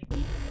 Can I?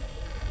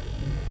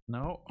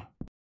 No.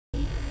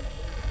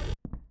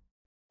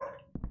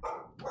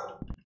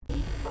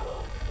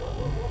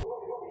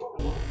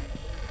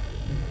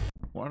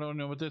 Well, I don't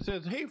know what this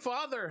is. Hey,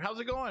 Father, how's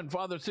it going?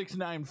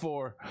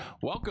 Father694,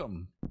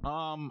 welcome.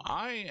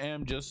 I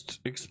am just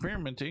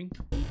experimenting.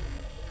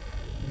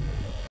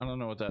 I don't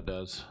know what that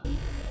does.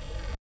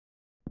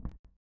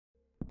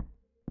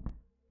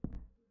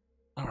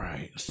 All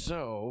right,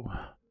 so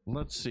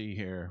let's see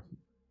here.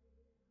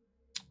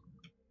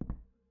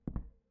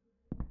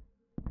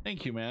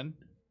 Thank you, man.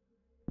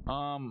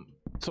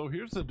 So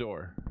here's the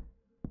door,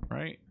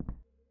 right?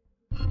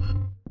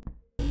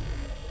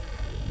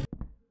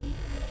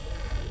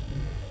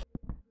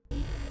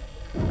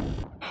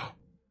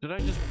 Did I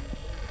just...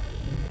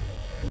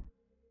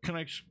 Can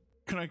I...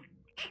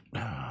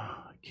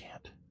 I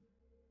can't.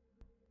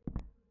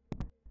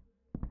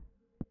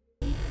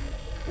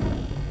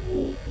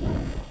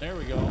 There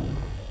we go.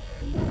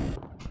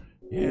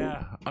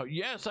 Yeah. Oh,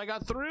 yes, I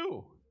got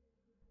through.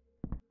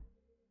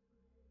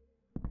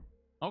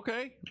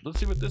 Okay, let's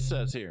see what this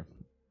says here.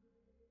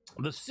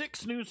 The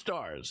 6 new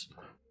stars.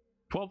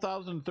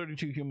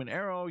 12,032 human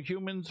arrow.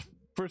 Humans'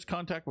 first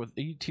contact with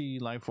ET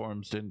life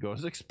forms didn't go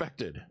as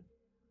expected.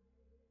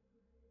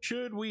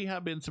 Should we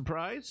have been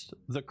surprised?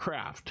 The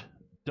craft,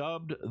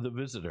 dubbed the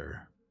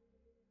Visitor,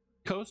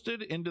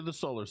 coasted into the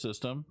solar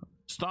system,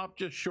 stopped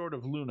just short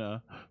of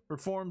Luna,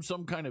 performed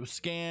some kind of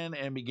scan,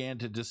 and began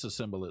to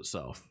disassemble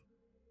itself.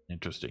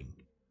 Interesting.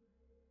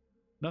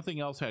 Nothing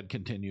else had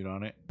continued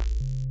on it.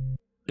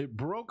 It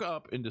broke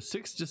up into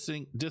 6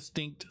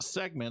 distinct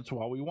segments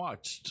while we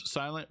watched,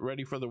 silent,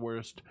 ready for the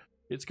worst.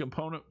 Its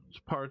component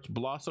parts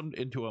blossomed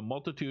into a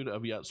multitude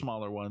of yet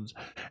smaller ones,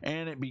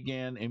 and it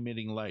began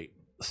emitting light.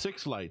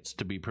 6 lights,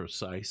 to be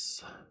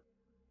precise.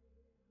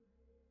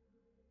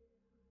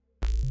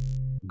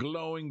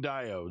 Glowing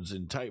diodes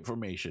in tight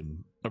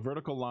formation, a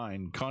vertical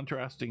line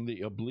contrasting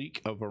the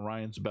oblique of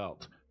Orion's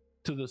belt.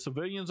 To the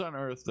civilians on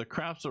Earth, the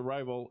craft's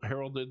arrival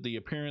heralded the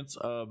appearance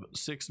of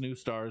 6 new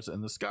stars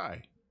in the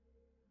sky.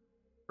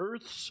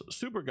 Earth's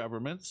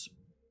supergovernments,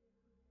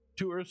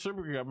 to Earth's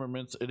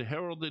supergovernments, it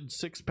heralded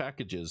 6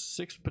 packages,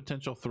 6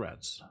 potential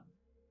threats.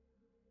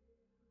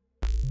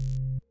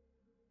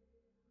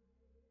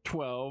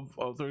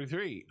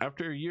 12:33.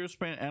 After a year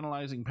spent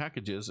analyzing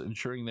packages,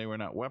 ensuring they were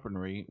not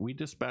weaponry, we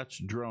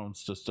dispatched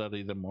drones to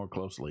study them more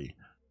closely.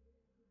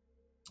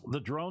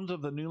 The drones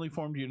of the newly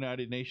formed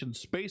United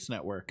Nations Space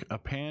Network, a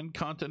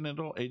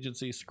pan-continental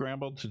agency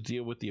scrambled to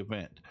deal with the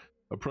event,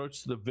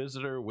 approached the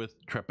Visitor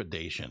with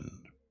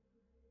trepidation.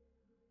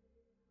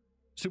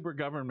 Super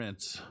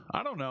governments.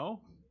 I don't know.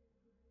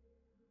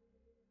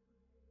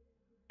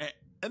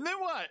 And then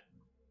what?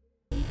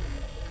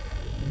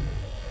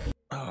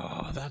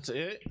 Oh, that's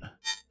it?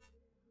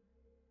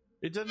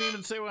 It doesn't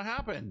even say what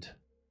happened.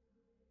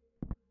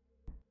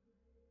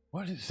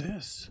 What is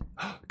this?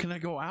 Can I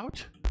go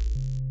out?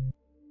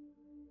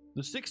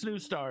 The 6 new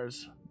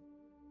stars.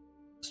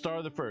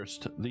 Star the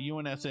first. The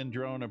UNSN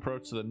drone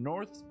approached the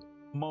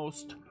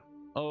northmost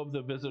of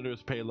the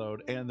Visitor's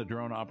payload, and the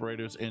drone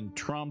operators in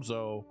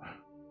Tromso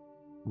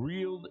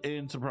reeled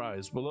in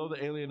surprise. Below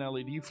the alien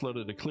LED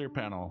floated a clear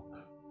panel,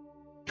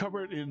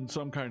 covered in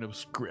some kind of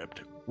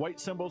script. White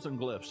symbols and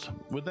glyphs.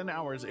 Within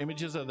hours,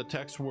 images of the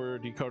text were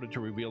decoded to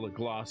reveal a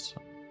gloss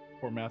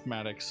for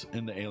mathematics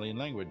in the alien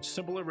language.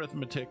 Simple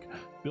arithmetic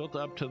built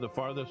up to the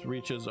farthest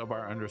reaches of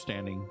our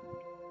understanding.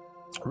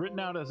 Written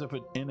out as if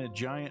in a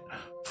giant,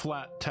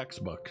 flat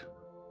textbook.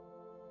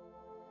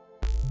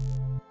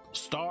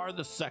 Star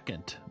the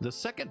second. The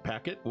second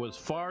packet was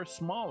far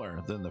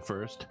smaller than the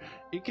first.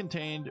 It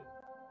contained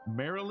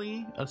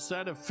merely a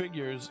set of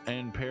figures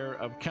and pair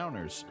of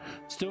counters,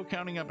 still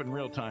counting up in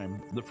real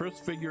time. The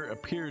first figure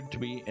appeared to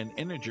be an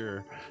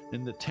integer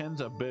in the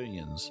tens of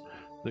billions,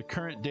 the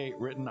current date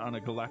written on a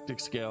galactic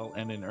scale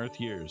and in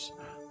Earth years.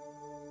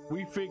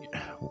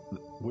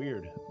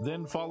 Weird.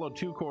 Then followed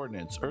 2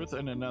 coordinates, Earth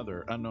and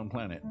another unknown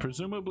planet,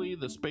 presumably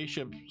the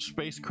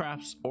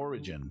spacecraft's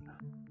origin.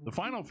 The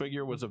final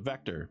figure was a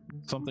vector.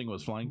 Something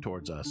was flying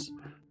towards us.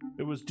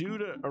 It was due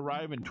to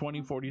arrive in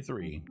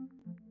 2043.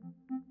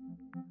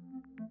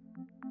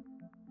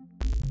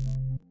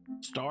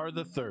 Star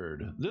the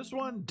third. This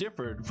one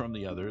differed from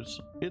the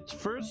others. Its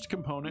first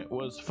component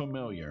was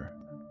familiar.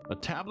 A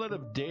tablet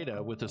of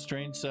data with a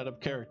strange set of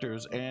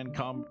characters and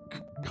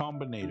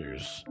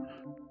combinators.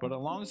 But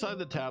alongside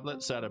the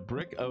tablet sat a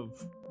brick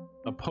of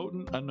a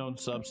potent unknown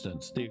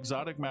substance, the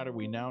exotic matter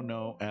we now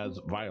know as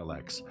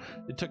Violex.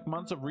 It took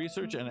months of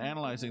research and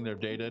analyzing their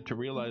data to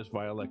realize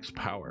Violex's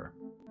power,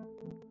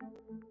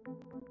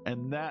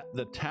 and that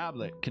the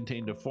tablet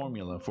contained a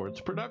formula for its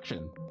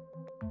production.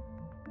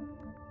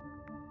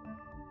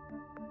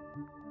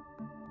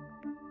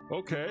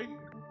 Okay,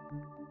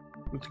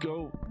 let's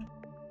go.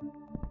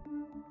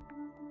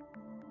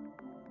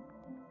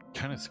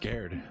 Kind of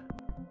scared.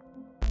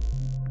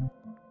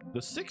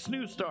 The 6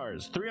 new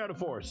stars, 3 out of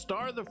 4.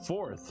 Star the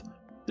fourth.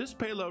 This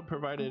payload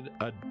provided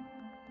a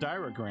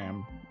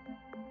diagram,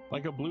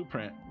 like a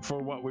blueprint for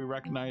what we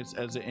recognize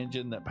as the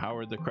engine that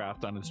powered the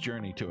craft on its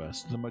journey to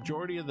us. The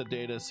majority of the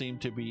data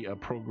seemed to be a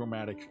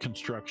programmatic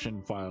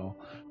construction file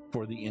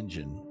for the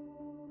engine.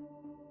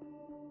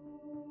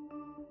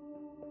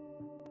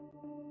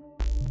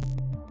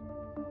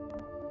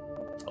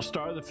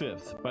 Star the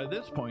Fifth. By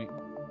this point,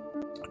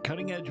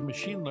 cutting-edge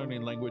machine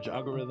learning language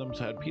algorithms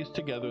had pieced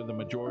together the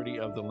majority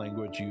of the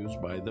language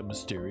used by the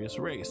mysterious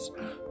race,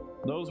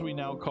 those we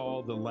now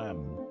call the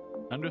Lem.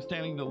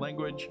 Understanding the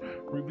language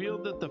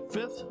revealed that the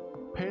fifth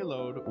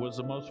payload was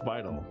the most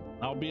vital,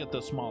 albeit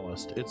the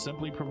smallest. It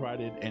simply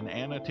provided an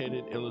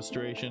annotated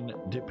illustration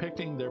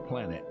depicting their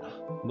planet,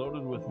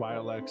 loaded with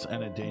Violex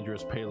and a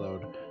dangerous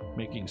payload,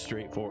 making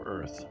straight for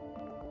Earth.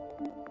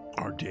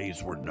 Our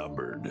days were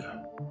numbered.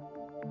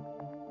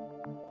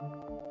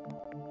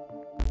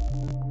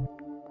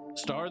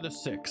 Star the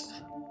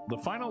Sixth. The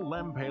final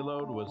Lem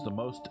payload was the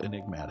most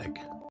enigmatic.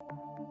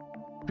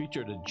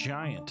 Featured a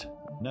giant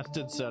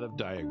nested set of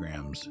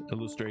diagrams,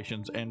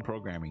 illustrations, and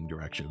programming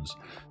directions.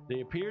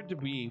 They appeared to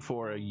be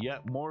for a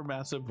yet more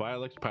massive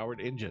Violex-powered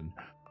engine,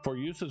 for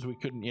uses we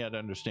couldn't yet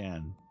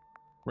understand.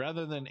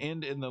 Rather than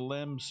end in the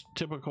Lem's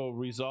typical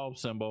resolve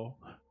symbol,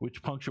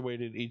 which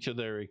punctuated each of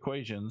their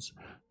equations,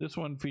 this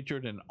one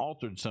featured an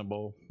altered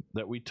symbol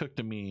that we took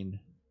to mean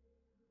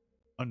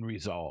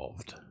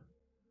unresolved.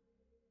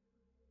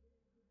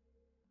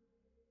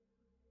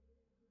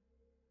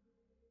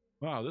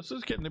 Wow, this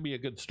is getting to be a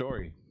good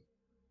story.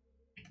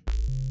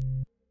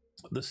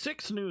 The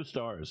 6 new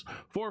stars.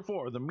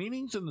 4-4. The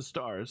meanings in the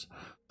stars.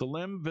 The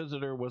Lem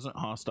visitor wasn't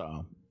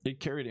hostile. It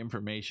carried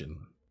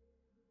information,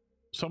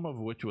 some of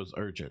which was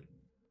urgent.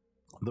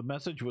 The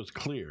message was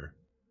clear.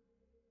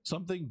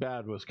 Something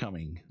bad was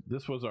coming.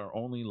 This was our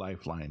only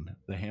lifeline.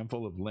 The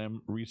handful of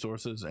Lem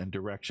resources and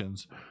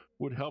directions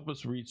would help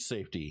us reach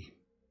safety.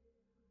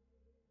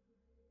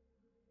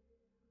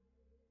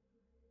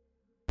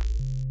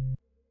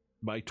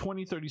 By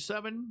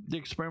 2037, the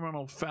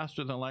experimental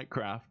faster-than-light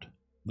craft,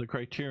 the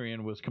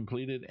Criterion, was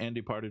completed and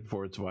departed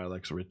for its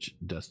Violex-rich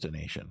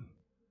destination.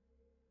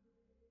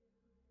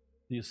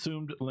 The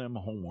assumed Lem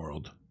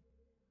homeworld.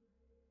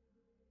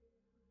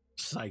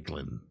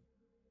 Cycling.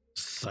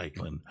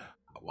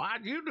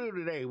 What'd you do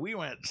today? We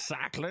went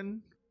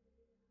cycling.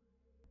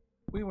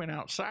 We went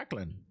out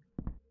cycling.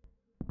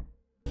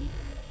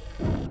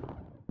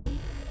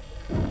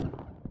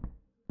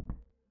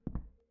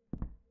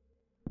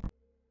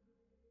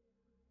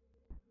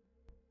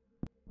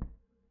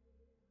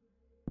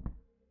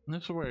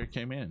 This is where it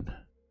came in.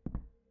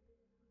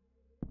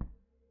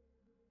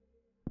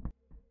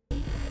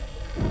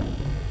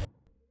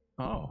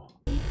 Oh.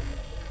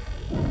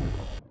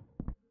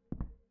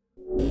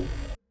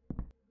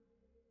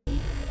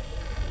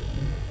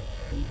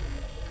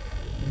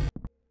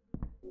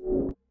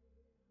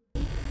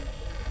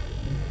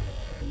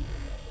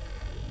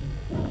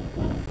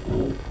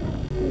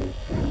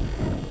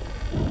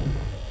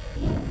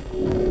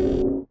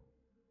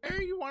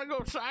 Hey, you want to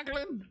go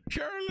cycling?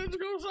 Sure, let's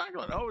go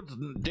cycling. Oh, it's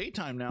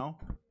daytime now.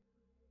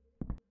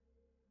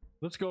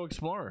 Let's go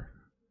explore.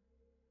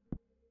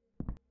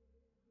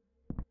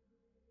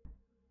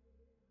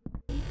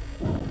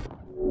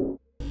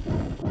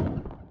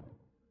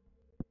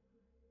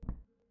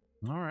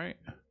 All right.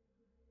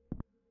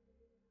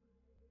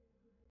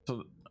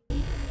 So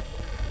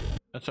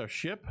that's our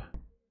ship.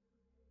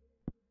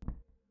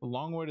 A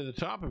long way to the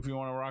top if you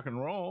want to rock and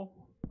roll.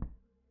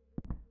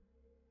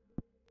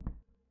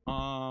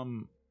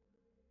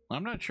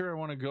 I'm not sure I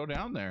want to go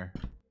down there.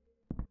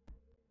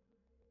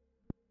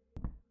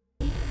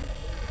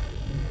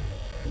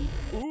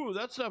 Ooh,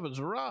 that stuff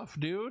is rough,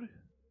 dude.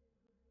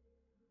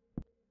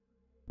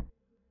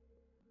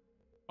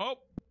 Oh.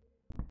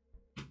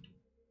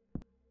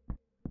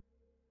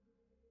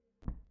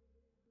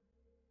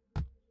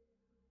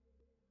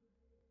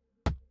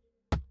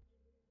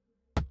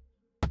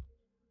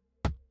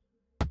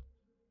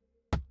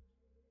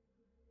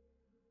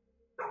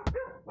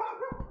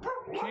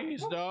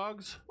 Jeez,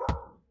 dogs.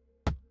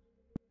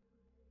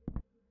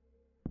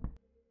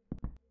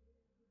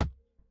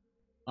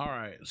 All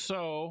right,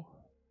 so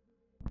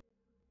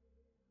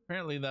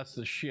apparently that's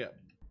the ship.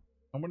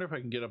 I wonder if I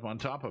can get up on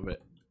top of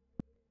it.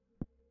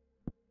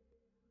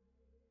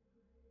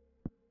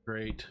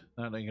 Great,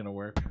 that ain't gonna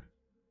work.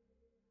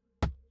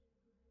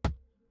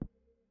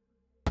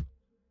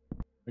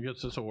 I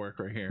guess this will work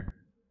right here.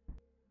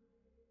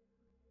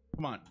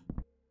 Come on.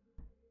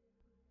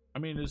 I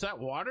mean, is that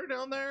water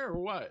down there or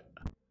what?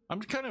 I'm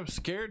kind of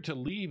scared to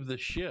leave the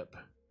ship.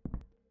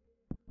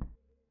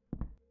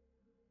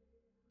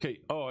 Okay,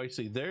 oh, I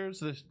see. There's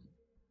this.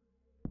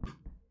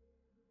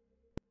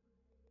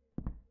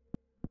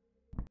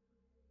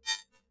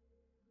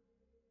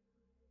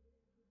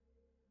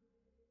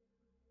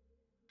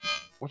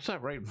 What's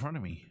that right in front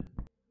of me?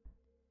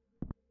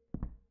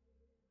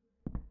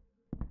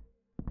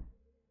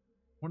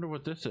 Wonder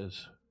what this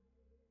is.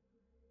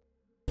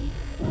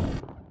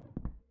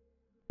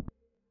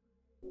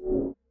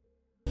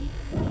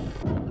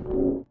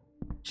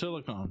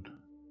 Silicon.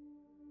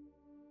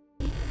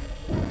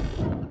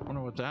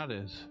 Wonder what that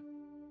is.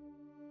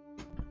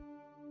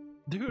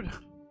 Dude,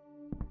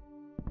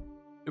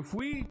 if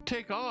we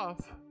take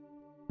off,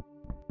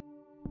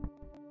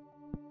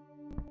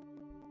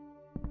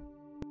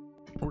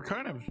 we're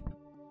kind of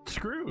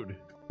screwed.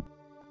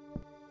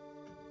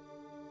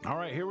 All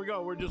right, here we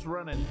go. We're just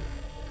running.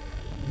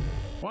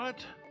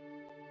 What?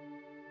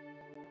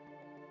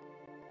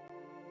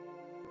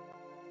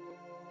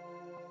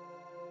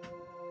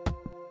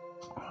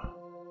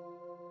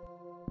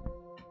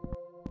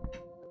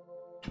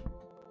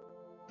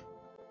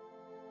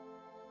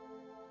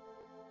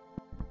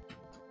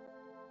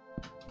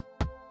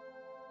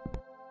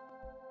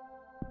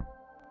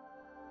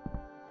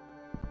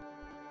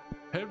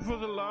 Head for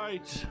the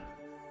light.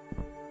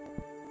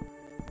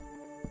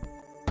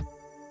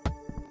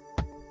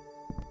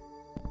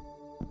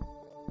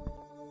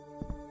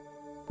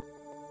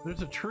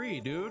 There's a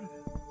tree, dude.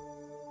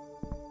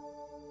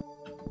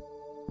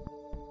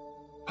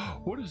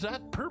 What is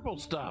that purple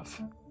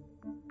stuff?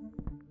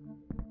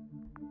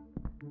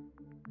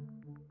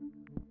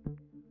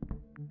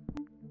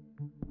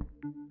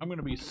 I'm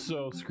gonna be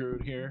so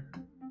screwed here.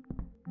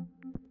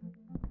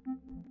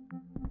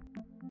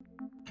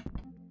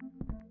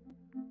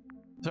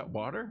 Is that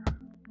water?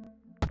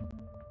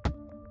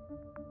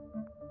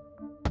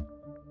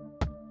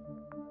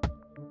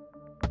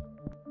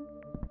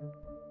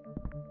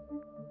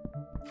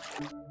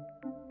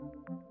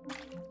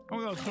 I'm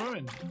going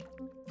swimming.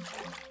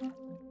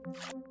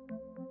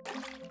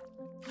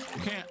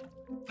 Can't.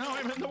 No,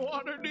 I'm in the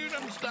water, dude.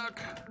 I'm stuck.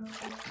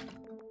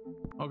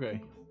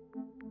 Okay.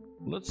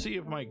 Let's see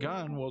if my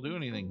gun will do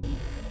anything.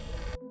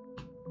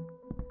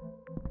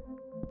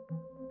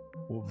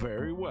 Well,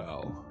 very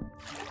well.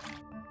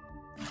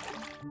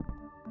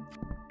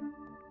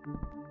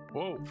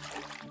 Whoa.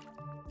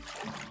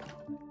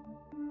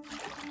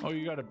 Oh,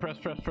 you gotta press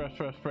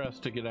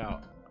to get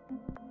out.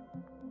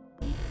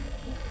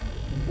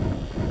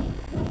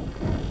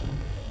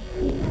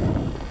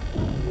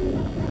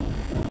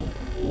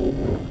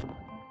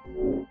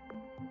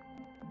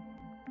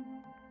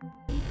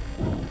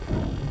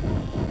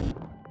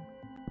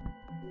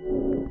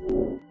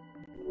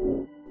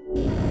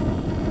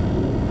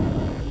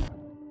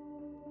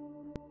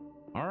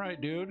 All right,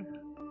 dude.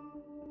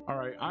 All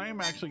right, I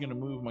am actually going to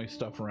move my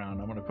stuff around.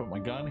 I'm going to put my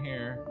gun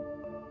here.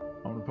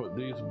 I'm going to put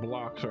these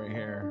blocks right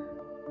here.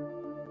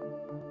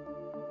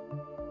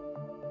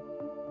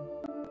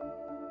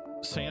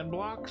 Sand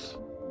blocks?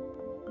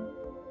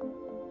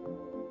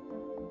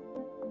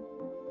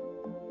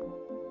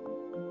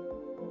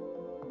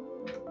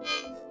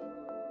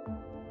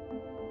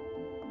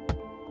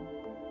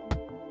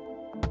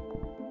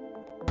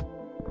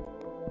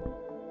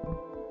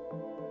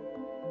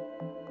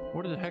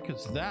 What the heck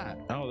is that?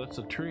 Oh, that's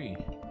a tree.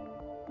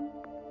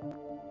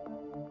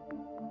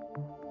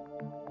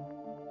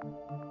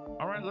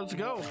 All right, let's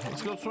go.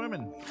 Let's go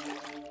swimming.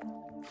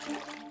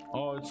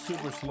 Oh, it's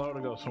super slow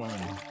to go swimming.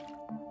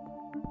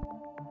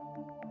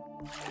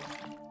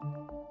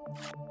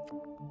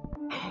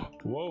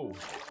 Whoa.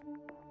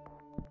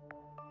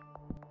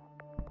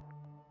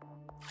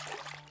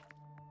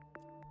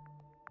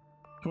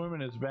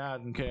 Swimming is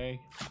bad,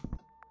 okay?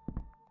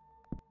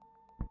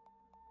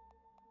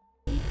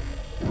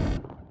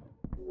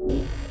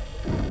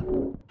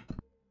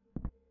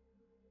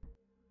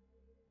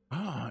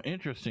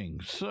 Interesting.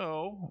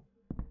 So,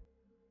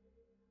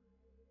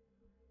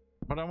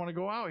 but I want to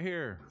go out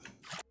here.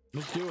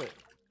 Let's do it.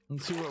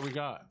 Let's see what we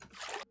got.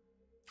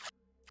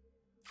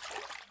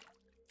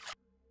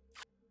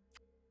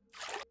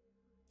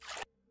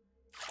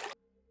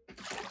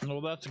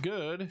 Well, that's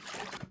good.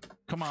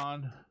 Come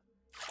on.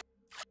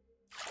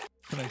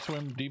 Can I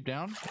swim deep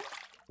down?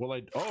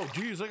 Well, oh,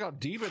 geez, look how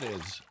deep it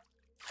is.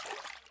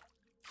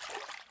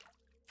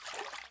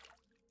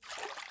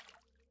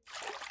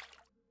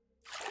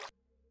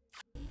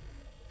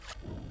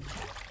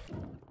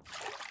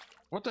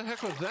 What the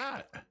heck was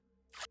that?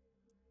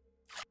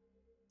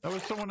 That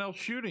was someone else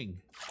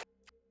shooting.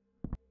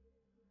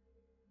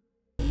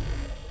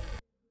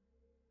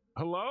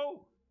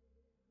 Hello?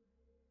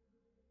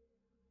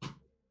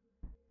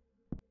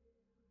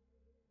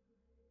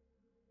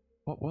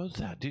 What was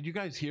that? Did you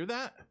guys hear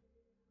that?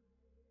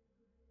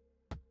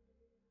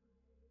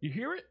 You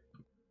hear it?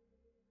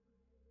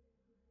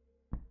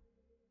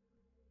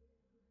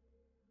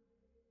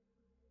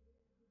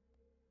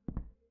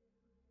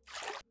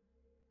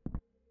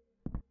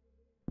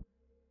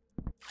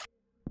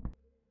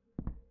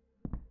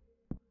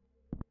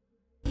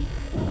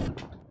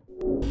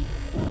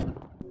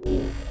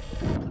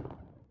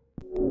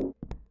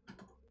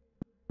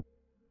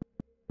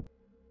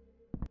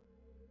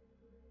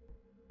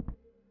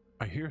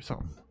 I hear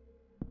something.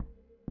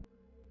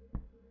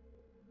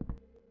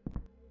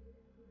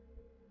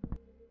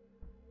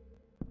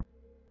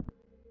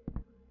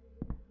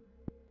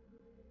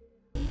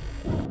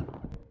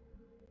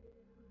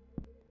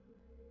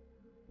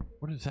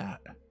 What is that?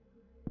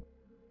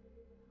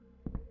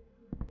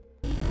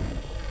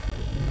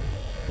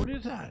 What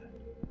is that?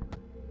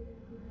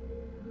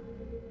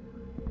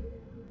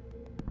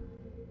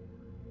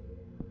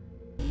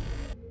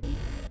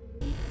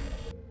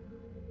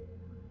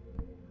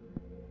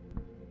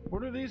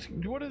 are these?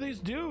 What are these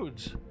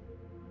dudes?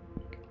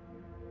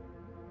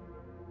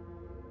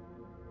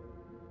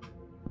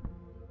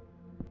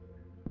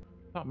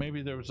 Thought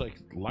maybe there was like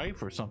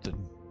life or something.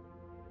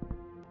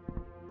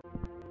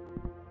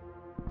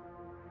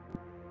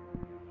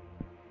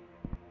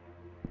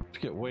 Let's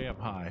get way up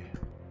high.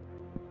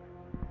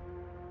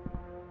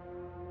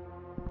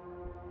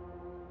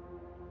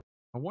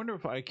 I wonder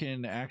if I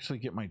can actually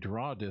get my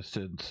draw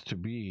distance to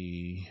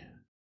be...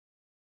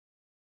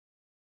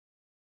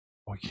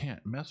 Oh, I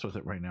can't mess with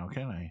it right now,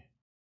 can I?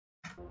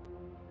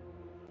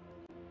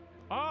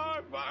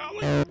 Oh,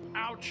 Valley!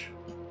 Ouch!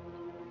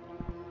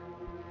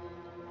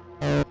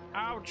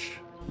 Ouch!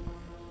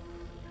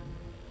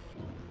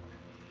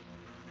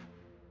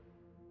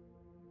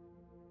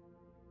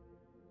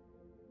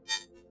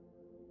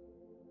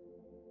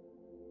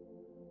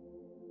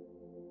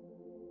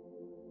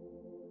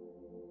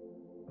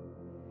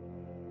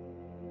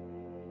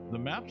 The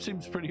map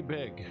seems pretty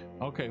big.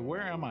 Okay,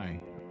 where am I?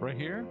 Right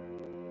here?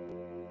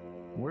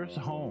 Where's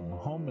home?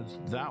 Home is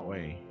that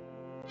way.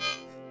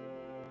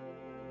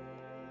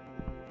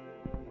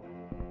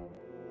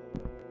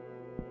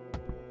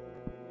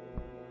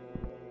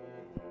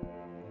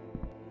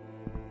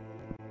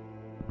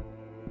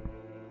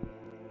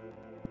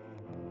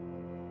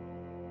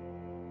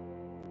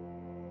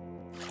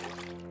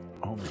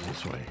 Home is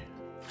this way.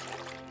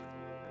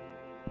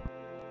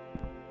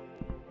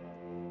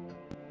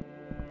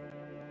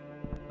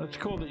 That's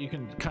cool that you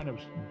can kind of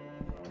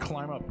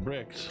climb up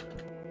bricks.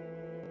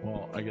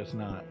 Well, I guess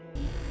not.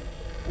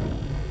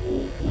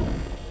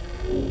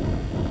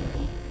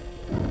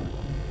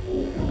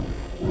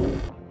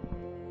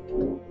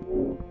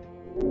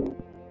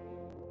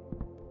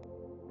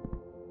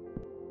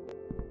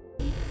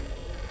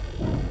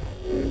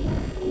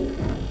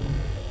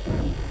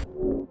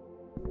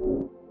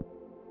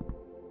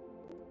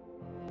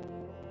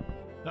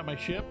 Is that my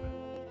ship?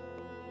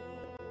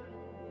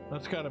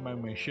 That's gotta be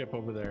my ship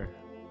over there.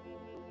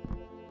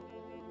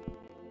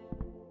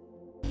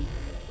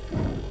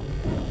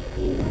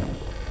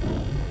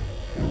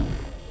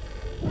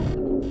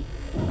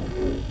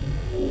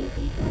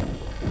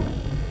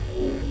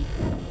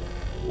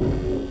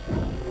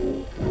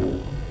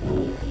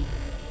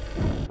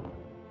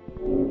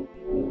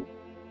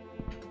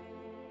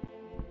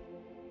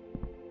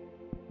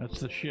 That's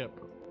the ship.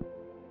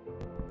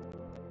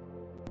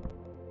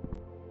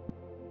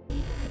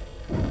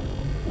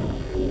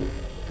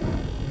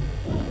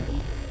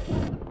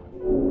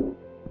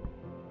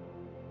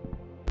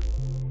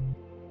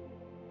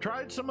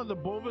 Tried some of the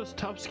bulbous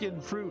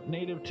tough-skinned fruit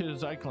native to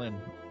Zyklin.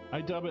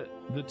 I dub it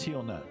the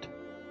teal nut.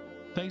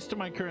 Thanks to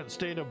my current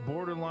state of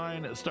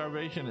borderline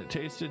starvation, it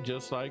tasted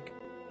just like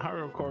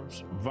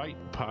HyroCorp's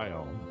Vite Pie.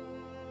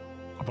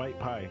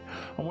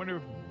 I wonder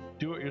if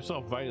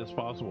do-it-yourself Vite is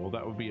possible.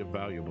 That would be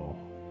valuable.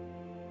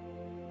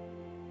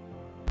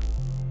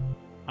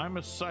 I'm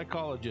a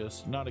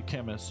psychologist, not a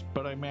chemist,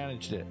 but I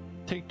managed it.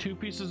 Take 2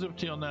 pieces of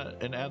teal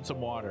nut and add some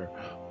water.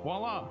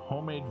 Voila,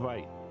 homemade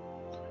Vite.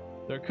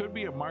 There could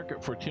be a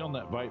market for teal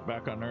nut Vite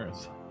back on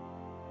Earth.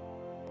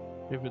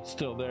 If it's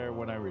still there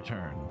when I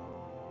return.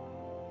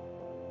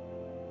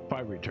 If I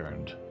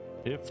returned.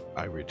 If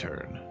I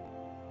return.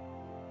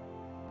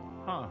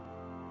 Huh.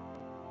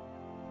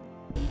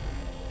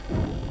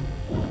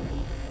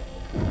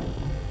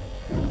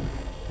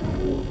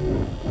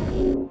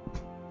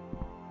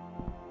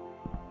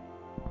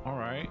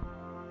 Alright.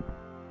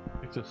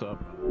 Pick this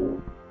up.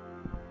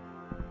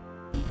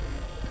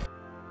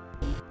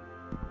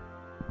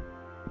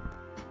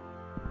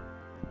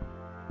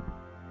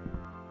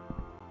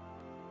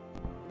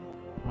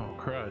 Oh,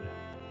 crud.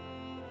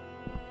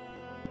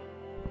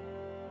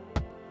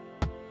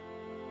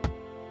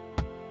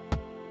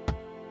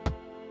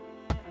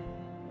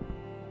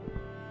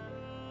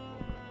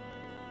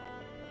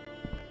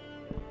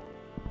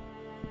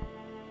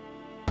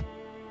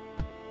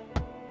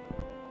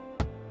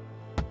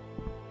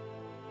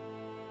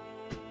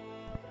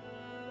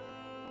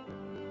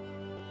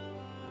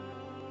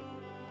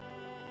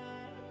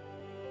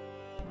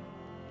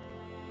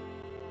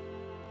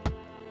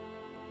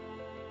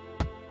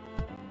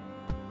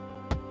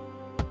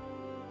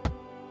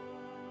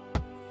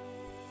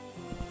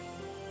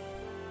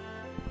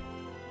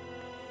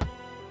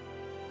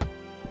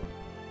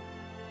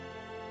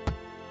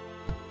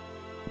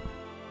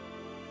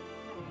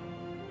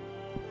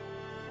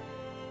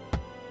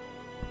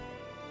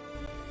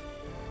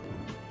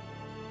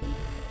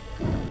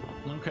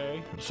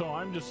 Okay, so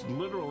I'm just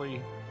literally...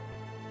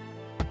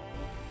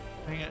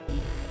 Hang it.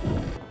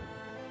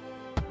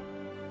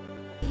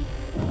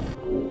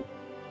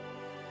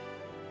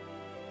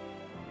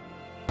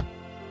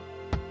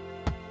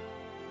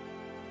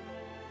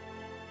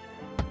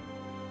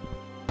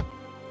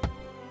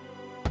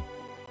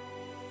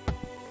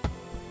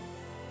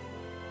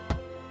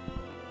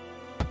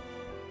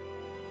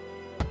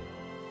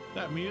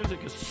 That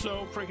music is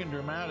so freaking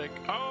dramatic.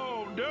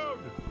 Oh, dude!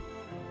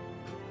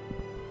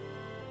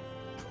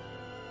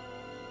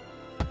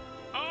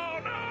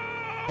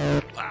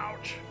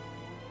 Ouch!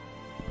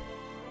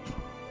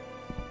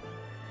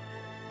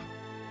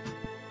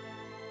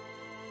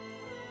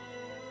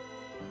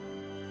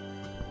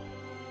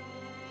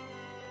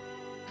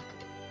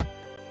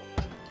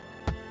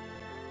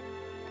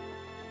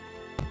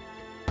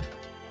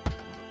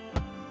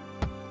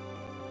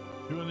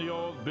 Doing the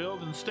old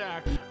build and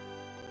stack.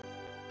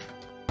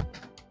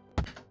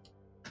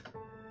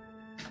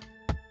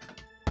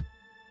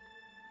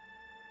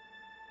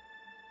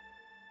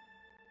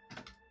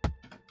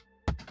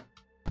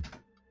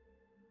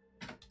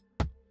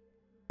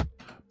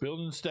 Build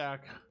and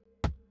stack.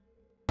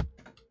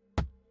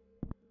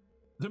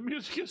 The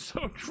music is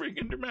so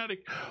freaking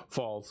dramatic.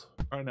 Falls.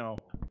 I know.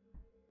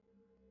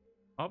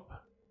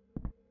 Up.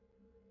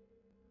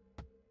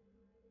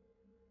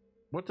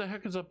 What the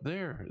heck is up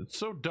there? It's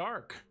so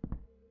dark.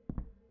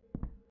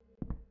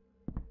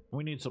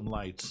 We need some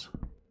lights.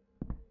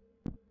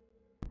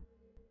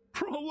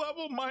 Pro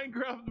level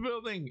Minecraft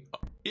building.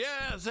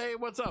 Yes. Hey,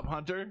 what's up,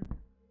 Hunter?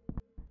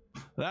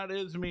 That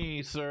is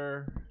me,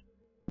 sir.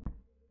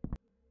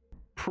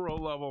 Pro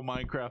level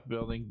Minecraft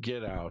building.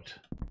 Get out.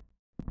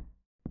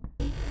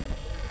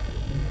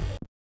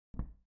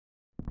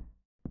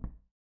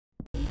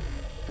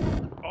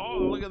 Oh,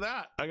 look at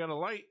that. I got a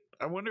light.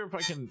 I wonder if I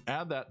can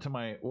add that to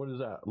my, what is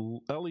that?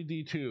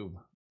 LED tube.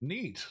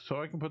 Neat.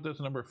 So I can put this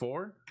number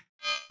 4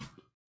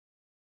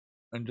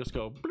 and just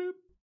go bloop.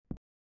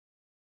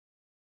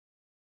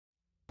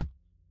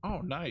 Oh,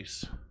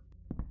 nice.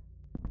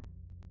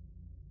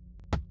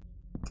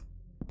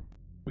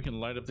 We can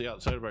light up the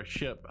outside of our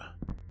ship.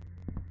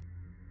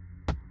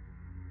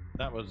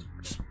 That was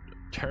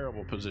a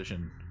terrible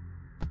position.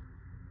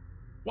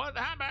 What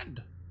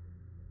happened?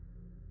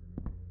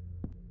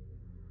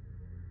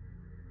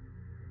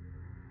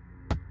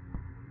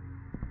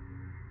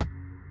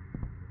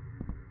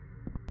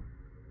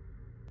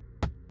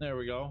 There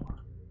we go.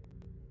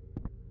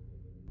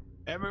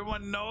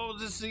 Everyone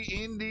knows it's the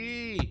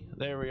indie.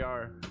 There we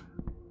are.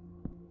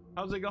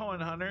 How's it going,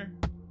 Hunter?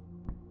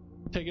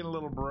 Taking a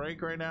little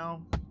break right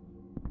now.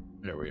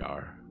 There we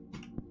are.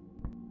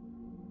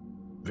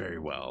 Very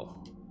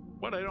well.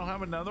 What, I don't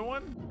have another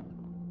one?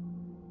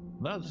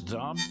 That's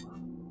dumb.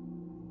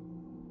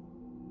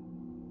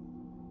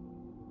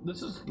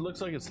 This is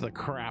looks like it's the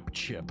crap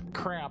chip.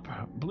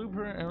 Crap.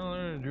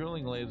 Blueprint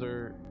drilling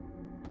laser.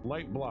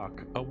 Light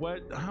block. A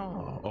wedge.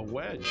 Oh, a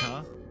wedge,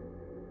 huh?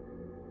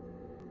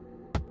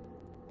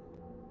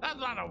 That's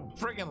not a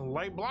friggin'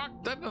 light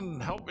block. That doesn't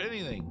help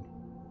anything.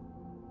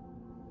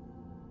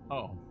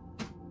 Oh.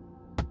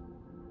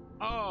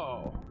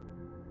 Oh.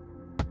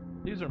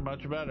 These are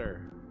much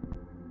better.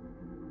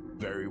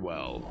 Very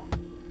well.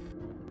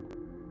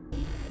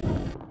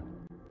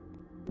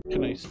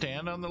 Can I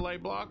stand on the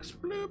light blocks?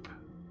 Bloop.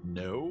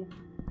 No.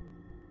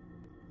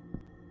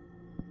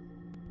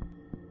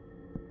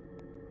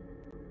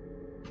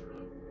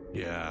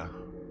 Yeah.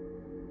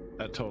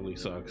 That totally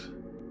sucks.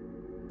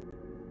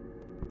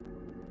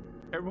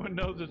 Everyone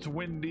knows it's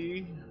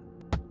windy.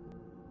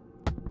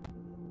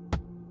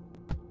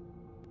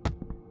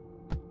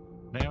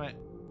 Damn it.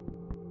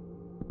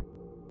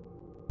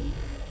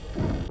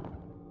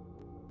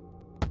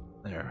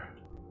 There.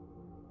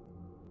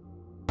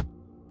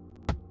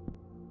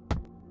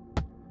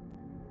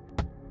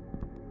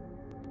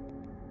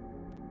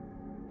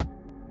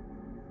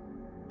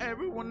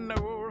 Everyone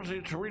knows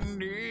it's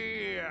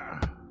windy.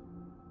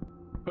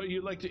 But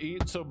you like to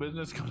eat, so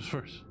business comes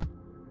first.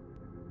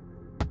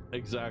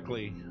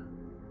 Exactly.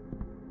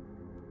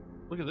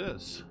 Look at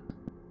this.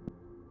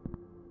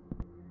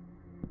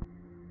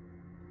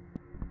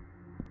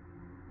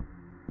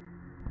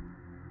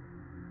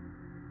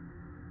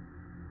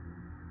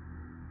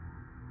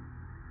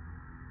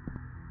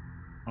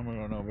 I'm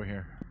going over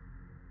here.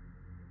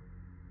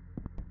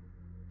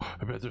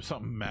 I bet there's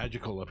something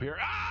magical up here.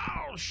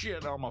 Oh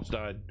shit, I almost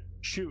died.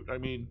 Shoot, I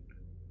mean,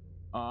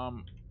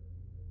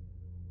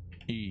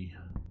 E.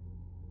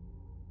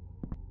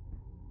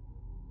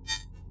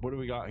 What do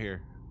we got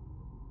here?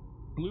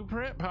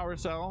 Blueprint, power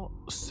cell,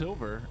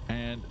 silver,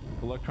 and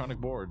electronic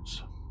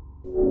boards.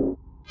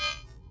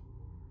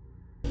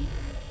 But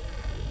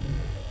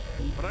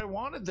I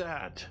wanted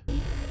that.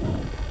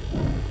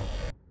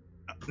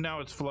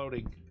 Now it's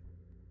floating.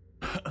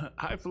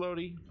 Hi,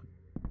 floaty.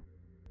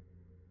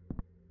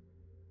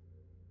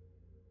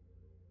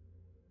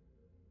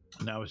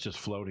 Now it's just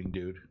floating,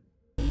 dude.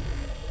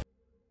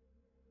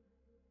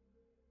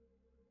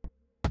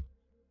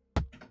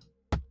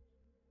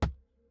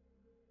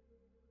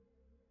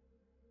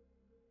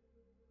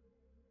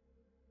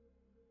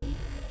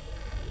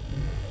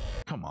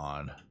 Come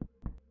on.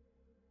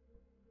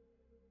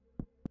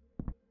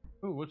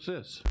 Ooh, what's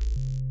this?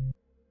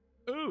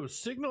 Ooh,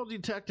 signal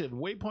detected.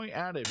 Waypoint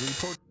added.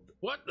 Report.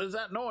 What is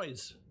that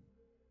noise?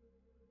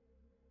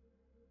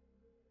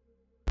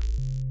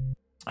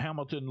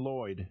 Hamilton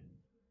Lloyd.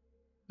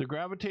 The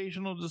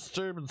gravitational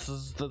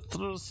disturbances that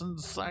thrust in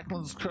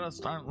Sackland's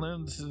crust aren't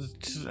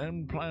limited to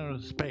any planet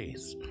of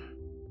space.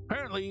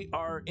 Apparently,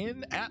 our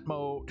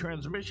in-atmo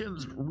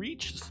transmissions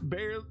reach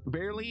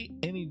barely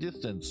any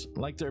distance,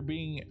 like they're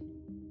being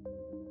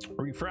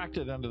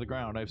refracted under the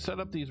ground. I've set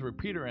up these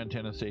repeater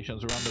antenna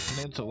stations around the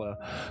peninsula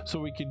so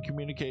we can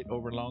communicate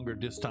over longer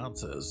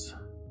distances.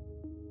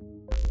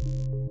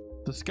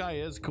 The sky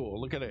is cool.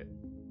 Look at it.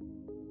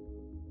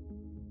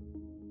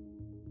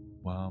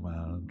 Wow, man,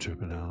 I'm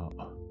tripping out.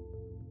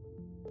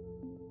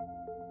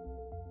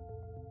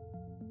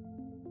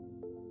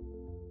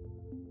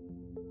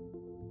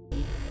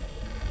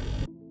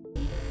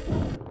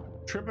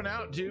 tripping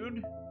out,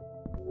 dude.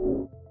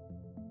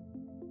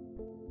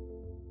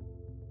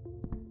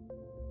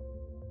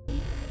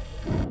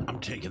 I'm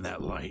taking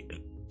that light,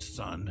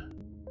 son.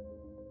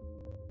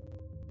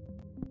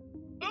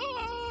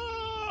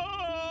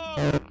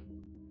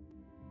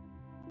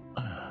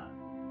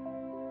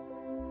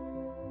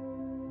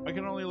 I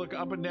can only look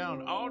up and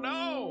down. Oh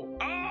no!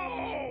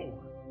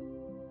 Oh!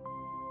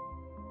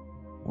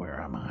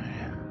 Where am I?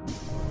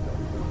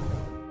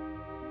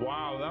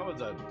 Wow, that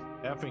was a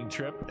effing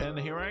trip, and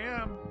here I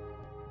am.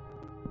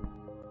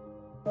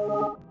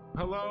 Hello?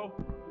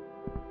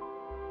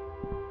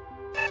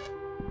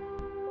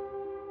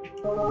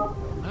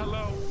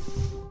 Hello?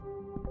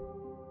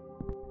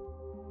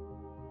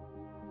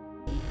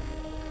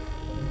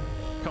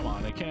 Come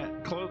on, I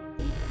can't close.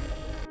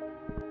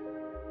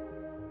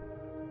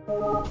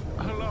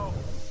 Hello?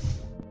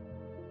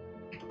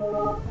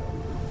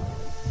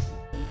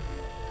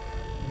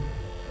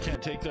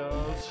 Can't take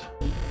those.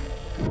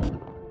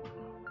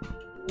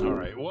 All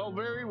right, well,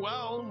 very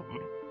well.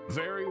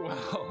 Very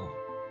well.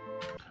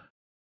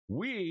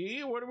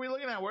 What are we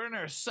looking at? We're in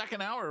our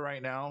second hour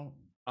right now.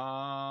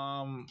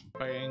 Bang.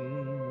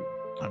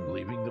 I'm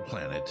leaving the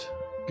planet.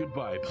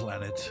 Goodbye,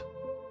 planet.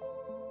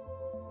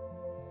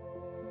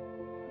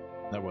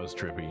 That was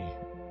trippy.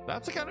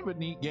 That's a kind of a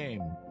neat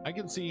game. I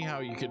can see how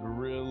you could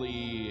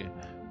really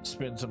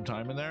spend some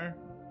time in there.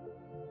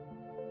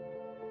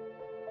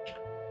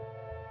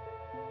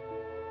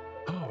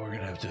 Oh, we're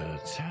gonna have to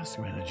task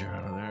manager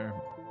out of there.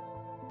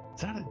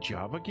 Is that a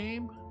Java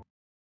game?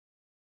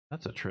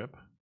 That's a trip.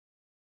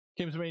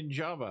 Game's made in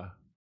Java.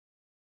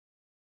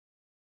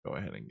 Go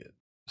ahead and get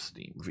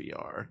Steam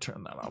VR.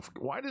 Turn that off.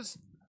 Why does...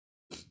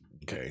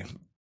 Okay.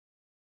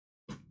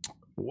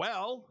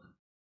 Well,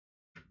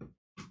 let's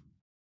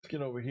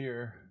get over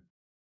here.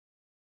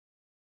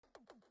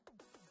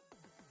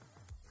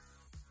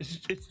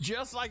 It's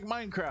just like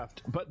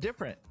Minecraft, but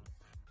different.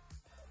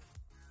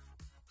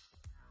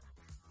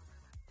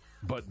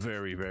 But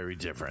very, very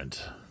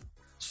different.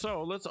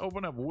 So let's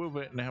open up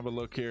Woovit and have a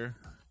look here.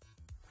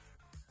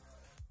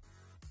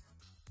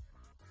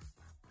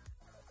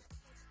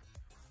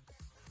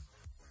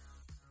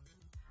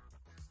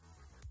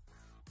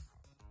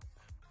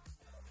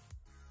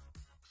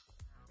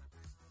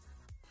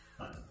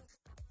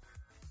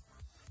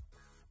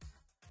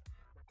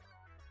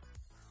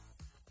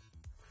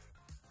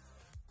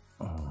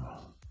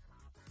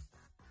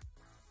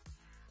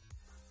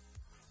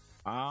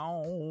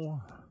 Ow.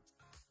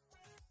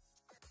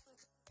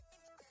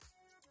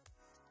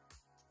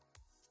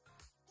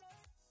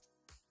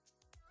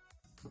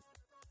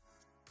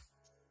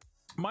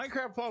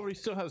 Minecraft probably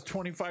still has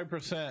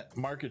 25%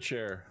 market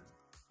share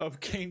of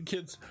game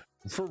kids.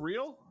 For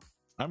real?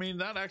 I mean,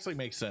 that actually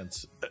makes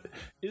sense.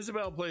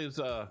 Isabel plays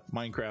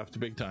Minecraft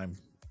big time.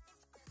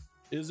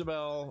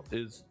 Isabel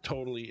is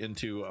totally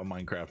into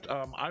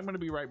Minecraft. I'm going to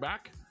be right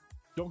back.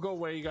 Don't go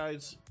away, you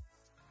guys.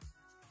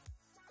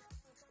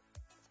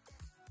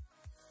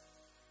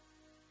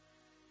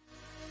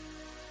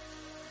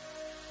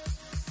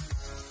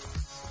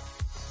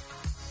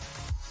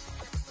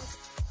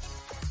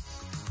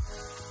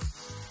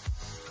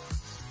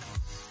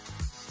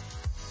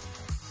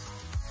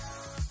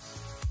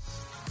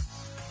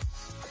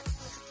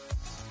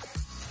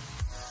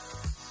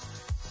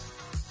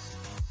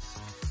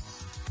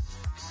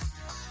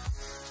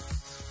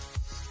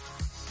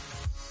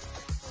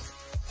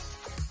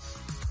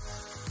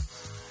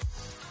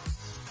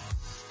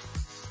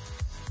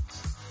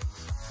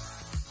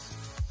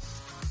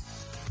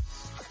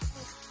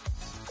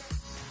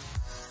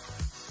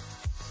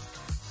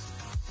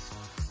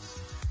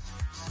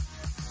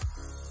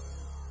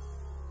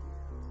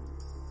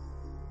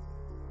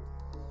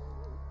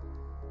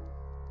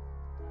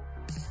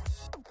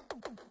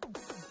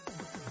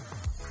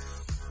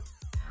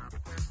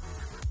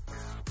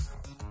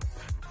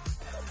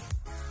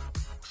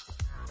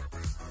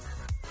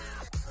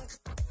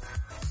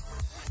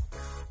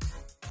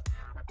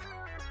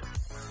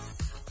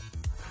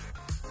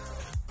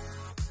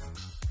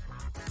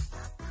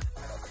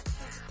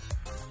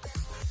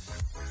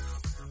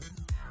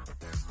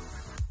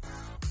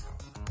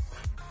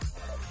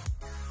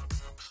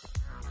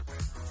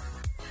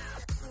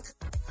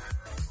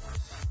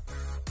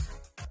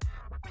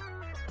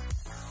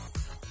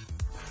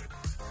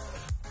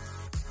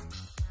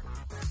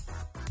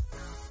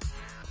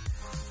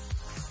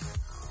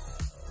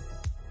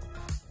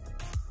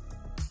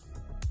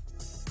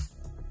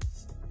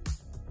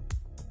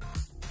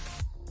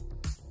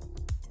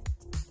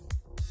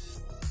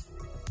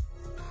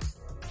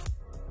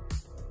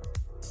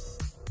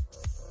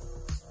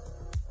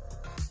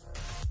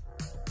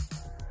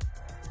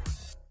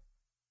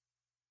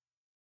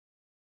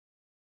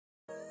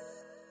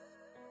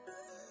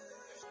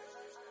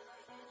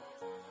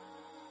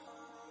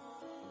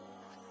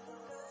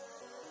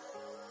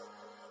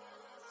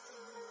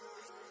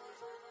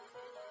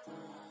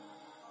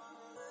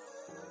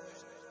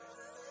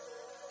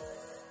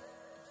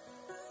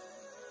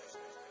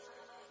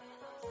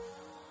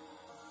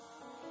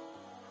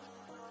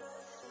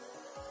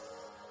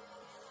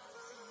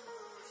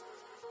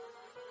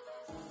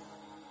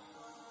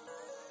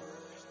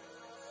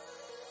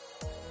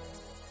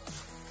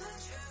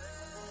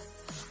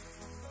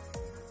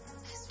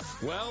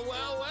 Well,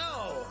 well,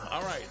 well.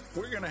 All right,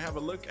 we're going to have a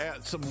look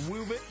at some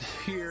Woovit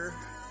here.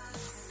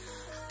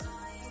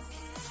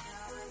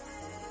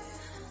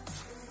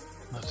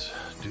 Let's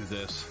do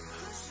this.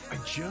 I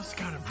just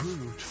got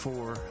approved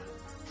for...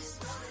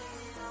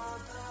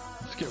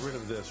 Let's get rid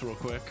of this real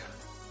quick.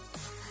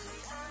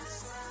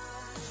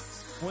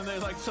 When they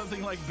like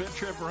something like Bit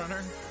Trip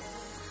Runner.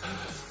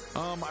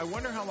 I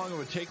wonder how long it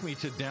would take me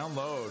to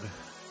download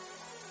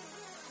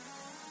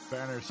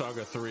Banner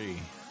Saga 3.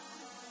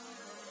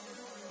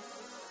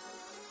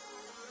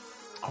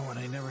 Oh, and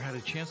I never had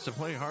a chance to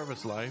play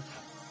Harvest Life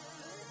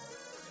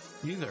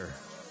either.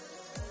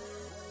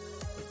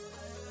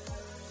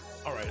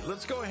 All right,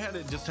 let's go ahead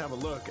and just have a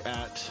look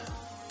at...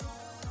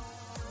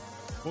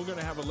 We're going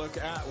to have a look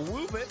at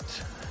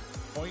Woovit.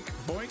 Boink,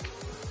 boink.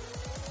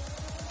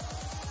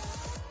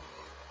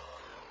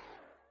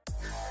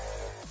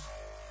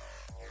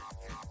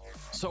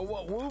 So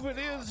what Woovit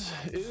is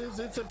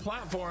it's a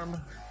platform.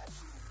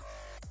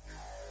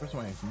 Where's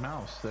my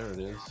mouse? There it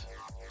is.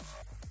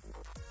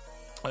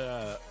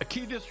 A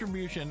key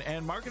distribution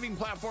and marketing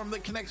platform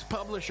that connects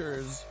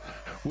publishers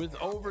with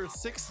over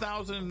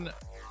 6,000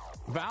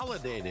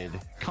 validated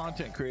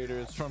content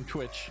creators from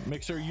Twitch,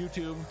 Mixer,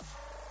 YouTube.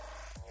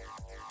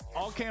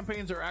 All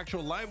campaigns are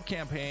actual live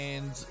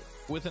campaigns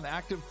with an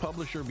active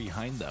publisher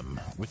behind them,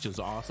 which is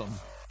awesome.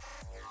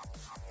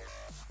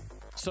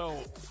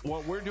 So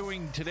what we're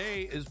doing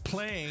today is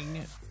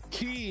playing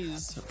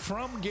keys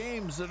from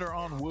games that are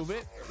on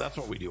Woovit. That's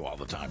what we do all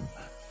the time.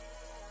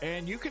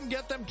 And you can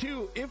get them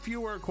too if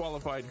you are a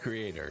qualified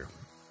creator.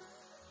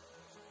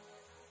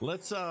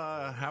 Let's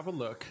have a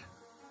look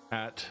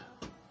at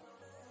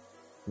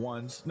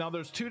ones. Now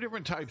there's two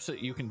different types that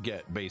you can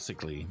get,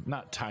 basically.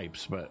 Not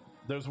types, but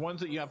there's ones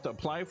that you have to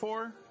apply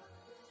for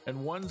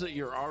and ones that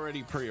you're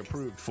already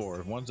pre-approved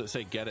for, ones that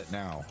say get it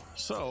now.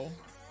 So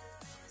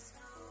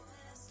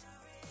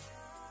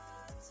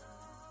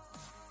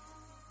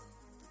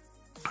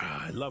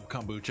I love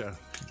kombucha.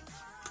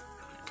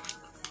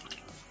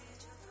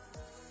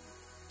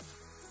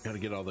 Got to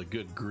get all the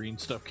good green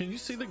stuff. Can you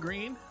see the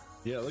green?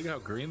 Yeah, look how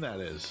green that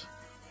is.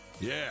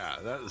 Yeah,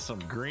 that is some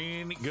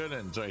green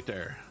goodins right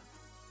there.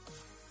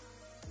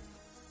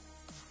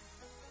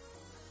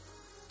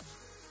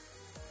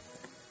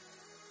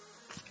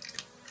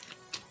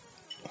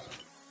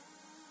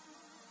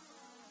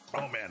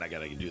 Oh man, I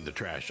gotta do the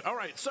trash. All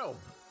right, so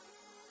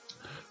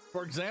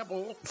for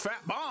example,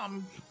 Fat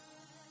Bomb,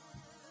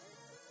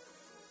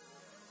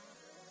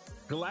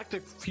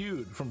 Galactic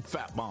Feud from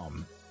Fat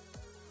Bomb.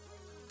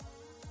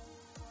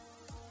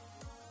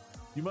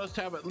 You must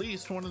have at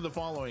least one of the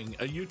following: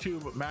 a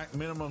YouTube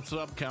minimum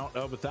sub count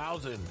of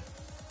 1,000.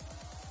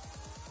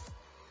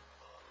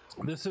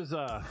 This is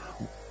a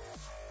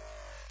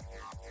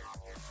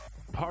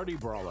party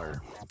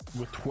brawler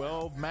with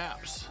 12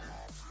 maps.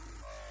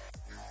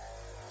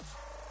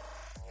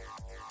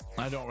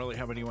 I don't really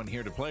have anyone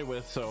here to play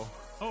with, so...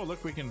 Oh,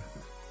 look, we can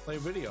play a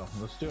video.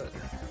 Let's do it.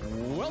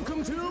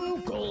 Welcome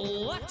to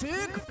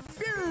Galactic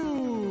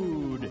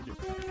Feud!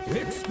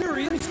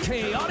 Experience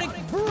chaotic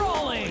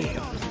brawling!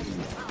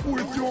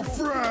 With your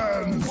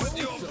friends! With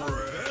your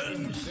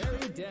friends!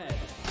 Very dead.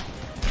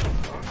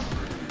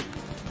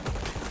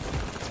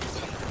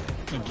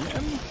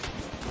 Again?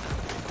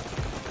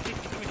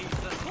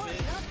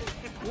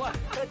 What?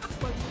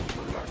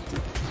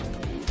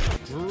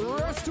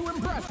 Dress to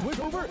impress with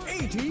over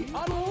 80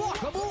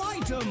 unlockable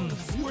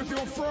items! With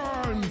your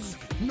friends!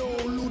 No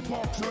loot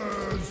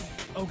boxes!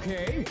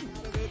 Okay.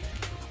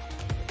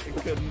 I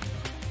couldn't.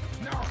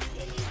 No!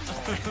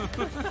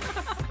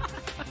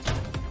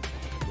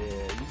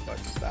 Yeah, you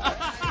fucking stop.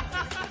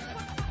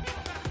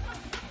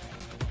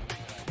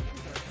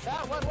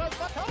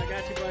 I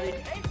got you, buddy.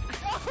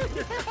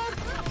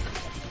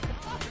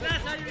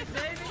 That's how you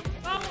save me?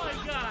 Oh my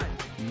god!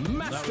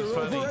 Master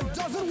funny. over a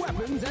dozen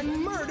weapons and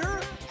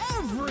murder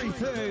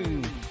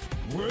everything!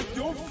 With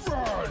your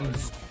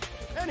friends!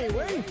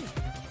 Anyway,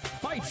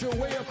 fight your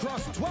way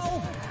across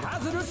 12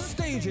 hazardous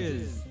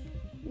stages!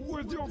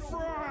 With your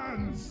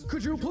friends!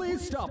 Could you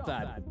please stop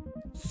that?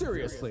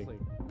 Seriously.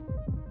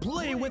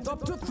 Play with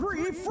up to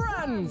 3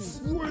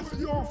 friends! With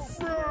your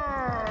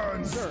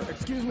friends! Sir,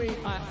 excuse me,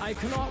 I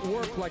cannot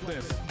work like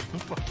this.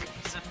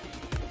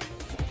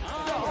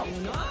 Oh,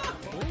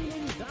 not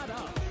cleaning that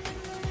up.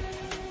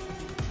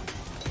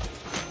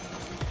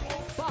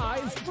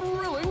 5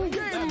 thrilling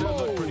game That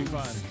does look pretty modes!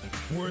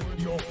 fun. With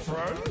your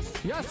friends?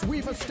 Yes,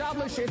 we've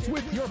established it's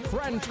with your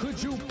friends.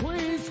 Could you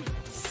please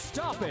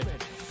stop it?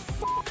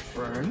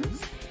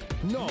 Friends?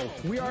 No,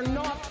 we are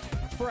not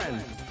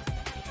friends.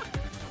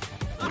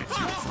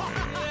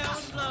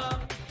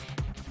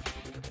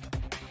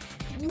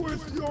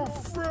 With your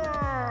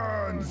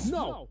friends!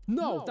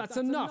 No, that's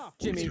enough,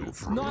 Jimmy.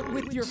 Not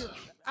with your...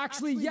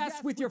 Actually,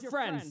 yes, with your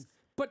friends.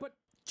 But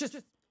just...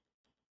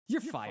 You're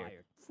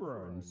fired.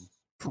 Friends.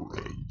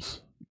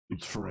 Friends.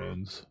 It's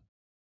friends.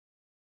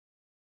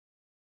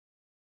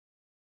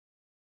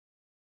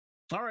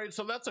 All right,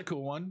 so that's a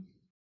cool one.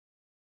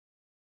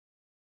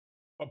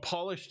 A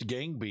polished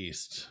gang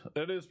beast.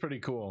 That is pretty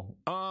cool.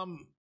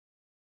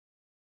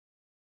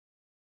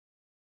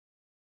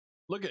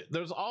 Look at,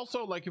 there's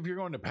also like if you're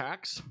going to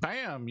PAX,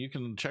 bam, you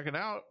can check it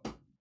out.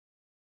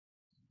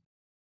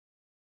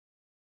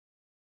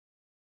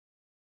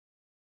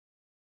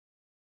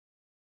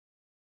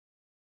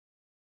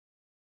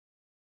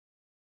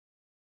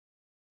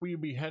 We'll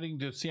be heading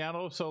to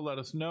Seattle, so let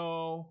us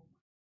know.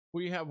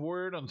 We have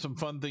word on some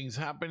fun things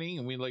happening,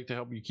 and we'd like to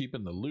help you keep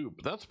in the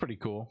loop. That's pretty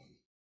cool.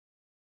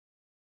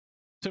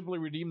 Simply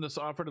redeem this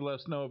offer to let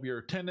us know of your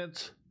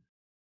attendance.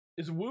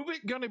 Is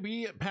Woovit going to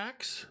be at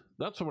PAX?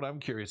 That's what I'm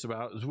curious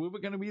about. Is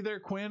Woovit going to be there,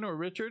 Quinn or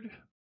Richard?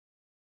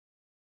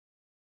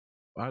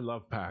 I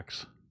love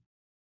PAX.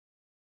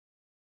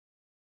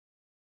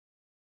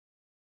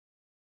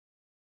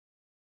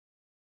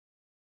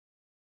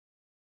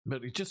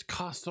 But it just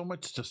costs so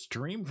much to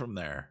stream from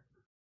there.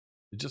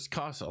 It just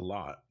costs a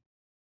lot.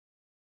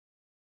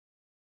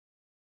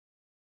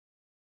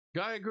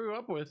 Guy I grew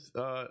up with,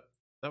 that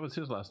was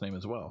his last name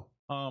as well.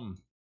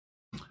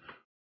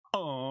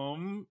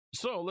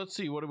 So let's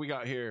see, what do we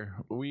got here?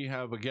 We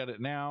have a get it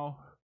now.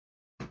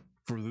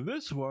 For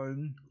this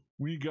one,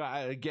 we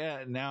got a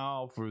get it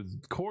now for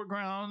Core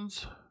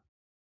Grounds.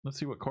 Let's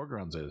see what Core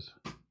Grounds is.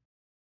 Is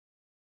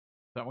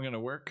that one gonna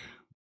work?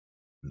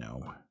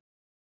 No.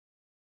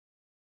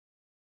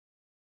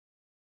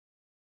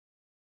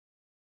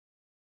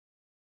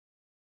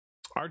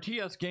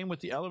 RTS game with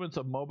the elements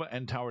of MOBA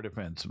and tower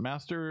defense.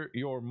 Master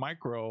your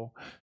micro.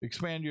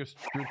 Expand your...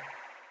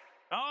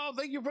 Oh,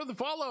 thank you for the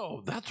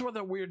follow. That's what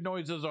the weird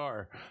noises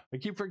are. I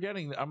keep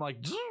forgetting. I'm like,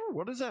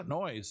 what is that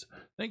noise?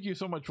 Thank you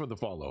so much for the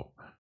follow.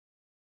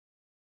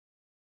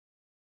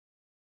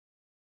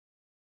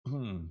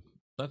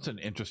 That's an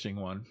interesting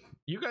one.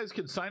 You guys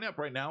can sign up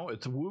right now.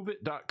 It's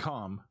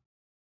woovit.com.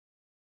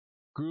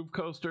 Groove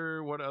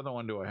Coaster. What other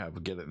one do I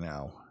have? Get it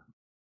now.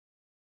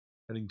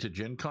 Heading to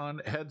Gen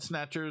Con. Head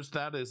Snatchers,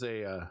 that is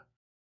a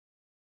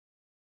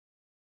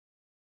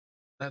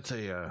that's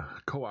a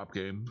co-op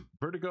game.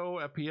 Vertigo,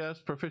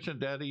 FPS, Proficient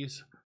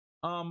Daddies.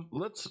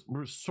 Let's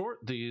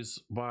sort these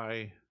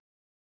by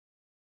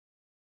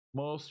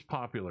most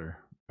popular.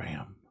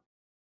 Bam.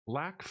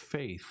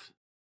 Blackfaith.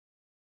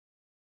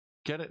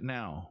 Get it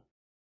now.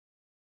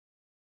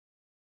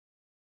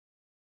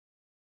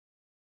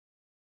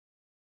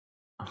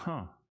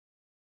 Huh.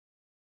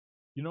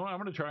 You know what? I'm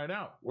gonna try it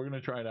out. We're gonna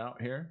try it out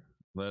here.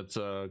 Let's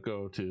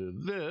go to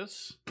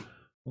this.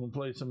 We'll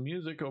play some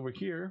music over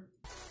here.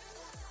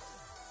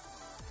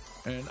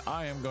 And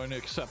I am going to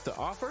accept the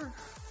offer.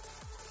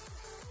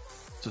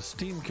 It's a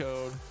Steam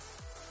code.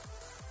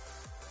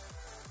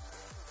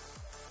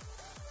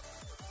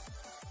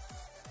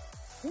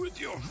 With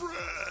your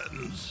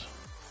friends.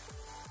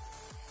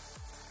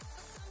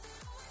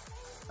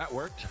 That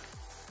worked.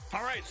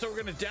 All right, so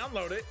we're going to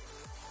download it.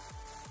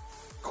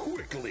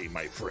 Quickly,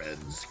 my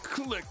friends.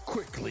 Click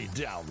quickly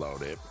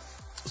download it.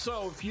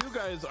 So if you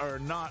guys are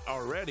not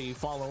already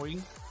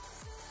following,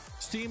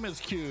 Steam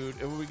is queued.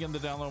 It will begin the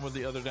download with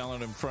the other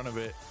download in front of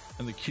it,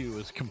 and the queue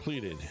is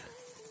completed.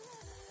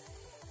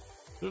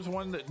 There's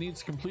one that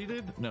needs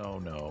completed? No,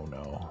 no,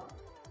 no.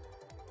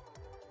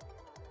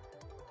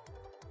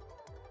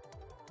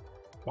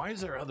 Why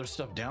is there other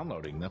stuff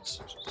downloading? That's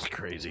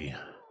crazy.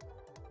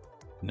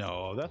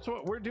 No, that's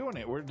what we're doing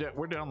it.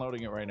 We're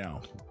downloading it right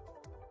now.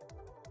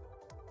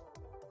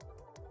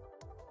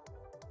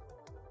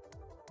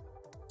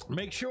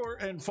 Make sure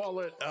and follow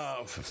it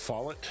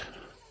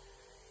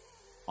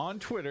on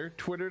Twitter,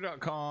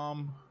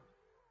 twitter.com,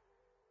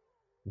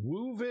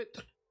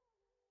 Woovit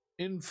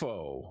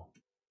Info.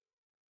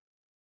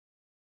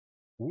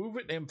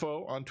 Woovit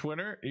Info on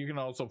Twitter. You can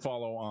also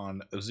follow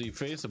on the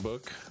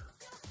Facebook.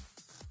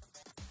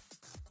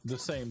 The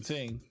same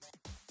thing.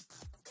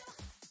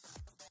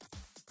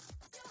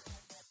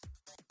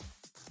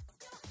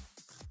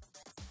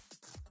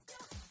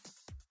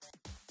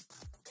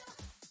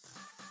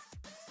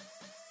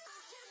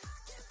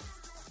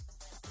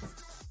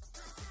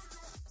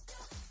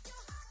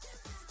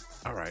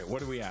 All right,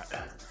 what are we at?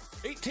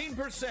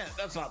 18%.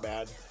 That's not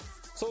bad.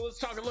 So let's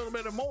talk a little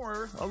bit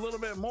more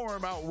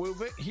about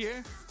Woovit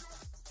here.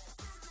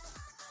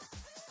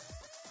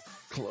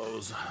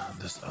 Close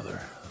this other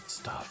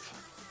stuff.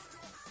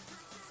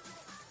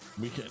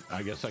 We can,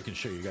 I guess I can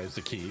show you guys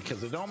the key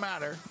because it don't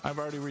matter. I've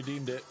already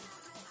redeemed it.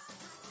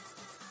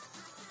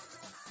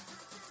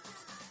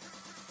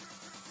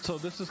 So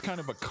this is kind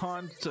of a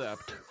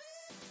concept.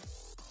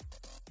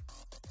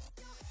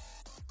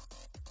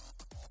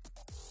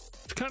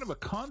 It's kind of a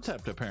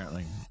concept,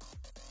 apparently.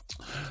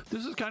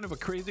 This is kind of a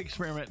crazy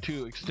experiment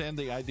to extend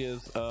the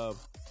ideas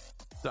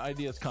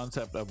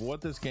concept of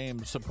what this game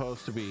is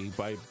supposed to be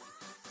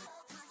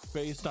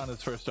based on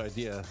its first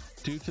idea.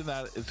 Due to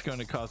that, it's going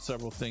to cause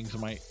several things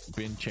might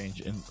be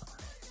changed, and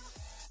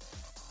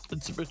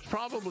it's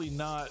probably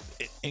not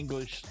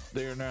English.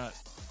 They're not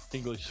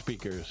English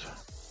speakers.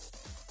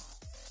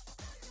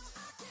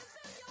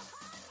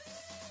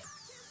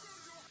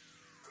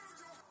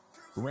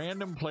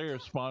 Random player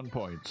spawn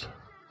points.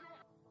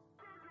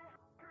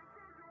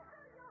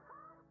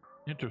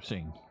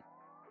 Interesting.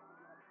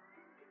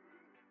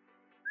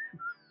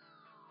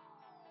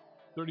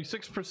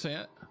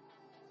 36%.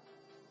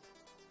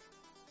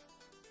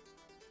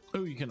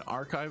 Oh, you can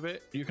archive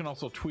it. You can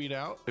also tweet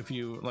out if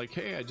you like,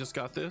 hey, I just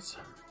got this.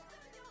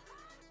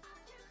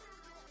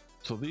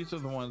 So these are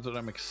the ones that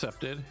I'm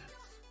accepted.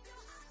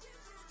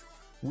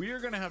 We are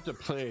going to have to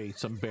play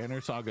some Banner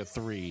Saga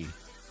 3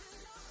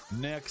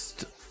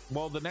 next.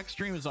 Well, the next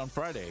stream is on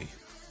Friday.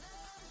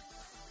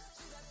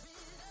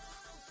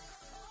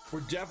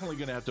 We're definitely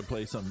going to have to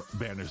play some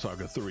Banner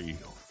Saga 3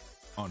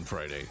 on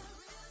Friday.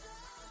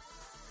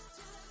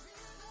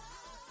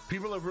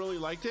 People have really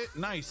liked it.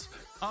 Nice.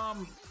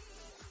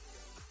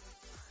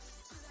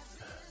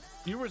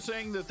 You were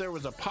saying that there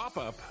was a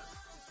pop-up.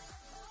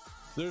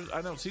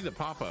 I don't see the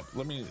pop-up.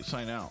 Let me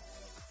sign out.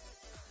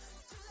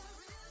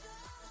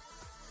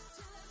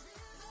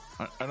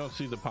 I don't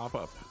see the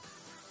pop-up.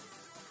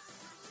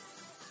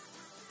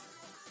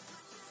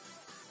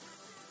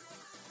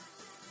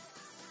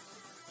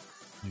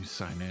 You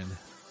sign in.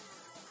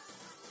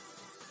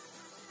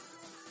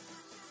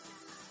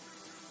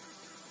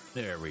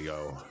 There we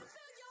go.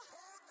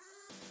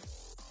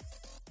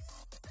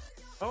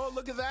 Oh,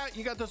 look at that.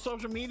 You got the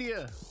social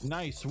media.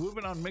 Nice.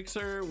 Woovit on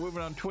Mixer,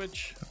 Woovit on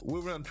Twitch,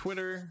 Woovit on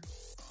Twitter.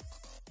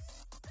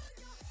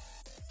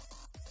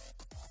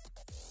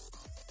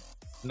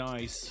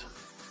 Nice.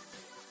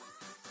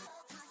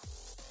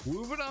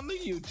 Woovit on the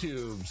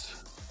YouTubes.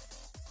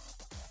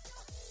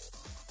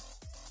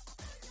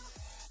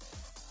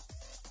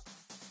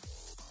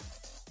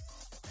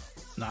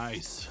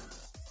 Nice.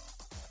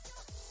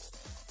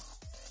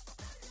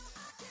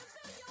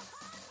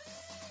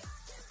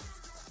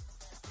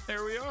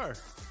 There we are.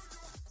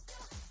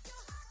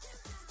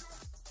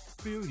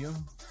 Feel you,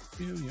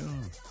 feel you.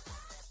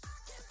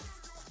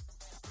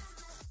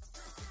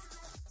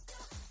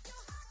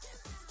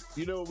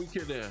 You know, we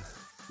could,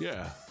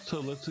 yeah.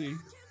 So let's see.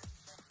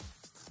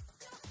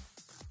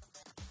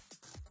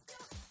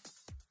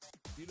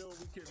 You know,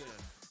 we could,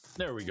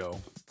 there we go.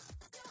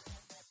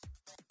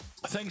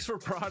 Thanks for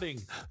prodding.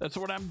 That's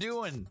what I'm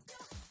doing.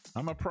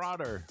 I'm a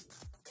prodder.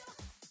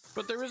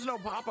 But there is no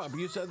pop-up.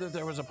 You said that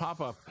there was a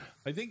pop-up.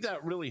 I think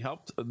that really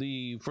helped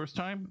the first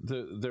time.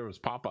 There was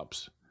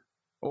pop-ups.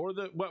 Or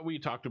what we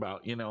talked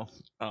about, you know.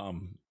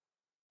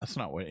 That's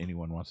not what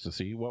anyone wants to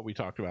see. What we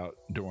talked about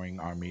during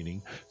our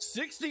meeting.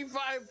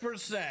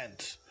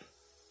 65%.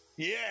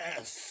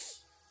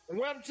 Yes.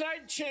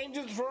 Website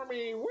changes for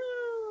me.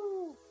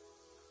 Woo.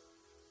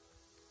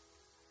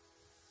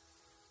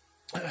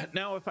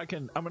 Now if I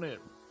can, I'm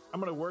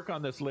gonna work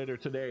on this later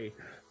today.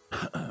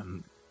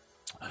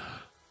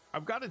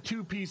 I've got a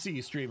 2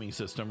 PC streaming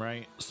system,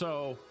 right?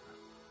 So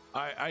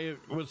I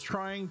was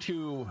trying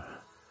to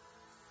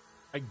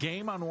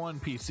game on one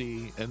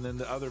PC and then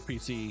the other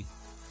PC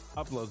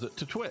uploads it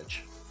to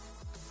Twitch.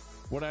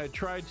 What I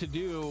tried to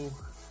do,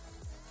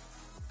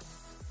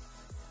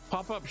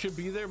 pop-up should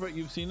be there, but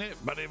you've seen it,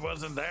 but it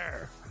wasn't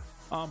there.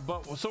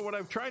 So what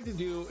I've tried to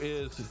do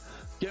is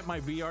get my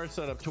VR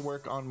setup to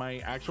work on my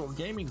actual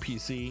gaming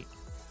PC,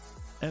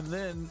 and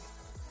then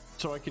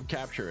so I could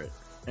capture it.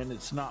 And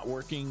it's not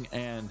working,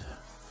 and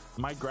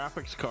my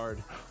graphics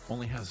card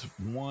only has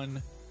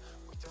one.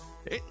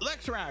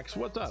 Lexrax,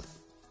 what's up?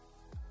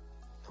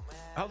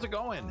 How's it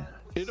going?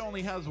 It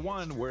only has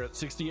one. We're at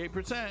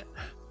 68%.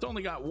 It's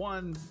only got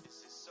one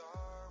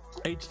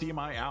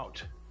HDMI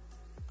out,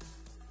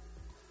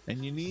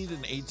 and you need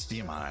an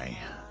HDMI.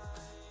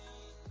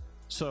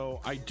 So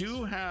I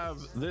do have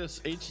this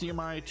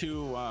HDMI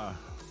to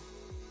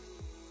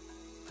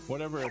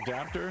whatever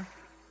adapter.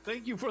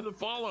 Thank you for the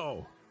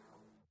follow.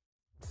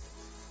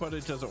 But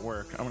it doesn't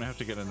work. I'm gonna have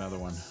to get another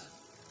one,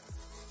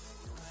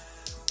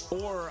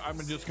 or I'm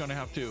just gonna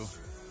have to.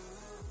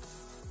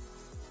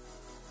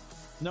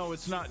 No,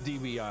 it's not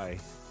DVI.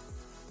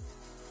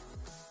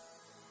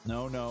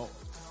 No,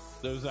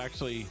 there's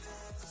actually.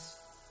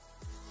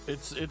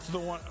 It's the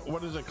one.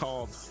 What is it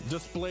called?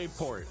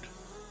 DisplayPort.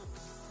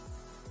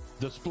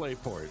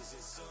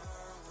 DisplayPort.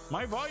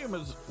 My volume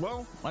is,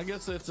 well, I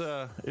guess it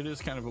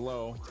is kind of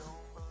low.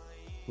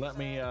 Let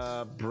me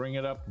bring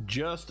it up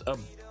just a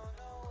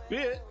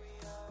bit.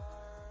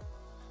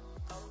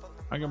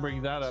 I can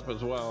bring that up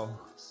as well.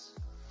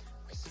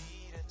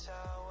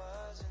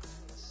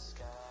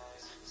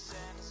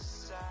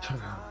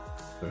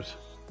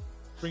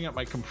 Bring up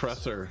my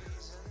compressor.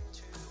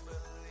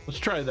 Let's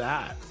try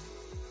that.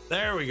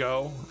 There we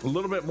go. A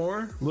little bit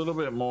more. A little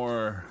bit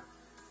more.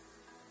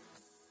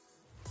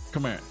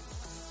 Come here.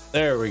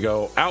 There we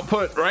go.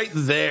 Output right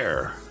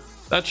there.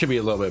 That should be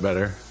a little bit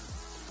better.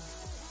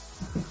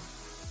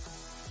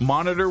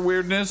 Monitor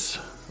weirdness.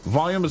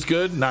 Volume is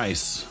good.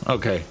 Nice.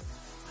 Okay.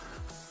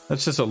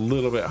 That's just a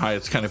little bit high.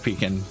 It's kind of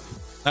peaking.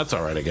 That's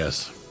all right, I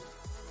guess.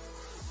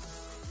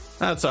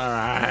 That's all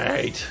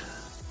right.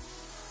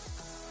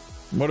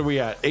 What are we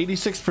at?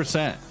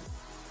 86%.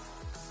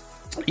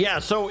 Yeah,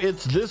 so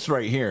it's this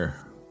right here.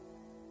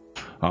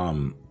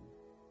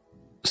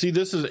 See,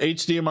 this is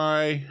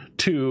HDMI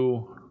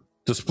to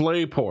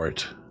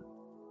DisplayPort.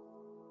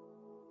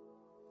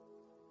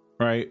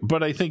 Right?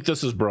 But I think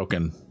this is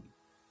broken.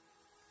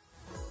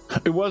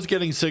 It was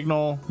getting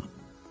signal,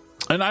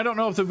 and I don't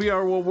know if the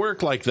VR will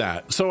work like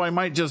that. So I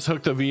might just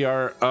hook the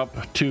VR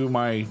up to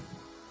my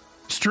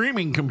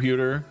streaming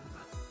computer,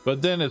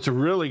 but then it's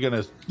really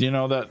gonna, you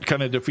know, that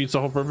kind of defeats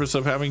the whole purpose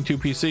of having two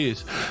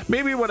PCs.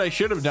 Maybe what I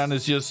should have done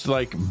is just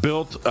like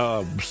built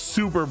a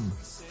super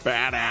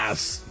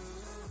badass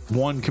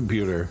one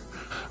computer.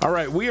 All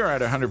right, we are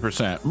at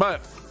 100%,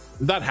 but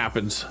that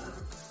happens.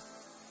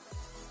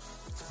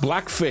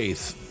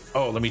 Blackfaith.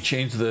 Oh, let me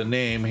change the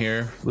name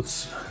here.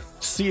 Let's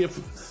see if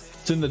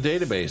it's in the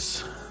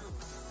database.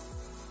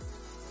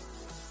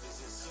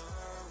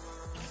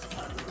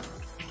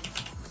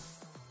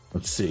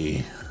 Let's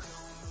see.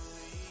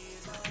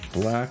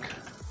 Black.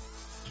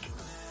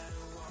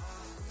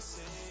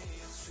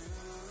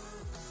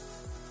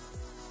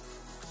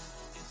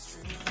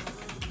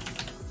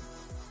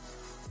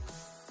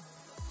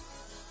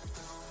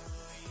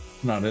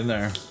 Not in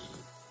there.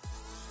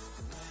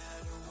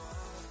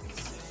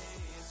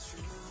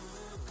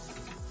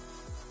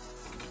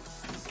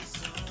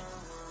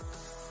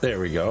 There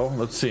we go.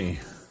 Let's see.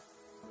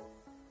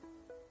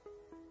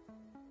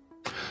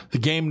 The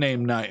game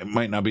name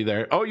might not be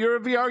there. Oh, you're a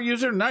VR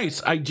user?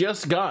 Nice. I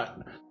just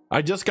got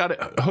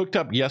it hooked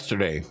up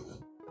yesterday,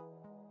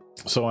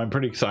 so I'm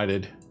pretty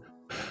excited.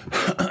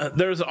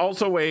 There's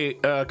also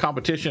a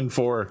competition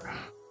for,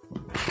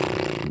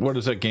 what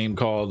is that game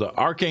called?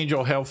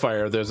 Archangel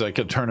Hellfire. There's like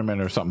a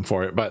tournament or something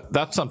for it, but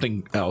that's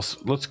something else.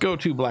 Let's go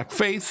to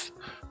Blackfaith.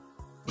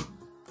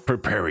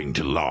 Preparing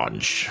to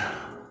launch.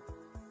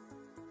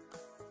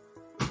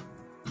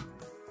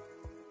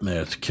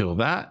 Let's kill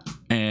that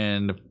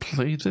and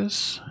play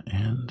this,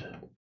 and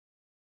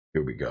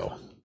here we go.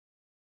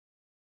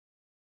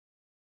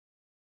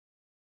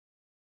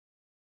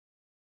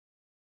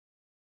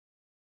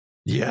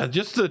 Yeah,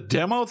 just the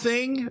demo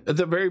thing at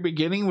the very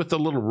beginning with the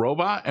little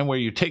robot, and where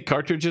you take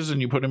cartridges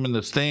and you put them in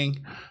this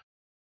thing.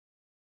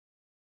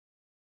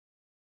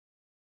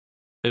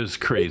 It was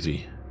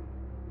crazy.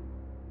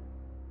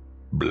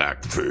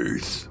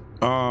 Blackfaith.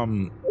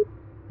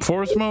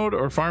 Forest mode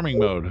or farming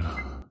mode?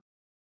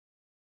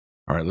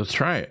 All right, let's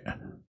try it.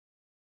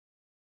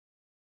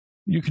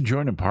 You can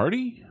join a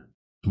party?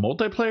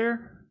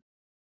 Multiplayer?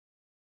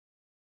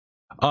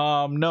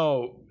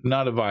 No,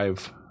 not a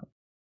Vive.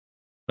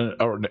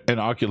 Or an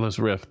Oculus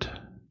Rift.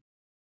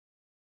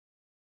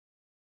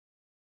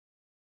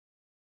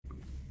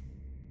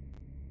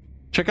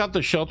 Check out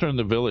the shelter in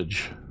the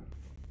village.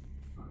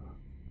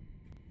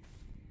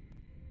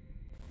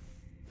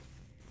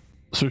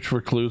 Search for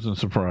clues and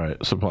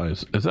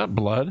supplies. Is that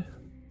blood?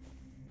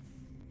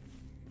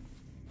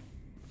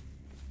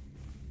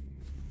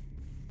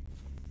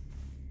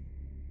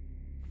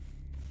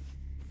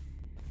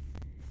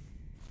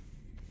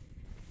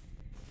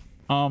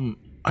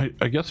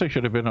 I guess I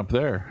should have been up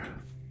there.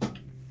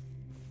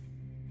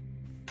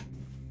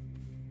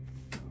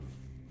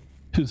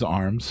 His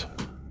arms.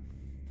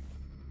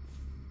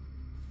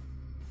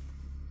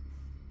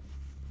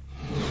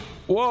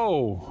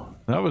 Whoa,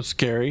 that was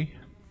scary.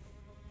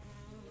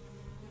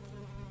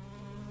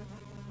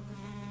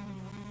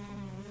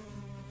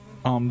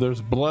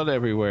 There's blood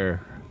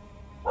everywhere.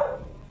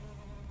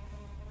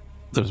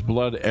 There's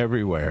blood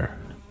everywhere.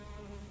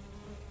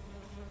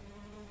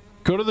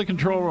 Go to the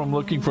control room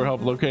looking for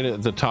help located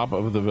at the top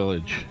of the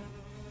village.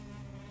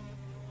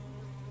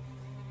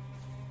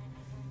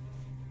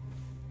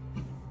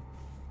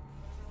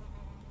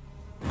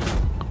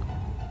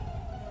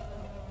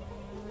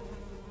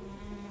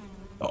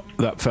 Oh,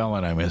 that fell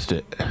and I missed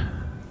it.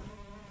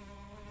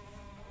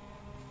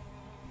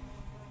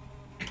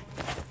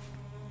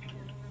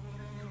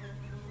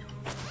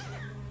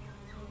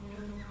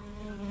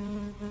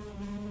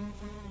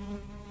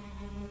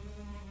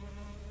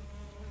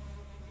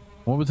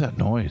 What was that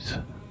noise?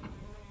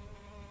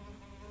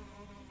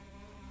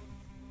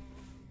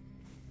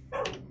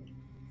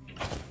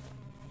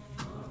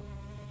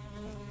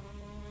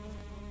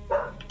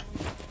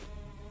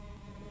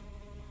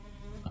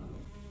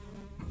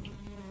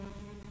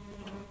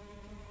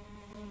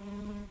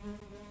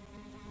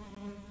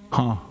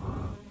 Huh.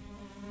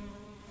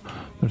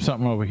 There's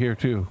something over here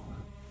too.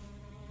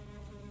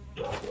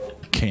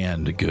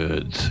 Canned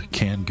goods.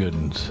 Canned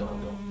goodens.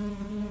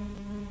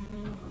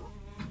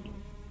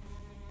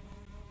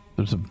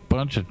 There's a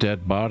bunch of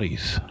dead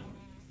bodies.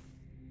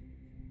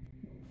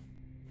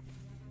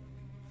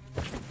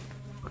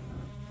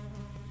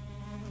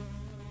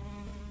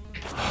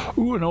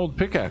 Ooh, an old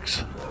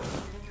pickaxe.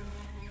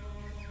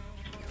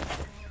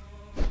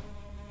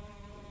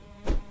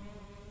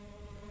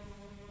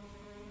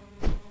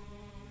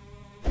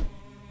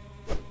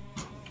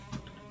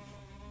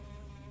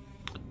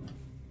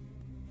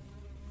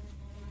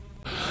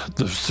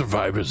 The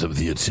survivors of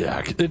the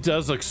attack. It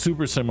does look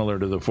super similar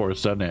to the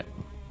forest, doesn't it?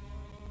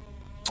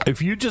 If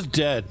you just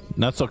dead,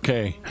 that's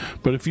okay.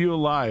 But if you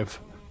alive,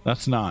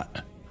 that's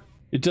not.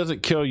 It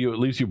doesn't kill you, it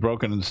leaves you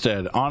broken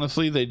instead.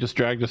 Honestly, they just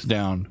dragged us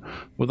down.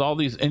 With all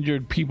these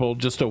injured people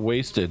just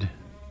wasted.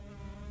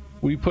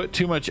 We put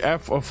too much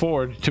effort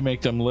forward to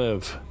make them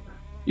live.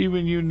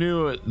 Even you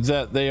knew it,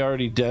 that they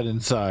already dead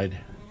inside.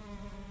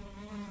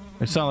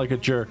 I sound like a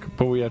jerk,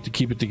 but we have to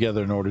keep it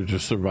together in order to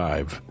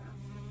survive.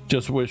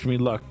 Just wish me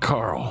luck,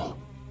 Carl.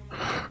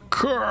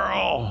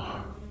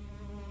 Carl!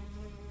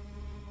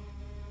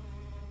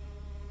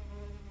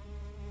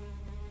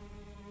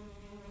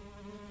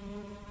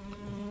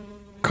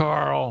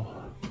 Carl.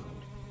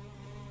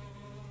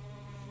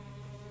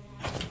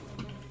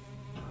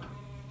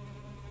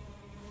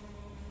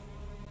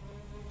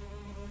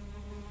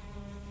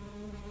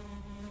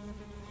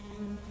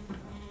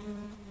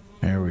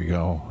 There we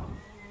go.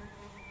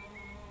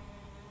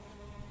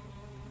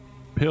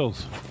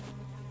 Pills.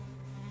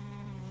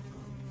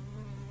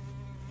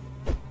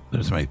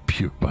 There's my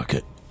puke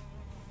bucket.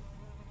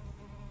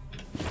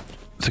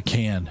 It's a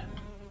can.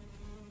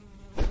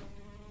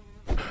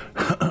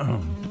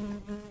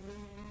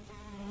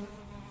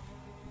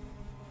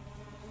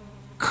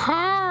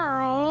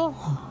 Carl,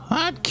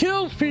 that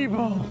kills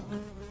people.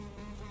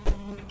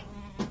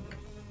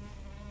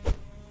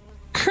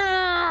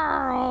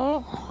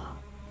 Carl.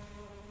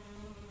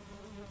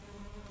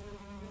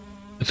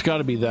 It's got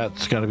to be that.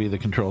 It's got to be the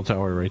control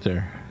tower right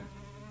there.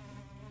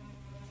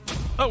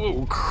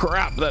 Oh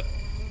crap! That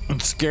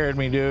scared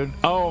me, dude.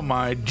 Oh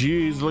my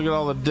jeez! Look at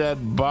all the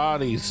dead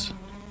bodies.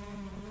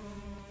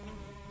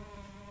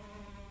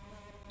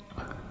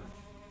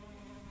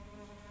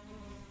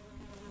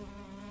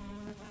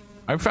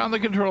 I found the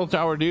control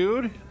tower,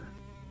 dude.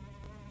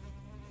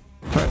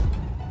 Right.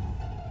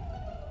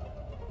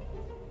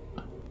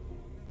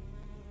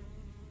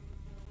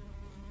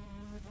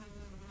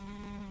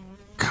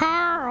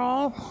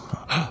 Carl!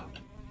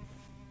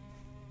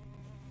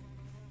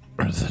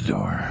 Where's the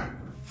door?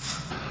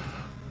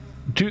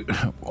 Dude,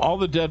 all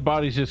the dead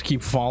bodies just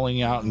keep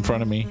falling out in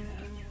front of me.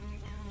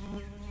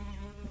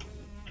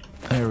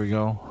 There we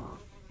go.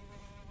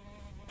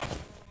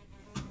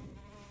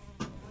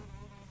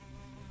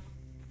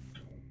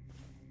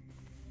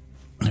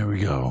 There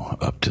we go.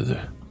 Up to the...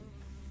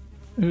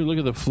 Ooh, look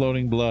at the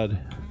floating blood.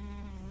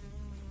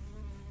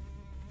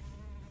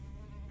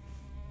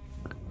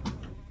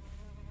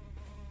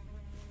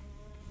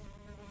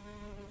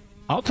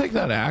 I'll take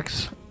that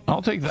axe.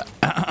 I'll take that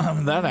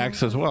that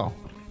axe as well.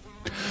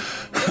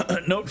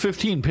 Note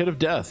 15, pit of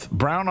death.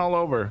 Brown all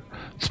over.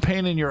 It's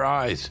pain in your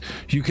eyes.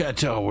 You can't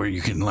tell where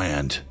you can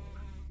land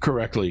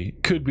correctly.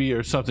 Could be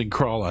or something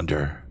crawl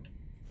under.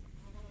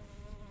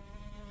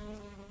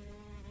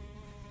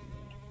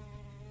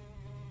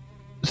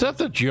 Is that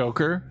the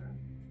Joker?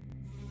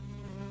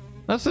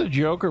 That's the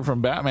Joker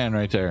from Batman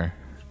right there.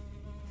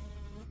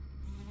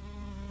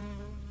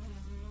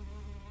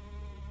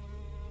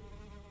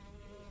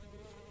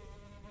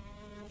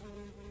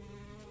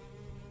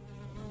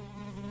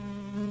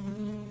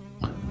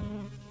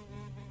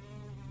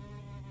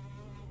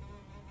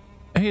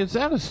 Hey, is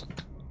that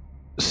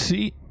a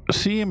C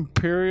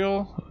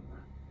Imperial?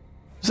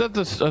 Is that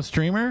a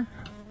streamer?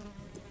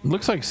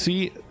 Looks like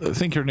C. I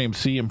think her name's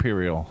C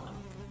Imperial.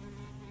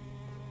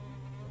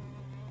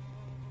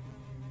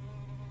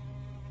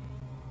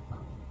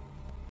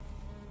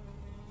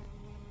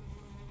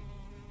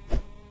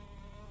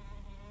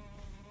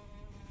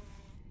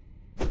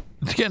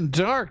 It's getting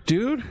dark,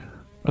 dude.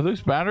 Are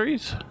those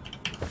batteries?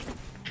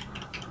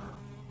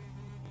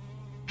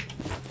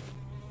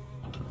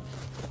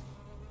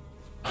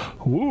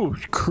 Ooh,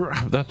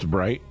 crap, that's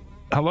bright.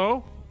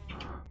 Hello?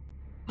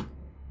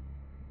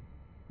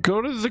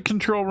 Go to the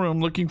control room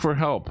looking for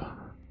help.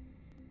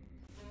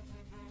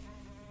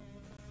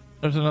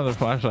 There's another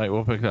flashlight.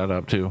 We'll pick that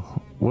up too.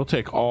 We'll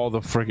take all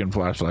the friggin'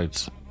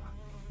 flashlights.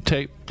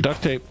 Tape,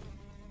 duct tape.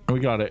 We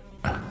got it.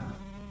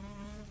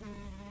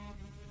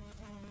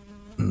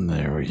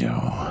 There we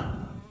go.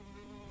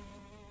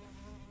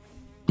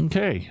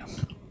 Okay.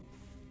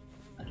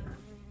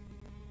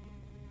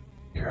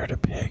 You're a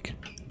pig.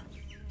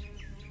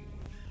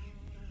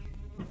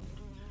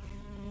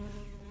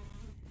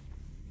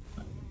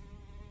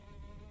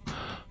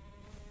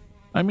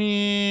 I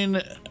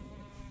mean,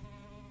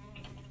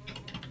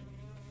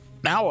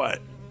 now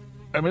what?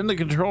 I'm in the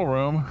control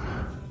room.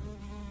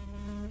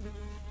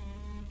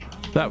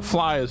 That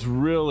fly is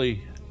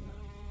really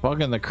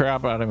bugging the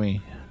crap out of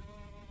me.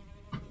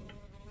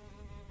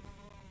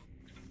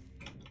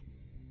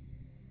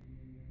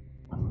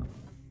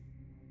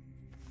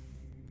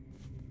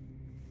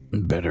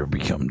 Better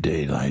become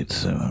daylight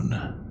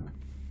soon.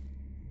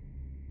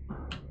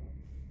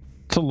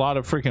 It's a lot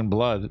of freaking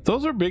blood.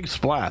 Those are big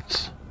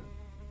splats.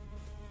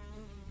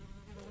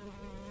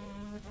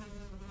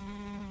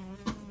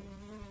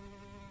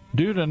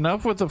 Dude,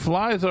 enough with the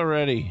flies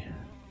already.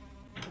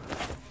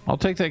 I'll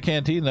take that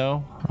canteen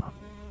though.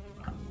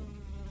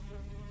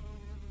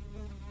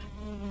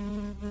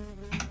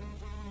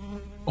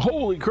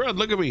 Holy crud,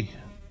 look at me.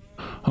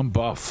 I'm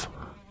buff.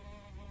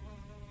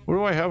 What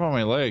do I have on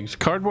my legs?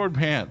 Cardboard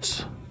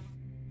pants.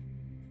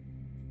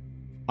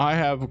 I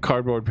have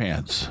cardboard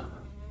pants.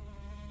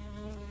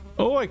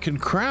 Oh, I can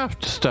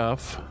craft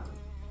stuff.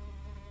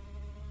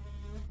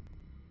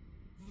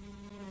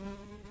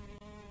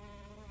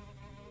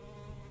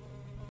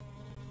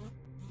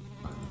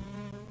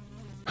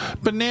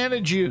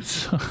 Banana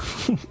juice.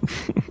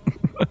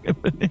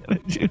 Banana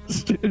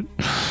juice, dude.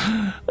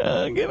 Can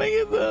I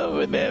get the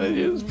banana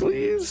juice,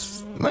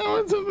 please? I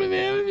want some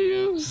banana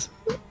juice.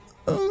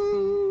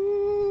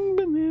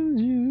 Banana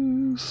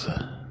juice.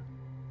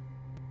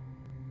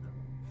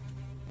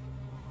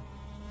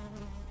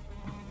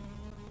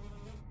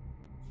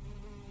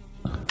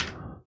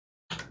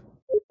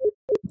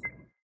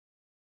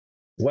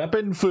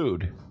 Weapon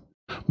food.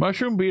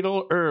 Mushroom,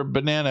 beetle, herb,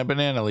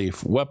 banana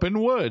leaf.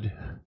 Weapon wood.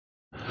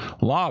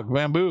 Log,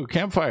 bamboo,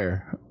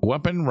 campfire.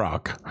 Weapon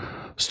rock.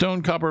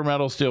 Stone, copper,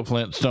 metal, steel,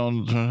 flint,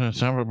 stone,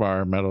 silver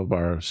bar, metal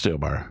bar, steel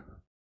bar.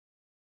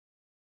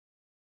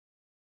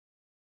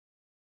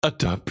 A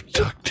duct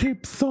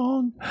tape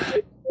thong.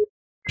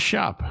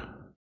 Shop.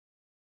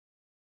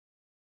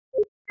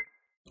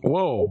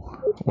 Whoa.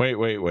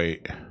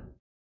 Wait.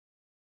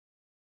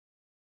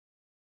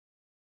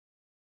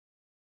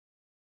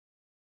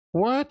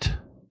 What?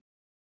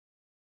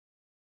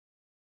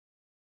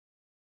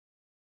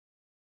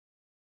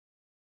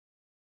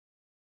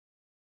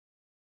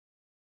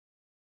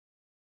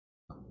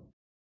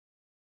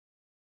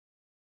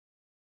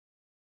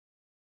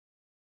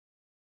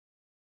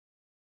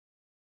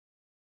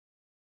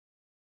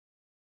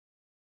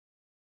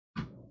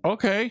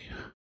 Okay.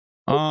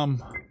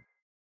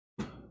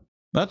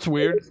 That's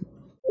weird.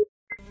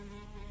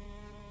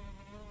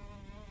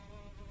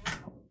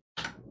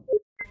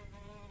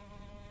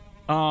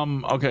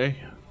 Okay.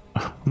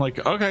 I'm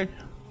like, okay.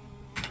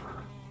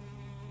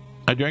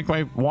 I drank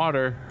my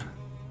water.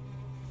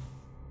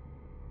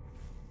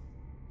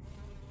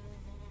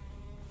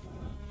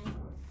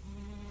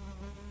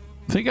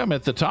 I think I'm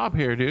at the top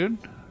here, dude.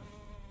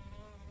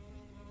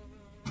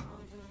 I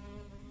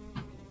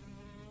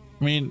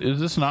mean, is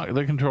this not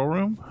the control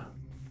room?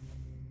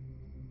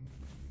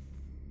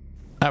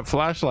 At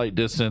flashlight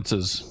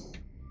distances.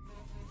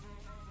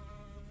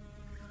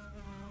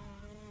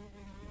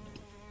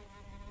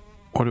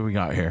 What do we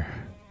got here?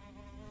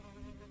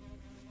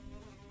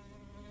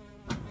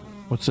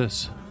 What's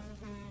this?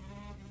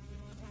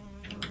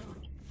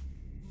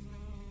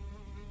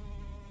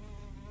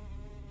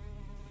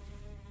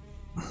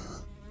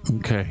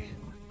 Okay.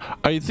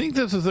 I think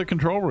this is the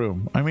control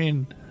room. I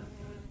mean...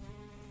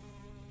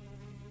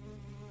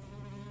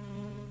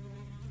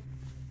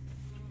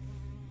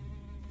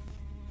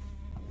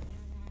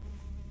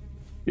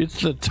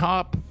 it's the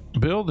top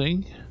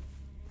building.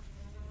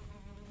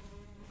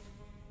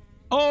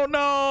 Oh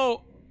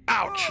no!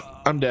 Ouch!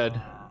 I'm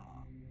dead.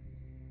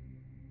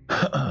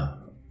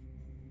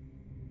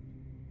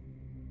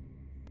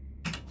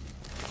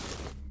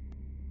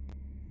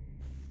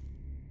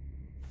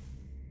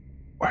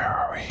 Where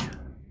are we?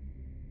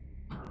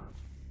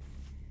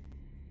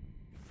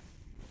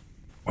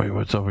 Wait,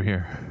 what's over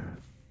here?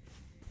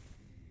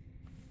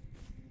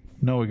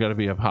 No, we gotta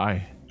be up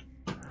high.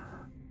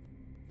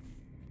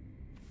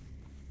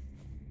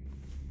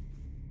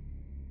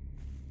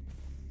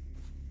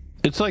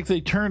 It's like they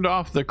turned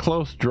off the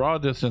close draw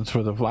distance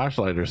for the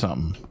flashlight or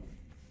something.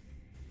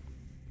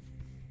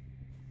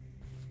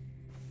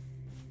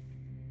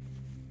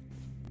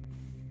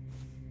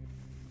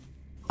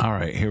 All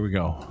right, here we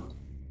go.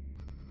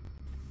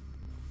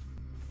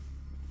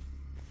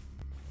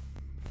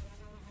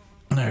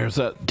 There's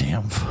that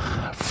damn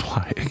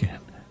fly again.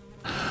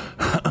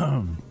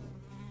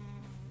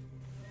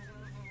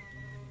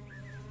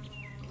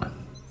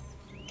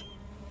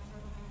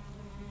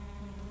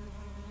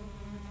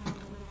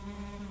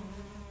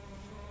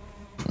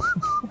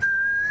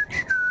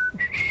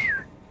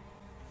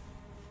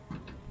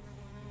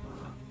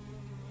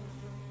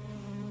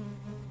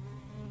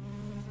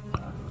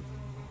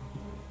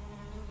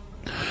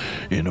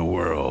 In a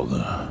world.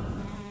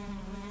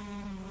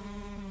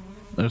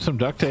 There's some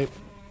duct tape.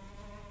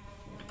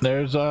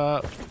 There's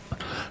I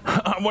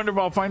wonder if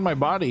I'll find my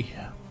body.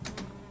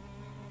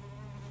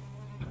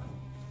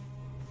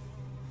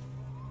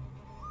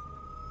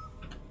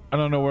 I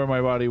don't know where my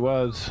body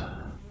was.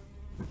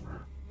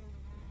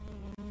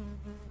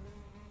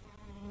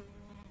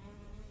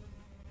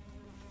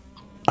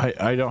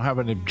 I don't have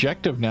an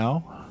objective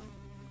now.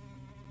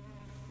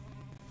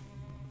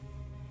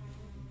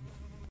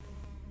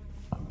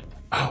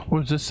 What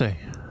does this say?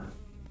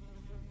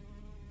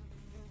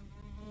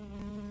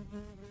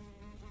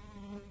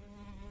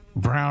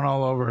 Brown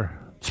all over.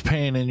 It's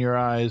pain in your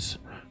eyes.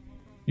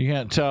 You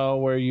can't tell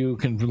where you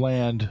can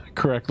land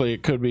correctly.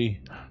 It could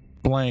be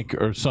blank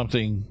or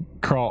something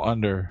crawl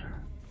under.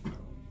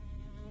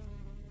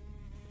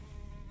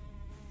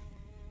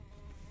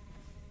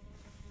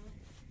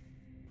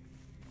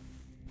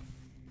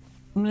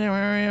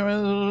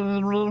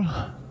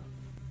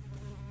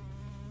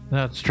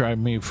 That's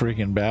driving me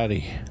freaking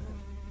batty.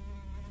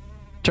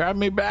 Drive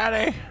me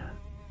batty.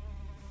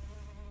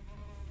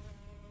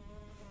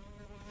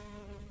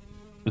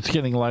 It's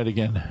getting light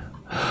again.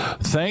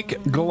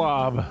 Thank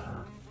Glob.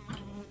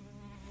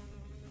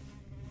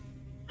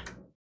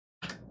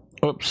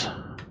 Oops.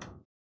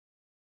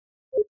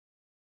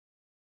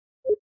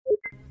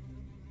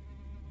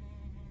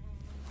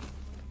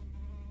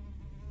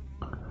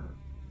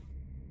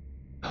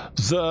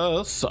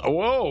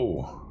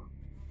 Whoa.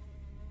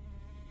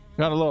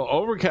 Got a little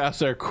overcast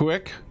there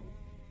quick.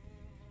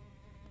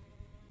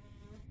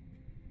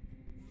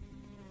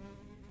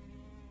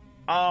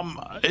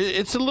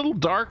 It's a little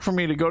dark for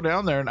me to go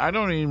down there, and I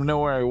don't even know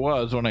where I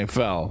was when I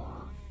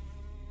fell.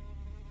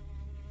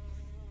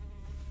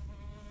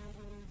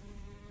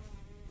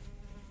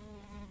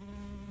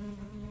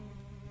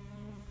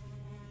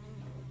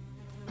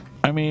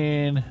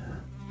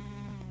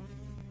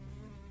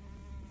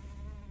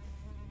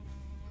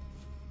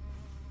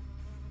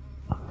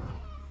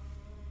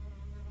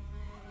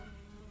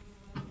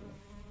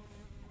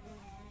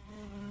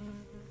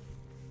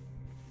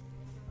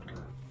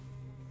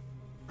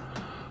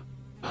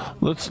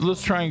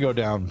 Let's try and go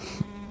down.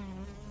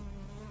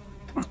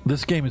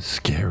 This game is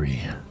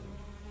scary.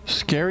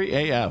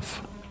 Scary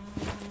AF.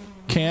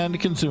 Canned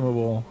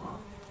consumable.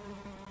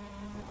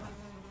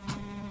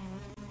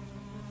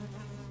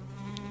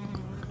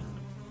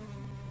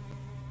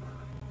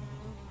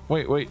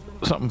 Wait,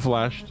 something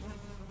flashed.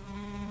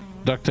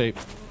 Duct tape.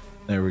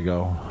 There we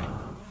go.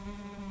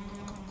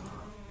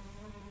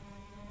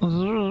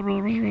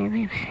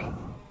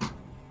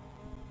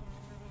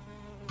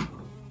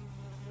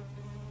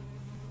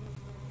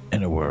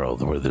 In a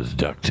world where there's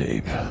duct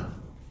tape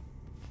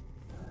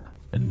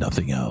and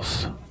nothing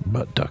else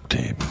but duct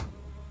tape.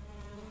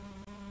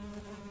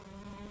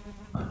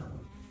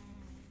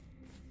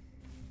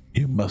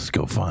 You must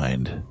go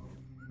find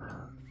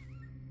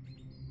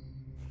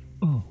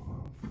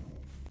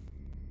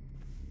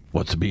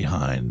what's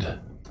behind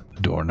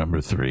door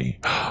number 3.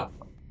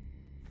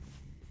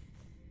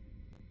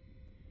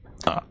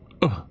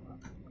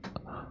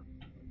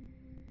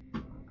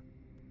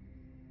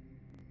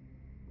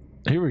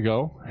 Here we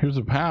go. Here's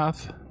a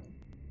path.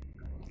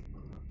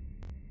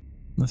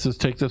 Let's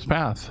just take this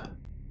path.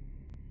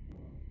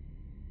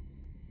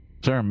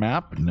 Is there a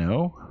map?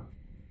 No.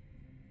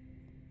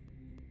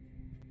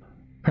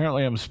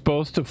 Apparently I'm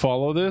supposed to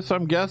follow this,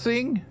 I'm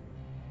guessing.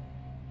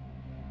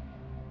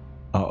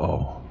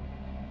 Uh-oh.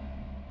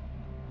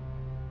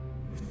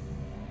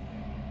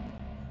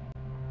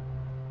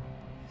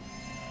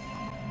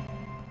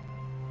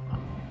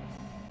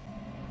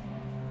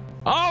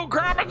 Oh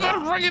crap, it's a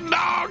freaking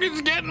dog!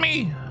 It's getting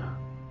me!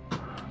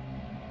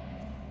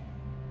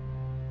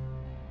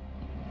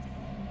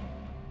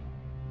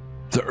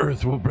 The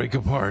earth will break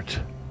apart.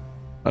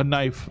 A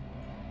knife.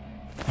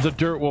 The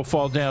dirt will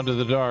fall down to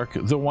the dark.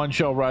 The one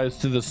shall rise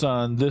to the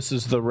sun. This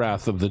is the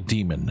wrath of the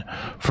demon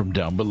from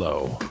down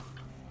below.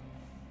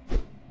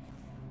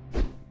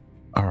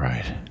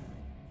 Alright.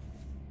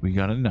 We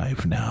got a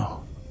knife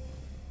now.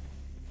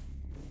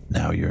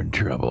 Now you're in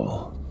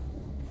trouble.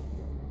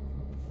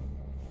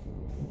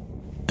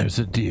 There's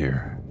a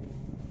deer.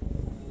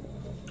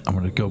 I'm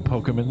gonna go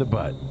poke him in the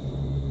butt.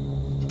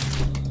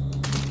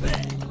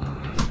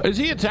 Is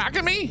he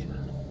attacking me?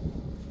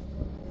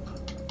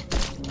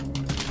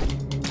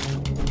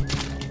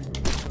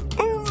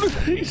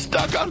 He's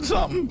stuck on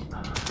something.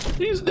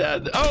 He's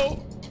dead.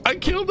 Oh, I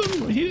killed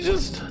him. He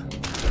just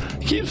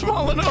keeps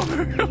falling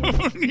over.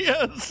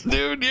 Yes,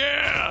 dude.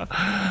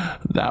 Yeah.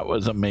 That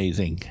was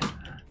amazing.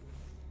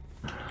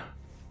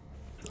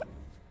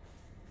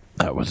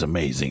 That was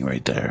amazing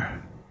right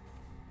there.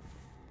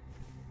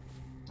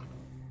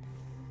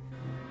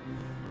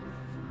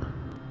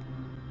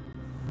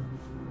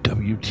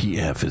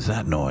 WTF is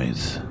that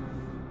noise?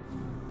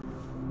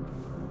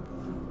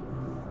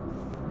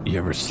 You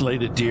ever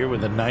slayed a deer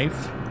with a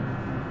knife?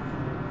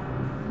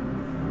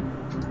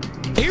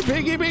 Here,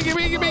 piggy, piggy,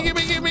 piggy, piggy,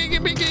 piggy, piggy,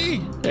 piggy.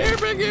 Here,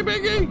 piggy,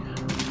 piggy.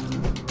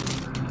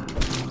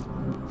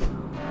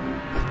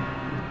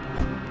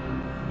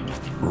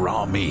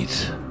 Raw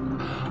meat.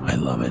 I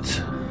love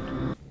it.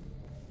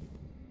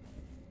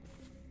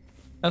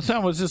 That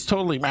sound was just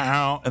totally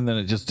meow, and then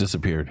it just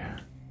disappeared.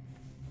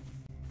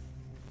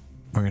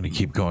 We're gonna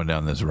keep going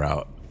down this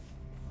route.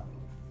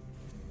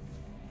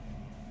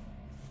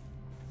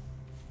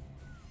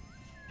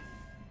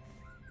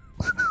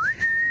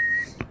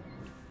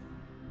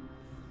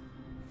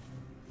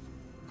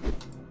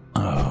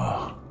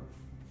 Oh.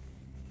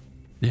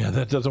 Yeah,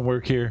 that doesn't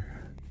work here.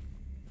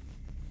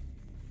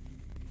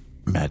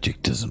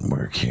 Magic doesn't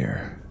work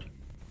here.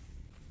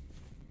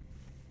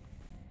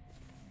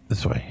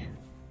 This way.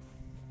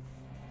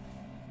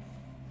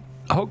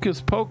 Hocus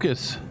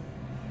pocus.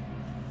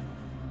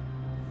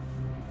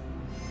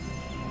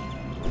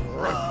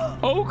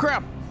 Oh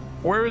crap!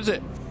 Where is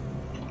it?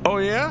 Oh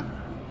yeah?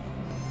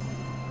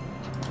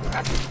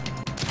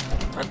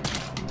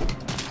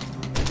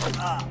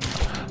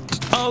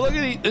 Oh look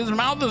at his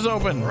mouth is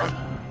open.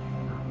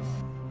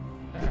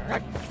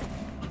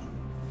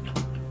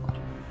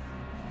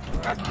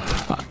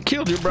 I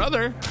killed your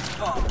brother.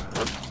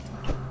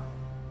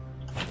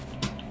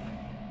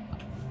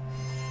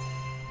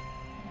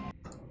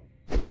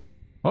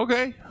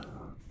 Okay.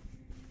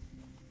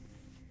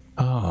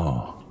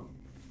 Oh.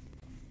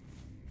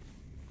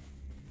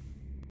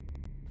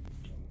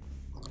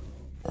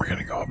 We're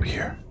gonna go up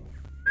here.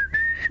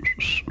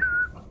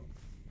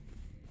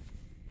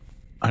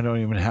 I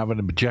don't even have an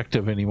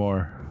objective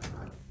anymore.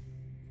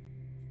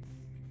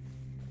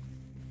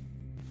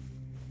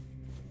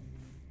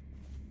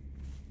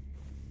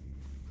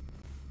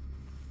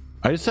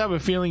 I just have a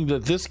feeling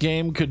that this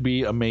game could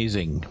be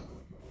amazing.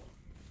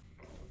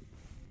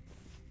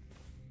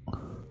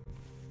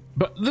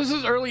 But this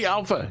is early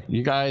alpha,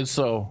 you guys,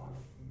 so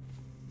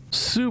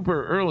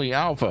super early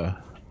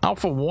alpha.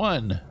 Alpha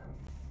 1. I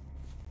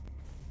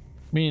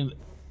mean,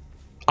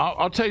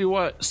 I'll tell you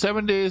what,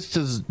 7 Days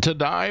to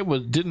Die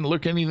didn't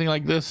look anything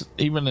like this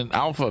even in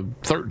Alpha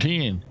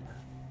 13.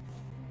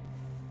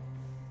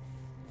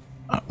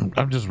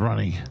 I'm just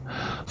running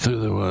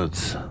through the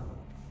woods.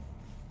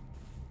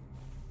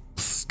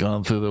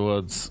 Gone through the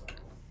woods.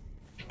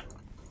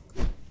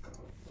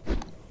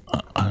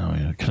 I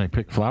don't know, can I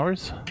pick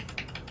flowers?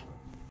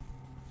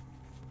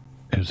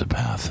 Here's a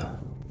path.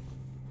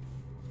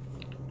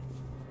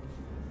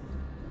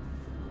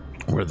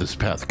 Where this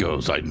path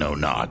goes, I know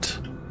not.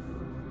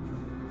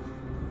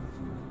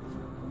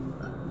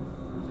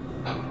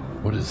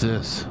 What is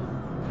this?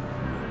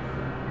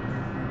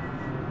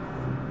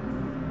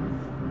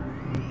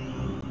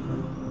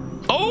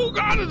 Oh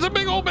God, it's a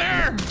big old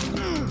bear!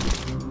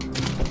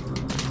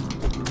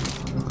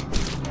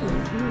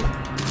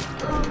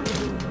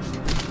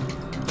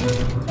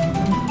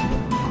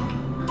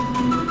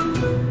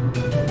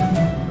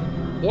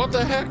 What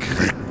the heck?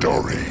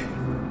 Victory.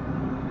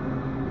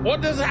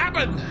 What just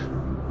happened?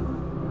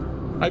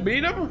 I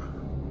beat him?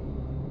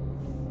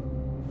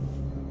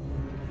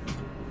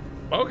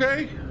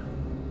 Okay.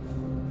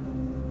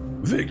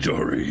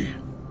 Victory.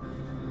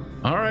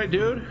 All right,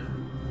 dude.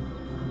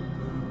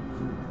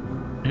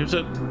 Here's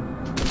a...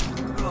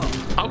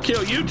 I'll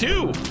kill you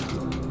too.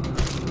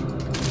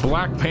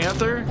 Black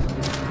Panther.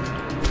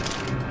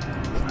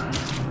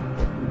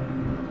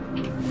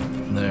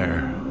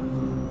 There.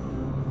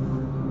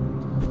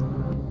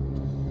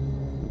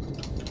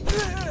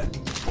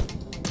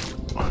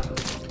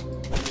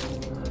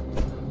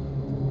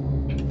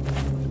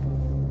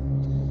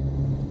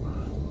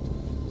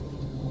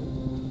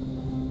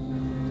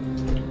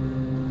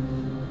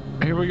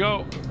 Here we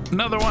go.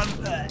 Another one.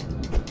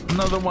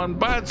 Another one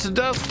bites the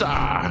Death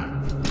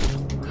Star.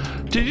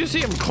 Did you see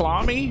him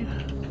claw me?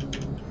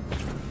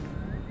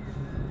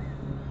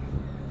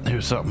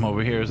 There's something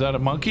over here. Is that a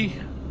monkey?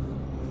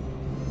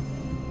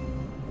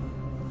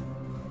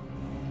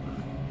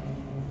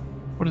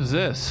 What is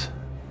this?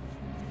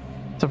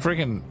 It's a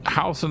freaking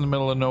house in the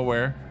middle of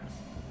nowhere.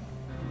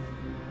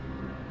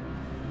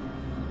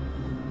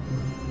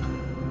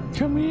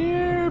 Come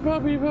here,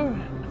 puppy,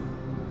 puppy.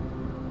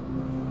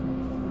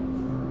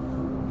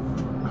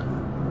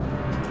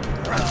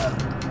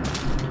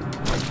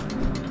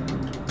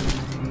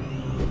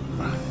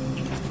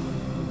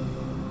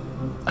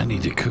 I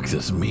need to cook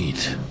this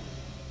meat.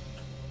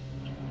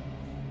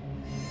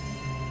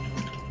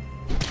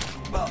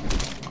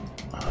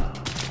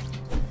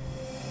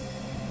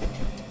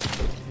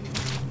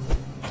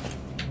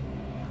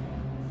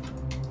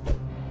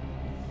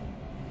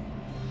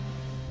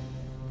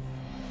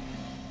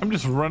 I'm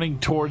just running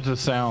towards the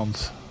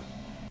sounds.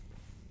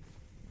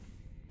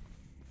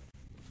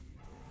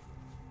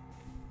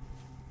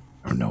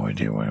 I have no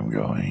idea where I'm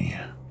going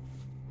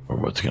or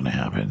what's going to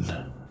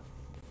happen.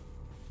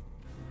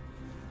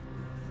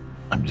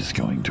 I'm just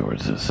going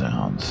towards the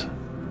sounds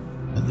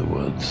in the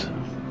woods.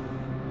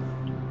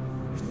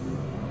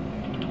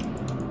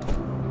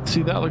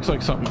 See, that looks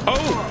like something.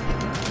 Oh!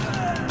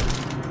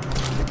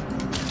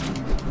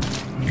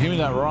 Give me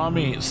that raw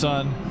meat,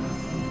 son.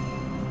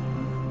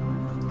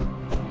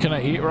 Can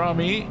I eat raw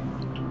meat?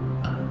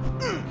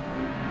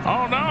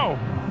 Oh no!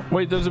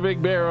 Wait, there's a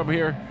big bear up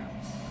here.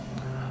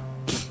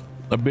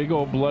 A big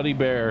old bloody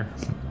bear.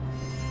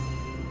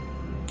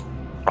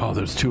 Oh,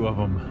 there's two of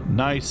them.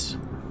 Nice.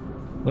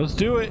 Let's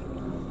do it.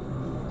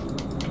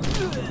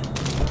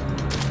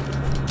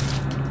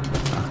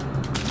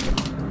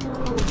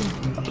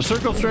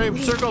 Circle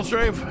strafe, circle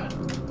strafe.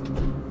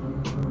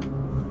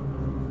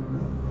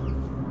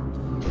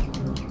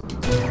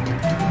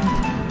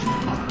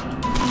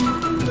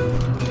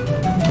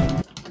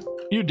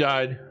 You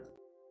died.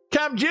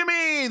 Cap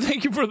Jimmy,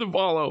 thank you for the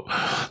follow.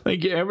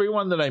 Thank you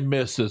everyone that I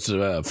missed that's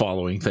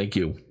following. Thank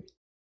you.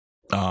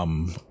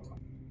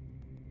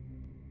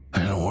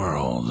 In a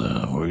world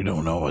where we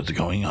don't know what's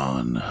going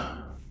on.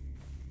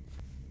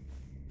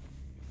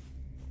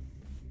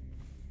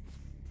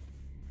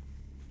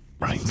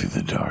 Running through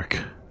the dark.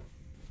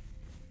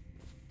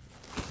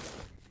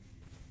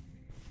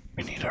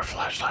 We need our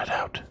flashlight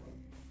out.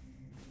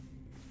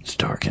 It's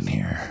dark in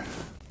here.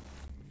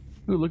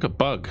 Ooh, look, a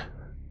bug.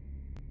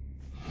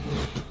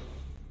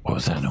 What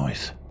was that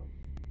noise?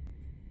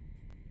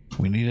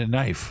 We need a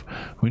knife.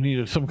 We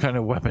need some kind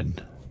of weapon.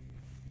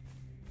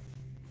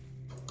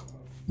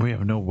 We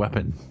have no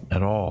weapon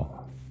at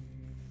all.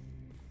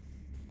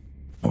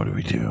 What do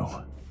we do?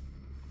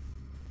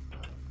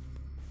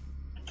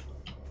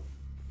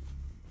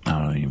 I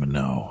don't even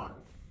know.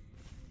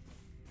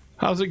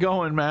 How's it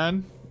going,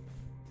 man?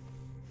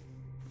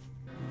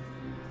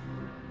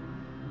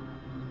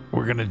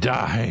 We're gonna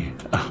die.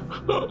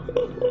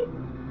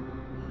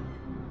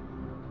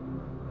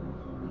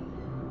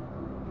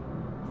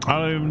 I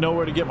don't even know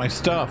where to get my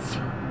stuff.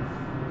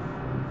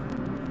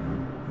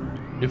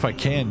 If I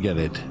can get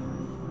it.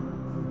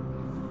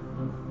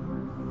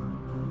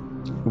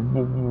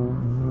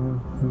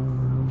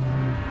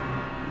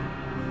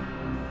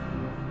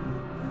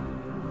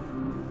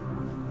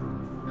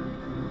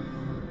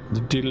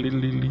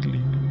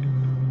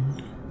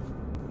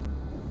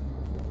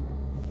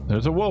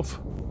 There's a wolf.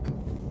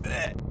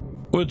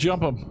 We'll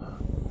jump him.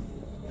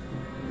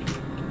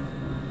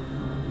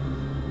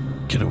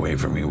 Get away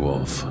from me,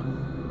 wolf.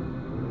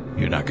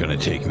 You're not gonna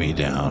take me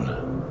down.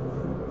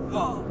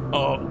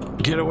 Oh,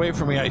 get away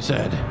from me, I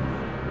said.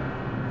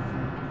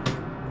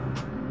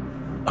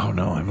 Oh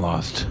no, I'm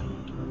lost.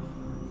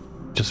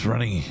 just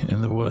running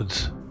in the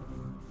woods.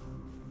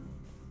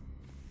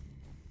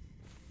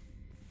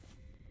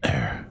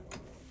 There.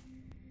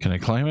 Can I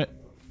climb it?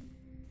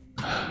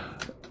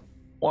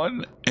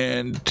 1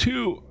 and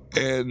 2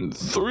 and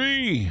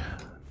 3.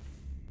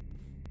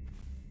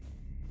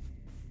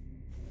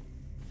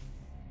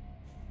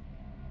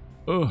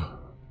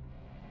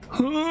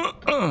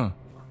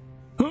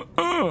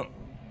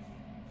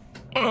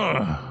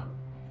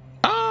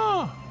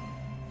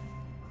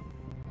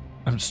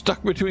 I'm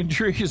stuck between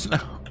trees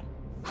now.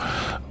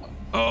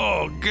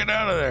 Oh, get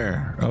out of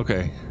there.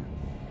 Okay.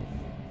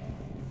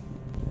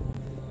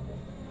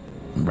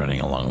 I'm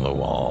running along the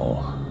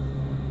wall.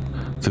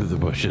 Through the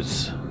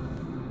bushes.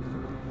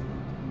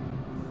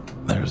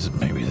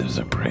 Maybe there's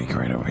a break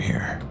right over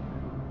here.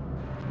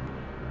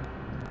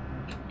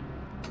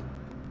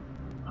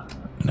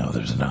 No,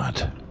 there's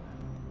not.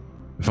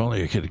 If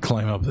only I could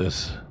climb up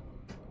this.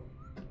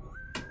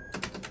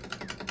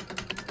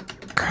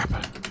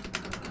 Crap.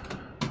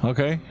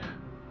 Okay.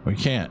 We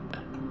can't.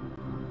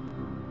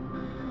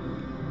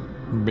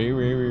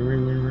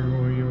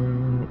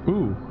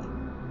 Ooh.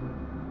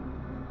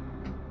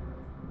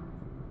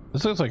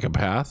 This looks like a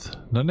path,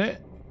 doesn't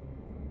it?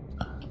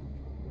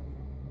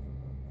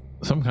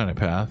 Some kind of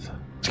path.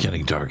 It's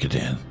getting dark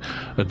again.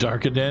 A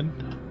dark again?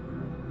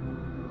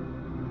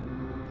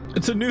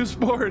 It's a new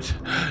sport.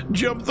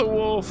 Jump the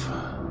wolf.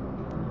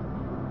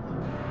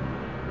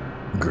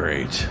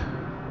 Great.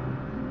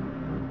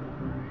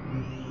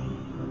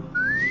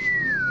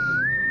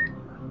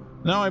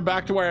 Now I'm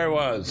back to where I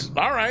was.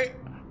 All right.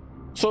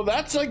 So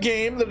that's a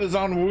game that is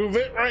on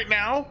Woovit right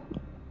now.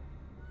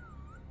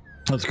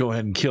 Let's go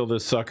ahead and kill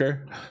this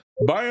sucker.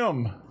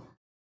 Bam.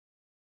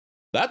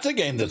 That's a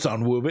game that's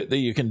on Woovit that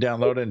you can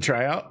download and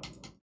try out.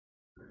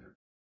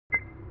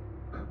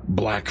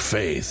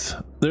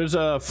 Blackfaith. There's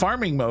a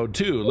farming mode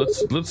too.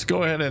 Let's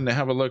go ahead and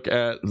have a look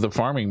at the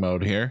farming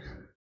mode here.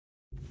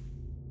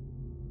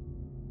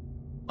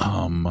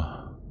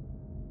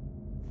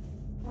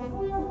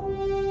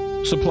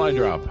 Supply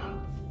drop.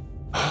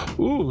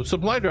 Ooh,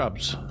 supply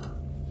drops.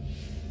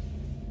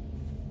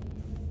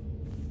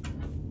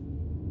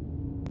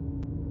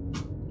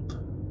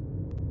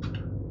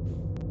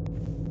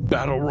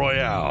 Battle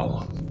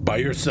Royale by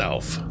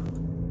yourself.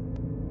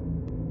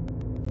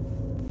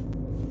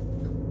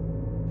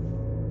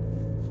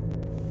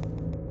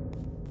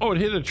 Oh, it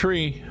hit a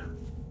tree.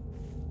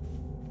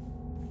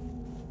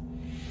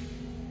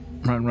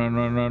 Run, run,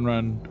 run, run,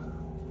 run.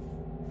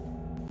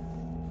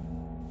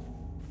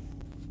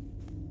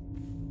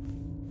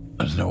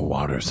 There's no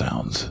water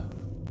sounds.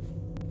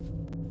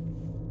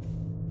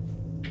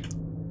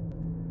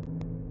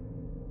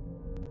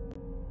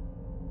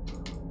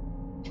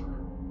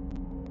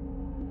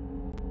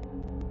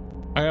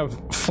 I have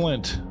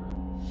Flint.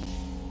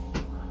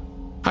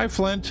 Hi,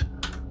 Flint.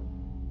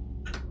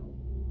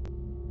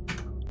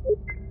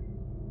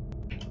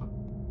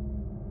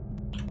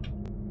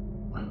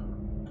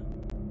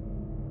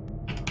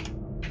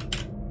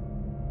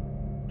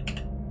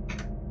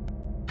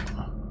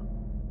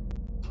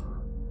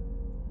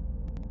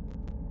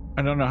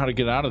 I don't know how to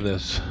get out of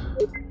this.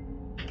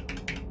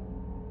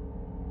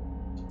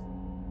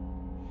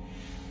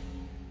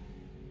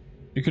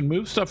 You can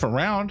move stuff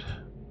around.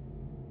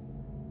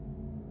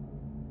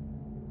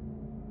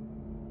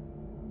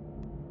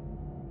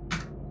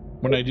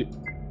 When I do,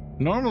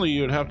 normally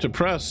you'd have to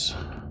press.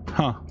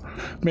 Huh.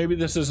 Maybe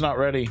this is not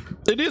ready.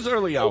 It is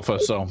early alpha,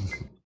 so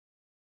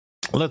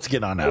let's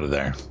get on out of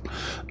there.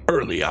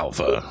 Early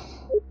alpha.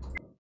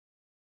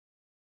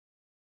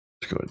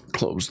 Let's go ahead and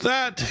close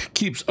that.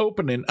 Keeps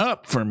opening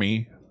up for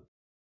me.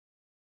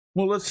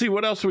 Well, let's see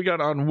what else we got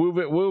on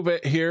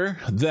Woovit here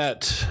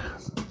that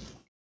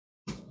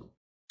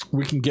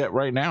we can get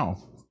right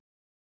now.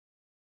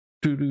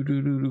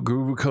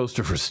 Groove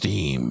Coaster for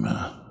Steam.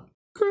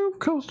 Groove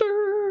Coaster.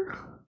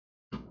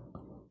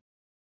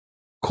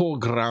 Cool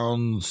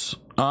Grounds.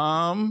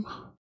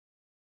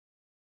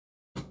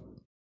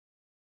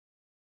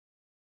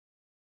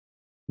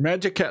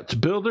 Magic Cat's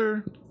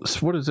Builder.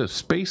 What is this?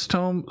 Space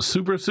Tome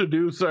Super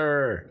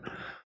Seducer.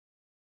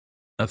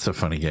 That's a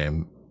funny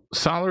game.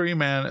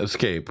 Salaryman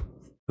Escape.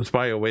 It's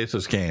by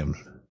Oasis Games.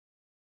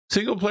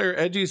 Single player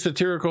edgy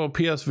satirical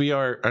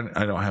PSVR.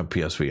 I don't have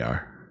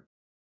PSVR.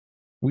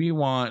 We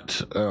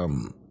want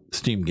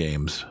Steam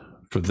games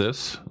for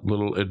this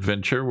little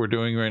adventure we're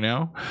doing right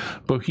now.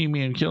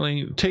 Bohemian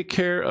Killing. Take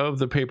care of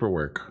the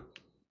paperwork.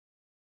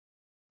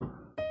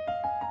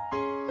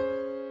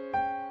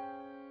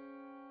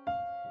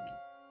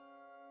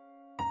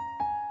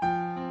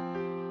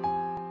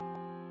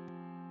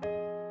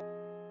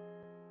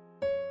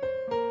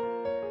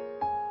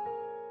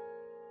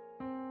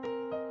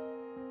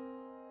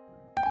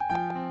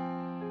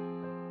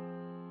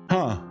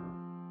 Huh.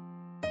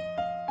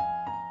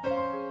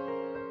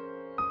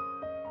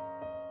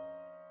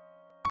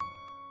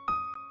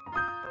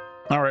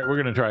 All right, we're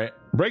gonna try it.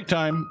 Break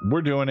time.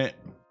 We're doing it.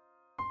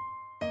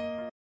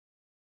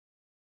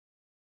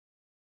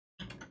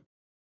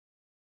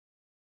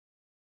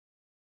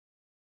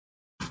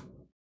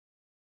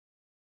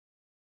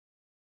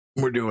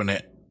 We're doing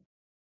it.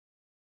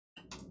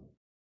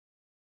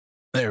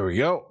 There we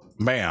go.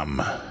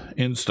 Bam.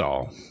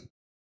 Install.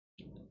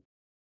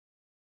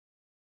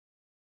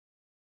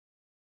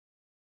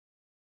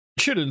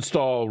 Should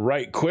install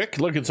right quick.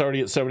 Look, it's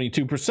already at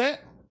 72%.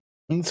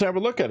 Let's have a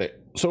look at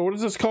it. So what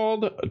is this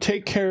called?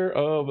 Take care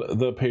of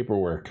the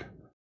paperwork.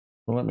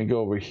 Well, let me go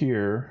over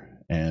here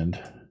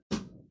and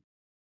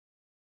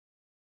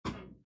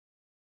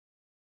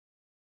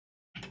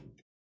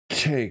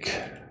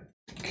take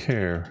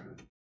care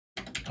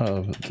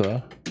of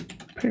the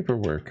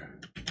paperwork.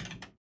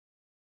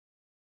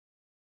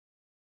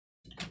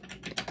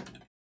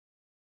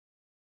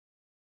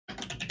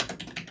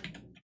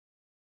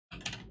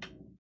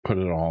 Put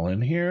it all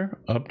in here,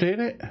 update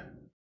it.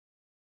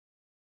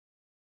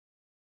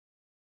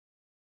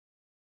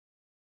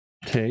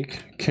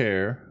 Take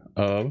care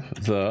of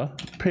the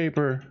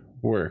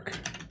paperwork.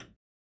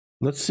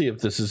 Let's see if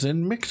this is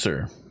in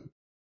Mixer.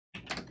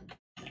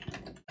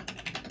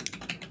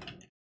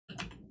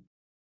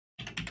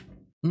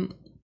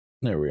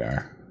 There we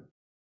are.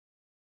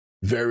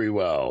 Very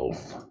well.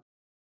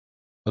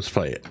 Let's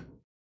play it.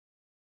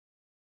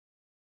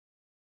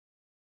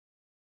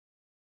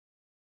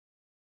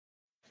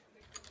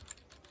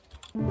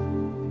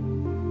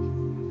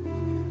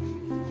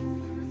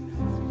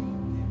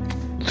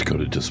 Let's go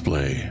to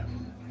display.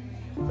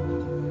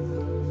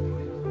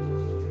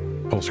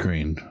 Full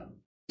screen.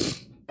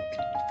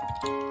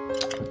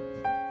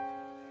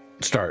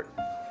 Start.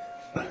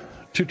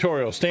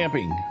 Tutorial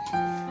stamping.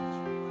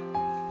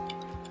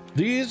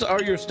 These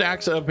are your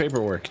stacks of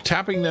paperwork.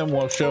 Tapping them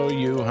will show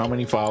you how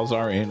many files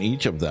are in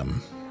each of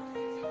them.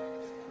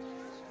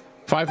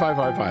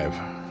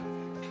 5555.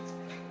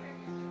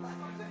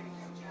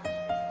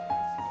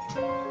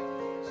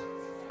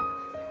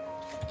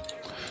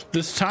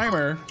 This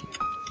timer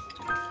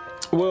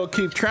will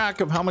keep track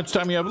of how much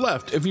time you have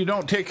left. If you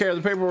don't take care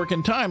of the paperwork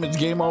in time, it's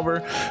game over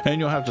and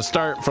you'll have to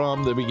start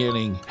from the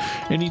beginning.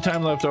 Any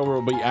time left over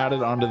will be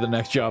added onto the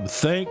next job.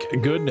 Thank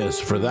goodness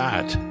for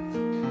that.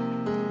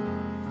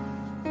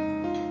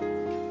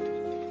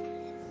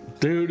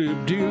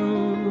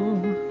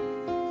 Do-do-do.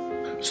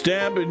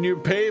 Stamping your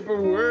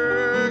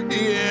paperwork.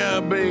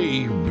 Yeah,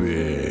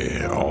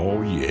 baby.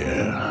 Oh,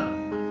 yeah.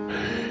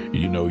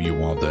 You know you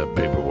want that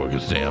paperwork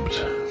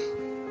stamped.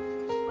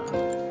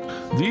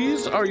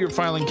 These are your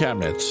filing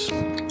cabinets.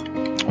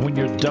 When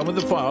you're done with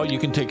the file, you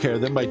can take care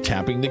of them by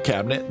tapping the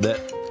cabinet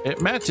that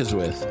it matches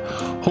with.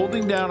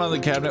 Holding down on the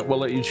cabinet will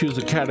let you choose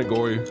a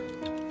category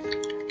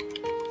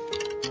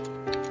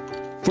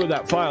for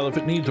that file if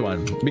it needs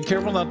one. Be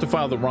careful not to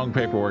file the wrong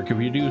paperwork. If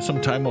you do, some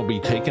time will be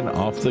taken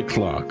off the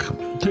clock.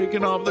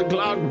 Taken off the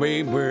clock,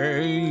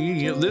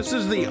 baby. This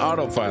is the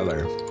auto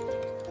filer.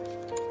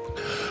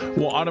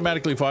 Will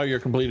automatically file your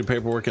completed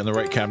paperwork in the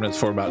right cabinets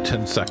for about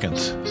 10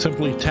 seconds.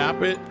 Simply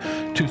tap it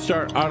to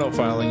start auto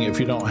filing if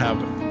you don't have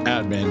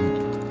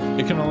admin.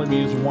 It can only be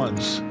used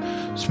once.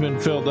 It's been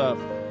filled up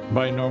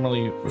by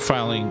normally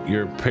filing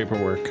your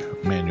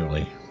paperwork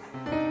manually.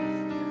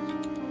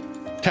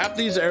 Tap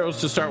these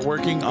arrows to start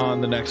working on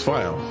the next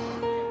file.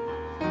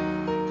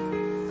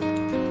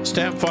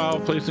 Stamp file,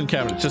 place in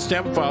cabinet. To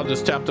stamp a file,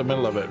 just tap the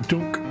middle of it.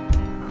 Dunk.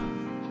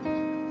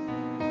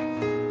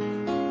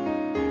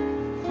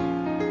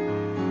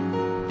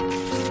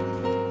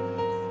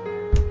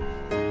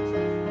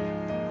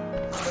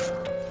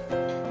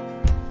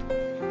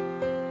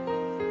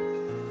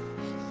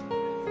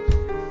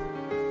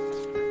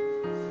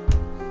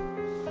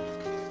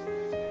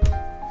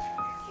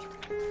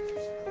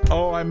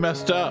 Oh, I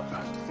messed up.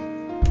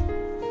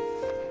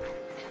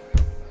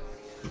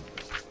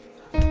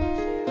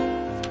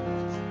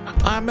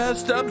 I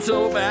messed up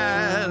so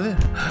bad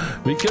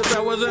because I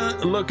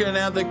wasn't looking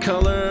at the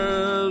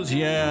colors.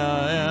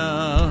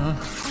 Yeah.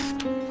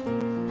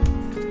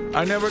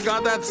 I never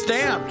got that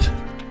stamped.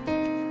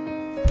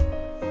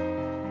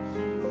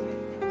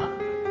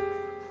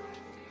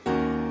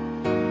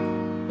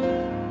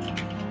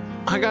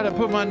 I gotta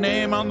put my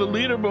name on the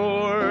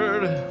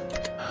leaderboard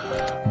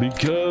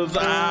because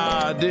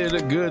I did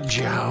a good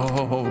job.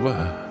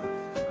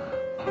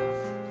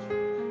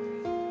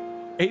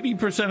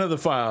 80% of the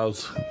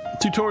files.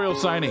 Tutorial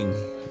signing.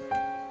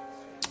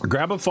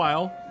 Grab a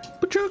file.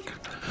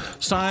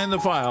 Sign the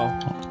file.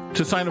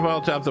 To sign the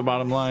file, tap the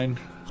bottom line.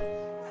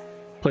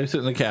 Place it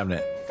in the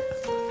cabinet.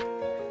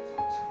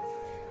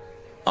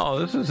 Oh,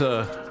 this is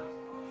a...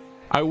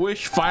 I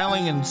wish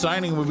filing and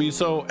signing would be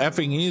so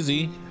effing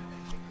easy.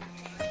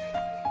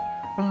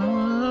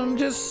 I'm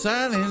just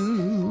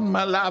signing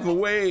my life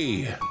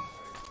away.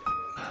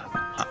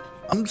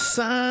 I'm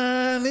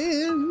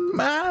signing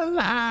my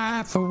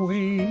life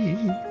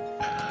away.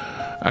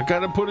 I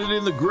gotta put it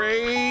in the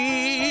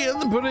gray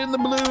and then put it in the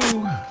blue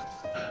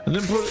and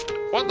then put it,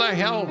 what the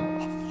hell?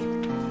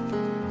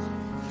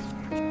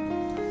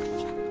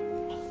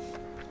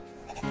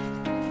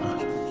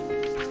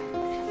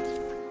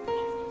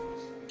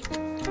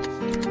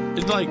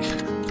 It's like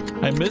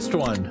I missed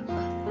one.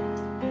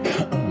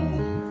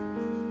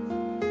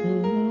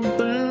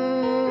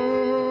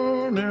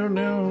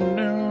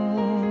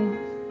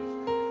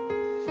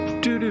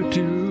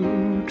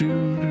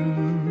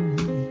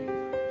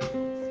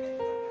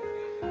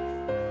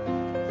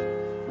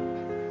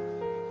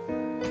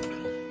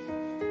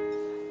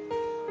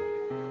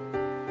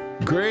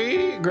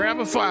 grab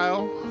a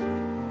file,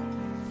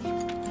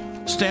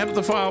 stamp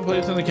the file,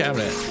 place in the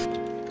cabinet.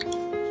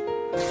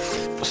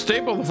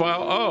 Staple the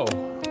file. Oh.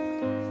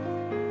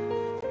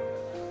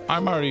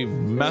 I'm already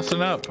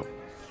messing up.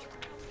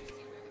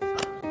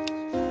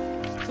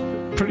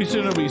 Pretty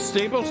soon it'll be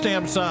staple,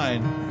 stamp,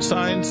 sign.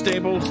 Sign,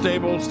 staple,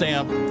 staple,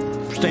 stamp,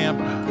 stamp.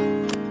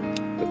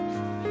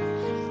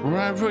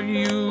 Right for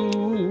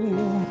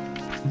you,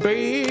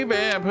 baby.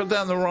 I put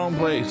that in the wrong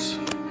place.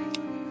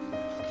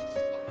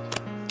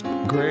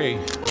 Gray.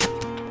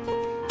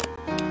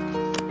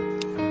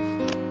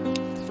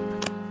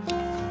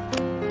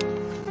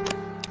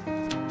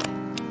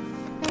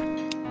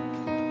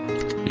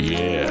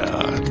 Yeah,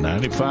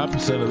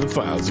 95% of the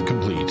files are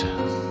complete.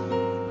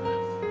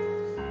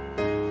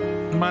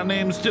 My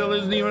name still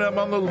isn't even up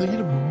on the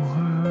leaderboard.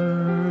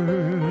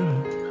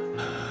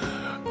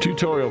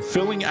 Tutorial,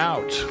 filling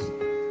out.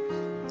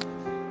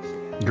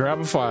 Grab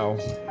a file.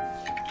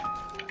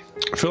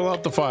 Fill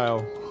out the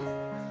file.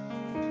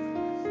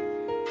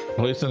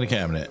 Place in the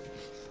cabinet.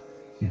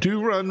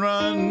 Do run,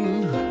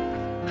 run.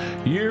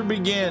 Year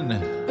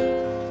begin.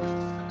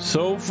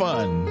 So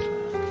fun.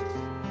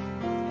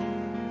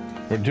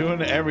 We're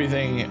doing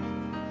everything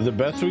the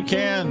best we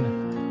can.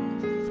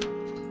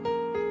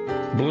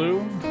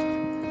 Blue.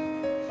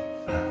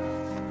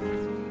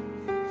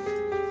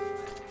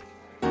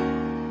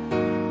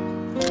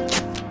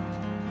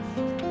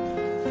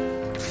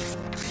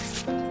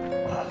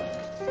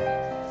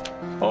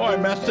 Oh, I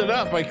messed it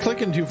up by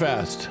clicking too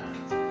fast.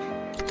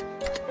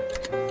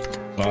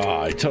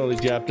 Oh, I totally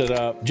japped it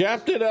up.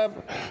 Japped it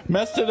up.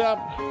 Messed it up.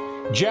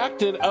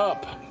 Jacked it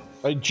up.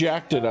 I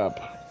jacked it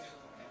up.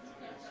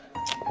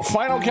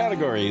 Final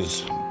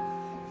categories.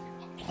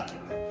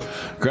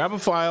 Grab a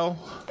file.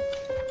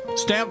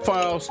 Stamp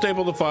file.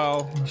 Staple the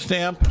file.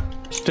 Stamp.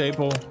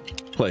 Staple.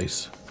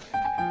 Place.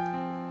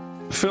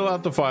 Fill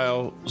out the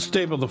file.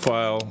 Staple the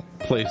file.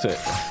 Place it.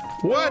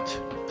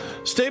 What?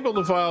 Staple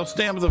the file.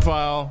 Stamp the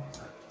file.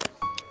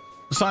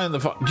 Sign the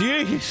file.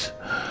 Jeez.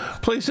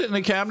 Place it in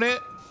the cabinet.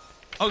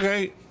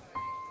 Okay.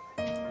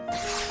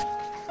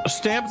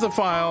 Stamp the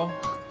file.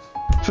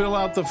 Fill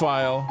out the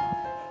file.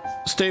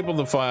 Staple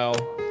the file.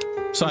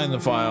 Sign the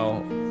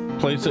file.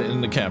 Place it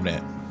in the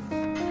cabinet.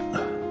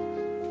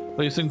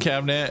 Place in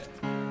cabinet.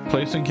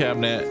 Place in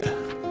cabinet.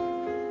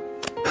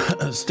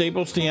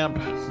 Staple stamp.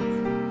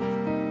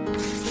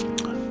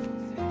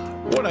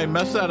 What, I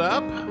messed that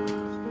up?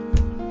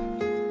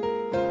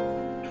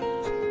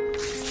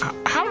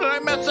 How did I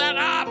mess that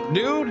up,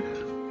 dude?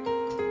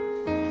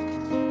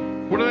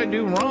 What did I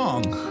do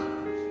wrong?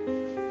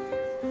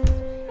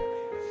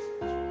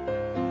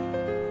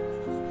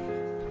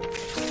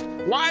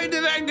 Why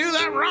did I do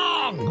that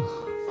wrong?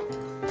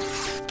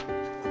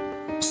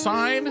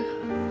 Sign.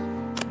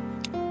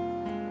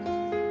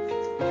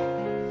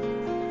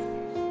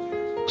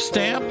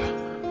 Stamp.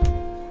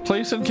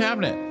 Place in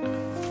cabinet.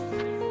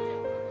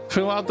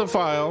 Fill out the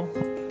file.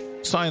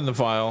 Sign the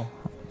file.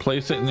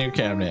 Place it in your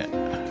cabinet.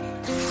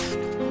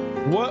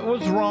 What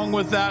was wrong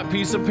with that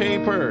piece of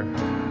paper?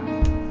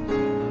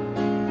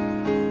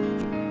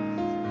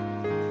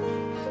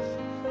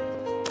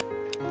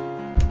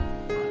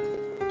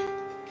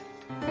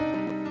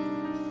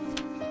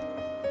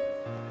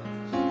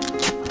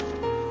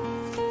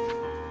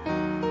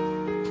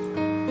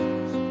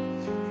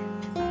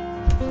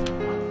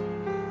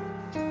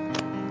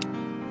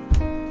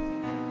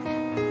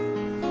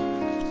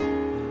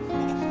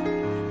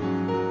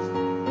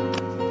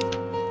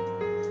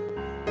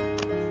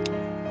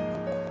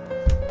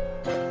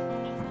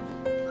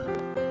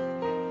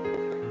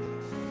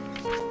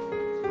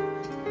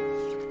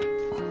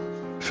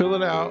 Fill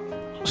it out,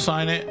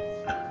 sign it,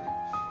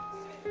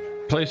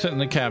 place it in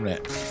the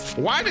cabinet.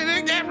 Why did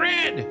it get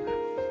red?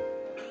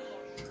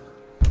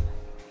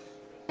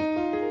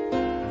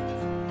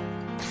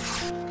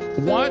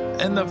 What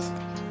in the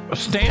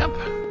stamp?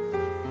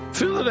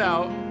 Fill it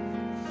out,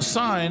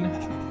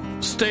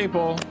 sign,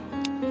 staple,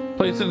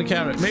 place in the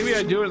cabinet. Maybe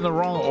I do it in the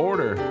wrong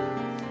order.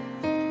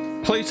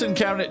 Place in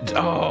cabinet.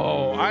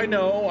 Oh, I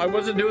know. I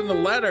wasn't doing the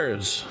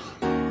letters.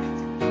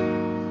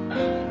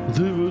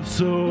 They were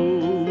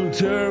so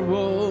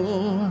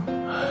terrible.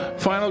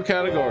 Final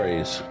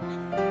categories.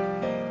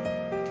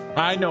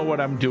 I know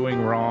what I'm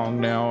doing wrong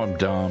now. I'm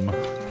dumb.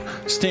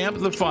 Stamp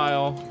the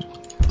file.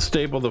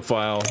 Staple the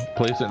file.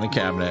 Place it in the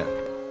cabinet.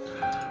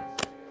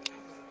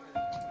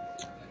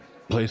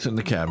 Place it in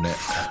the cabinet.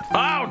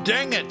 Oh,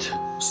 dang it.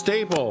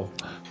 Staple.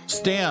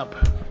 Stamp.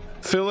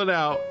 Fill it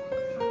out.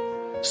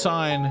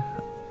 Sign.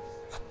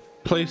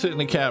 Place it in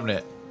the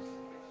cabinet.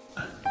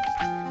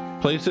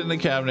 Place it in the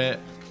cabinet.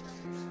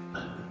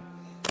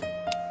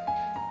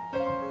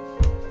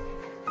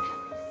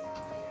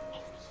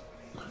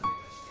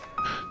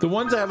 The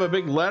ones that have a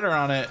big letter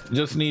on it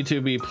just need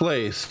to be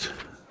placed.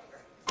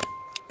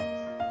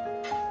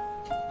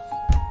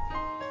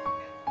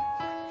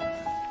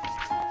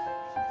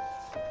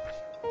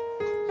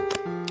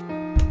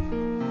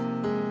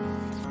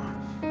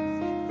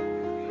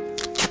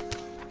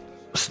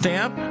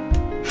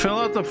 Stamp, fill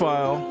out the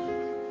file,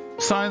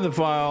 sign the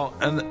file,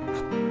 and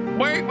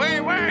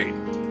Wait.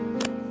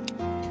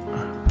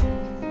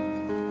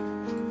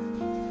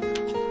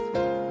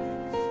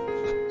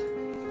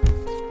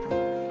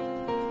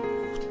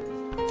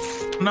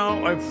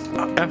 No, I've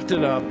effed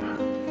it up.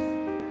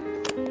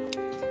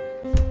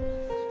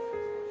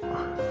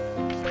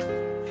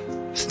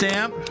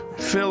 Stamp,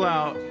 fill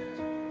out,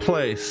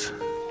 place.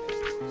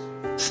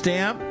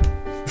 Stamp,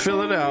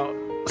 fill it out,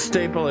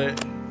 staple it,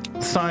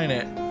 sign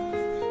it,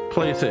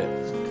 place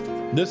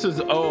it. This is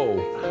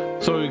O.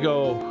 So we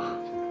go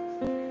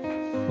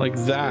like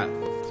that.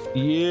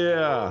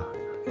 Yeah.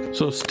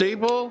 So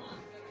staple,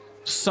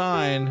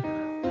 sign,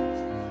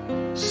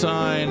 and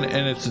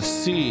it's a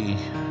C.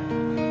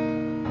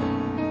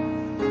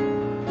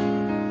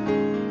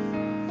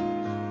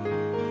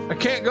 I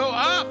can't go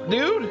up,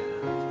 dude.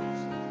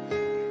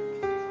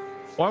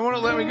 Why won't it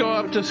let me go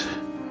up to...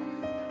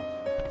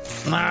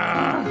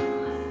 Ah.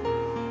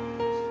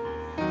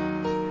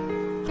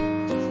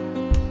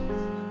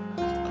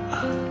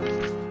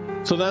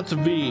 So that's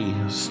V.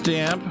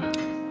 Stamp.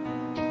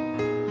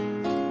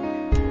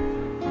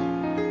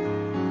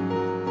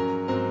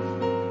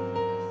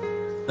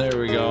 There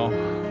we go.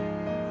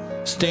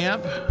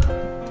 Stamp.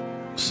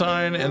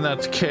 Sign, and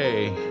that's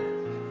K.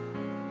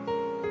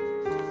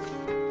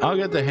 I'll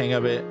get the hang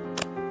of it.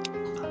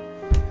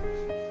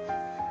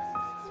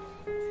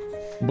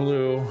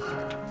 Blue.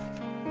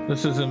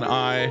 This is an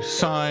I.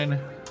 Sign.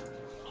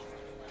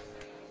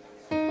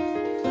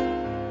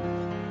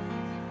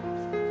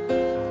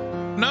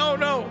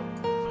 No.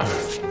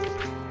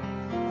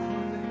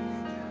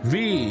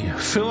 V.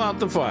 Fill out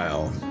the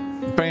file.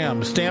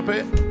 Bam. Stamp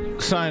it.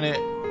 Sign it.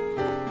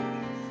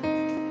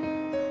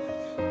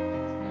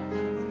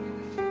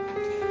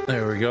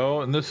 There we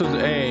go. And this is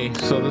A.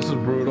 So this is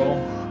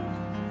brutal.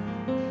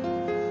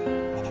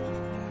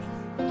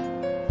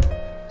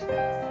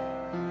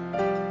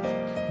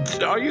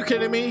 Are you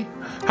kidding me?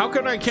 How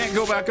come I can't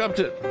go back up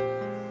to...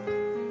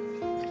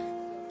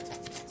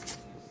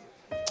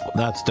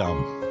 That's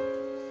dumb.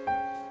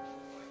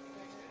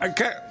 I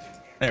can't...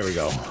 There we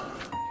go.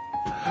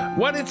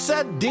 What? It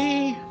said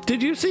D?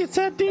 Did you see it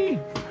said D?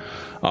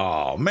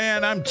 Oh,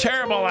 man, I'm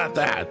terrible at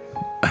that.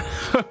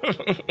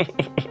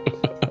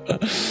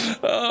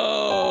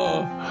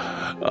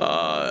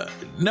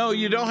 No,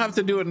 you don't have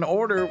to do it in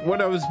order. What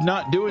I was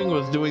not doing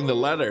was doing the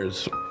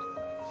letters.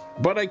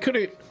 But I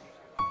couldn't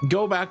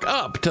go back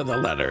up to the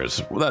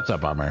letters. Well, that's a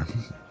bummer.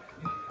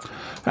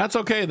 That's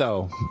okay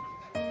though.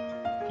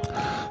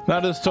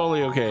 That is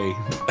totally okay.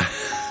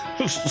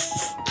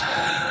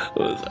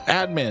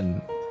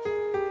 Admin,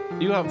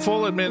 you have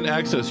full admin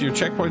access. Your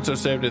checkpoints are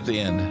saved at the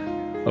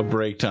end of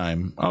break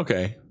time.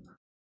 Okay,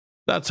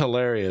 that's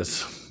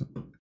hilarious.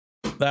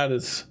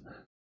 That's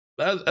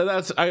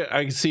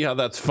I see how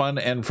that's fun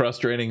and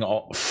frustrating.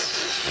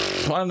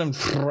 Fun and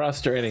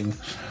frustrating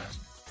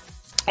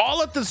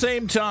all at the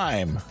same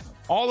time.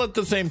 All at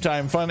the same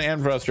time, fun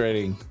and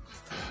frustrating.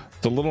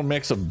 The little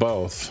mix of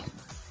both.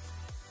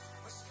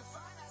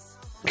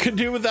 Could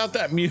do without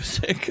that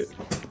music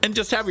and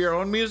just have your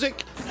own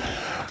music.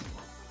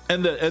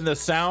 And the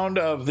sound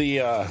of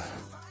the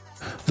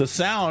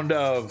sound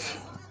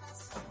of,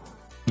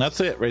 that's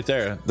it right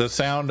there. The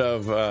sound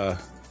of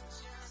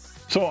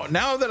so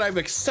now that I've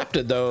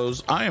accepted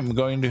those, I am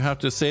going to have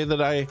to say that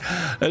I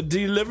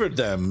delivered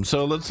them.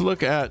 So let's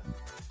look at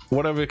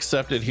what I've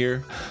accepted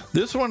here.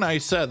 This one I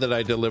said that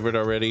I delivered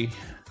already.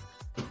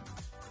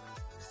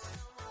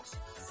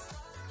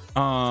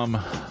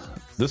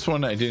 This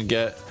one I didn't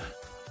get.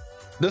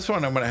 This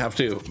one I'm gonna have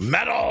to.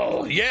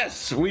 Metal!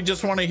 Yes! We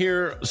just want to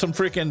hear some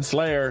freaking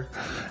Slayer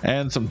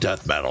and some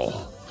death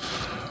metal.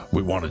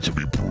 We want it to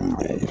be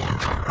brutal.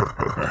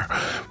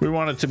 We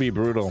want it to be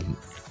brutal.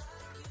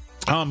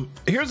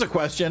 Here's a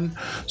question.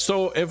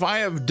 So if I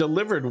have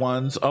delivered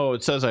ones, oh,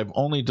 it says I've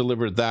only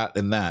delivered that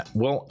and that.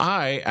 Well,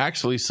 I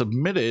actually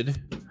submitted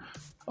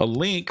a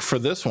link for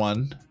this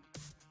one.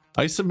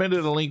 I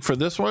submitted a link for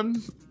this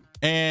one,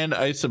 and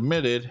I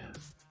submitted...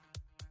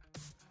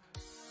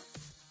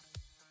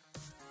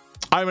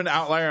 I'm an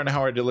outlier on how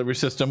our delivery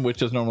system,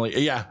 which is normally,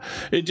 yeah,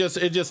 it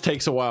just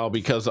takes a while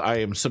because I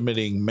am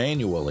submitting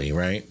manually,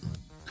 right?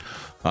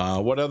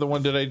 What other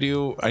one did I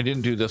do? I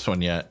didn't do this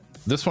one yet.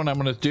 This one I'm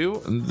going to do,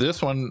 and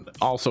this one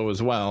also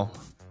as well.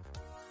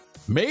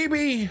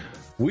 Maybe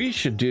we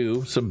should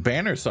do some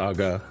Banner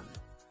Saga.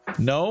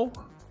 No?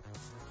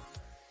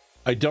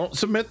 I don't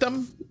submit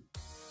them?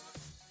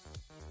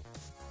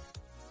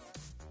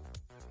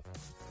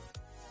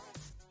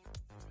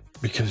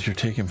 Because you're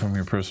taken from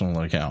your personal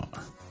account.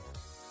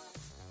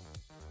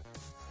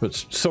 But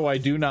so I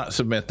do not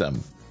submit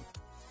them.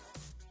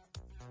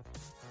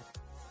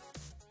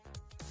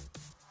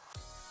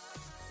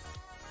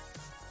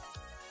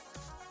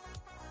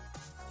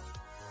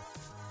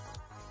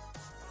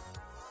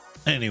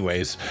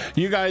 Anyways,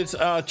 you guys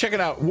check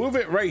it out.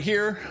 Woovit right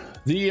here.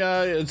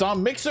 It's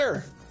on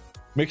Mixer.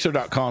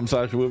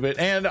 Mixer.com/Woovit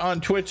and on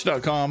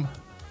Twitch.com.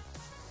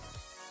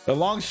 A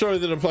long story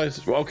that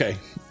applies. Okay.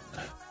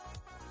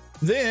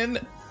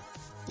 Then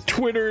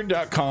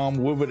Twitter.com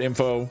Woovit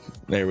info.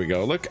 There we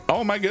go. Look.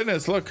 Oh my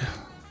goodness. Look.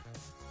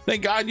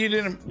 Thank God you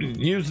didn't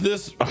use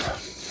this.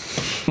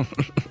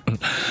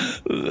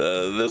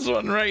 This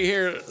one right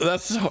here.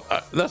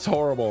 That's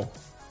horrible.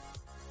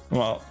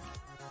 Well,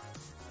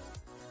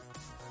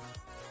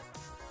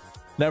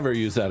 never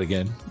use that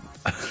again.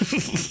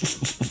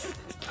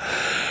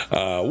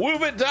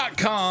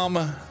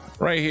 Woovit.com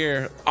right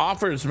here.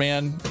 Offers,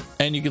 man.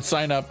 And you can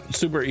sign up.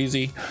 Super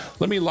easy.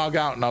 Let me log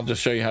out and I'll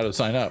just show you how to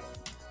sign up.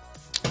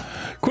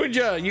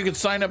 Quidja, you can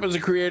sign up as a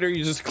creator.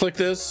 You just click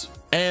this.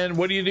 And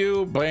what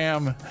do?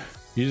 Bam.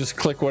 You just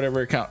click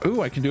whatever account.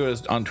 Ooh, I can do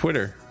it on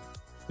Twitter.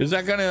 Is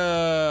that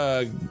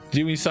gonna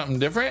do me something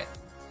different?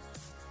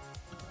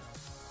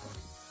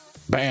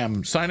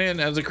 Bam. Sign in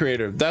as a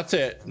creator. That's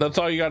it. That's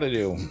all you got to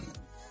do.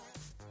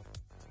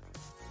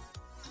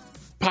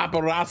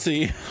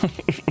 Paparazzi.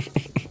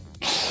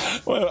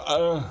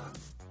 Well,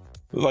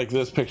 like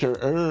this picture.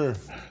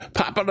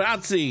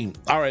 Paparazzi.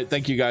 All right.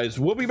 Thank you guys.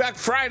 We'll be back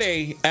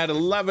Friday at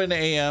 11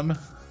 a.m.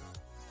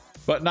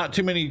 But not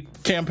too many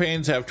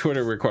campaigns have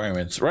Twitter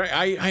requirements, right?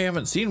 I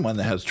haven't seen one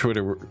that has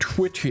Twitter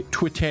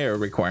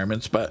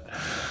requirements, but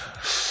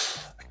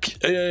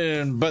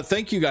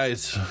thank you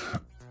guys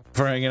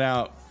for hanging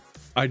out.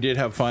 I did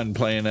have fun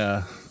playing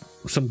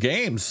some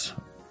games.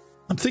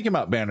 I'm thinking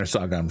about Banner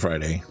Saga on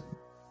Friday.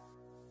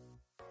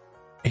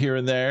 Here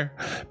and there.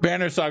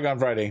 Banner Saga on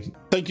Friday.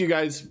 Thank you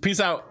guys. Peace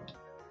out.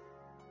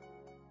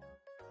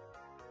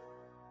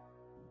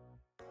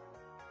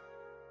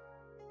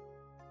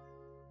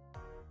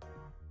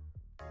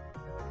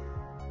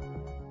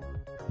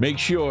 Make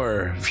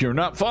sure, if you're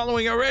not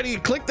following already,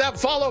 click that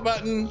follow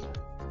button.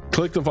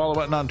 Click the follow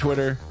button on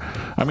Twitter.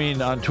 I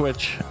mean, on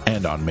Twitch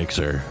and on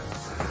Mixer.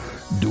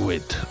 Do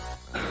it.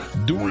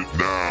 Do it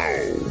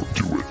now.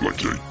 Do it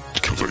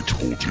because I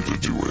told you to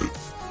do it.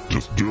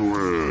 Just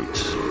do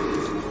it.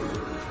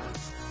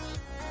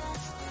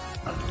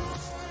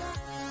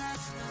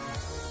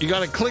 You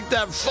gotta click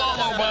that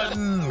follow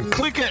button.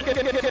 Click it.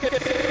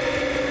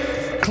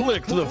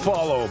 Click the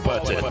follow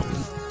button.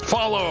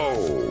 Follow.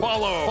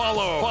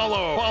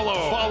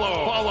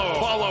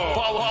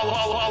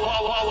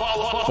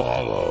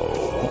 Follow.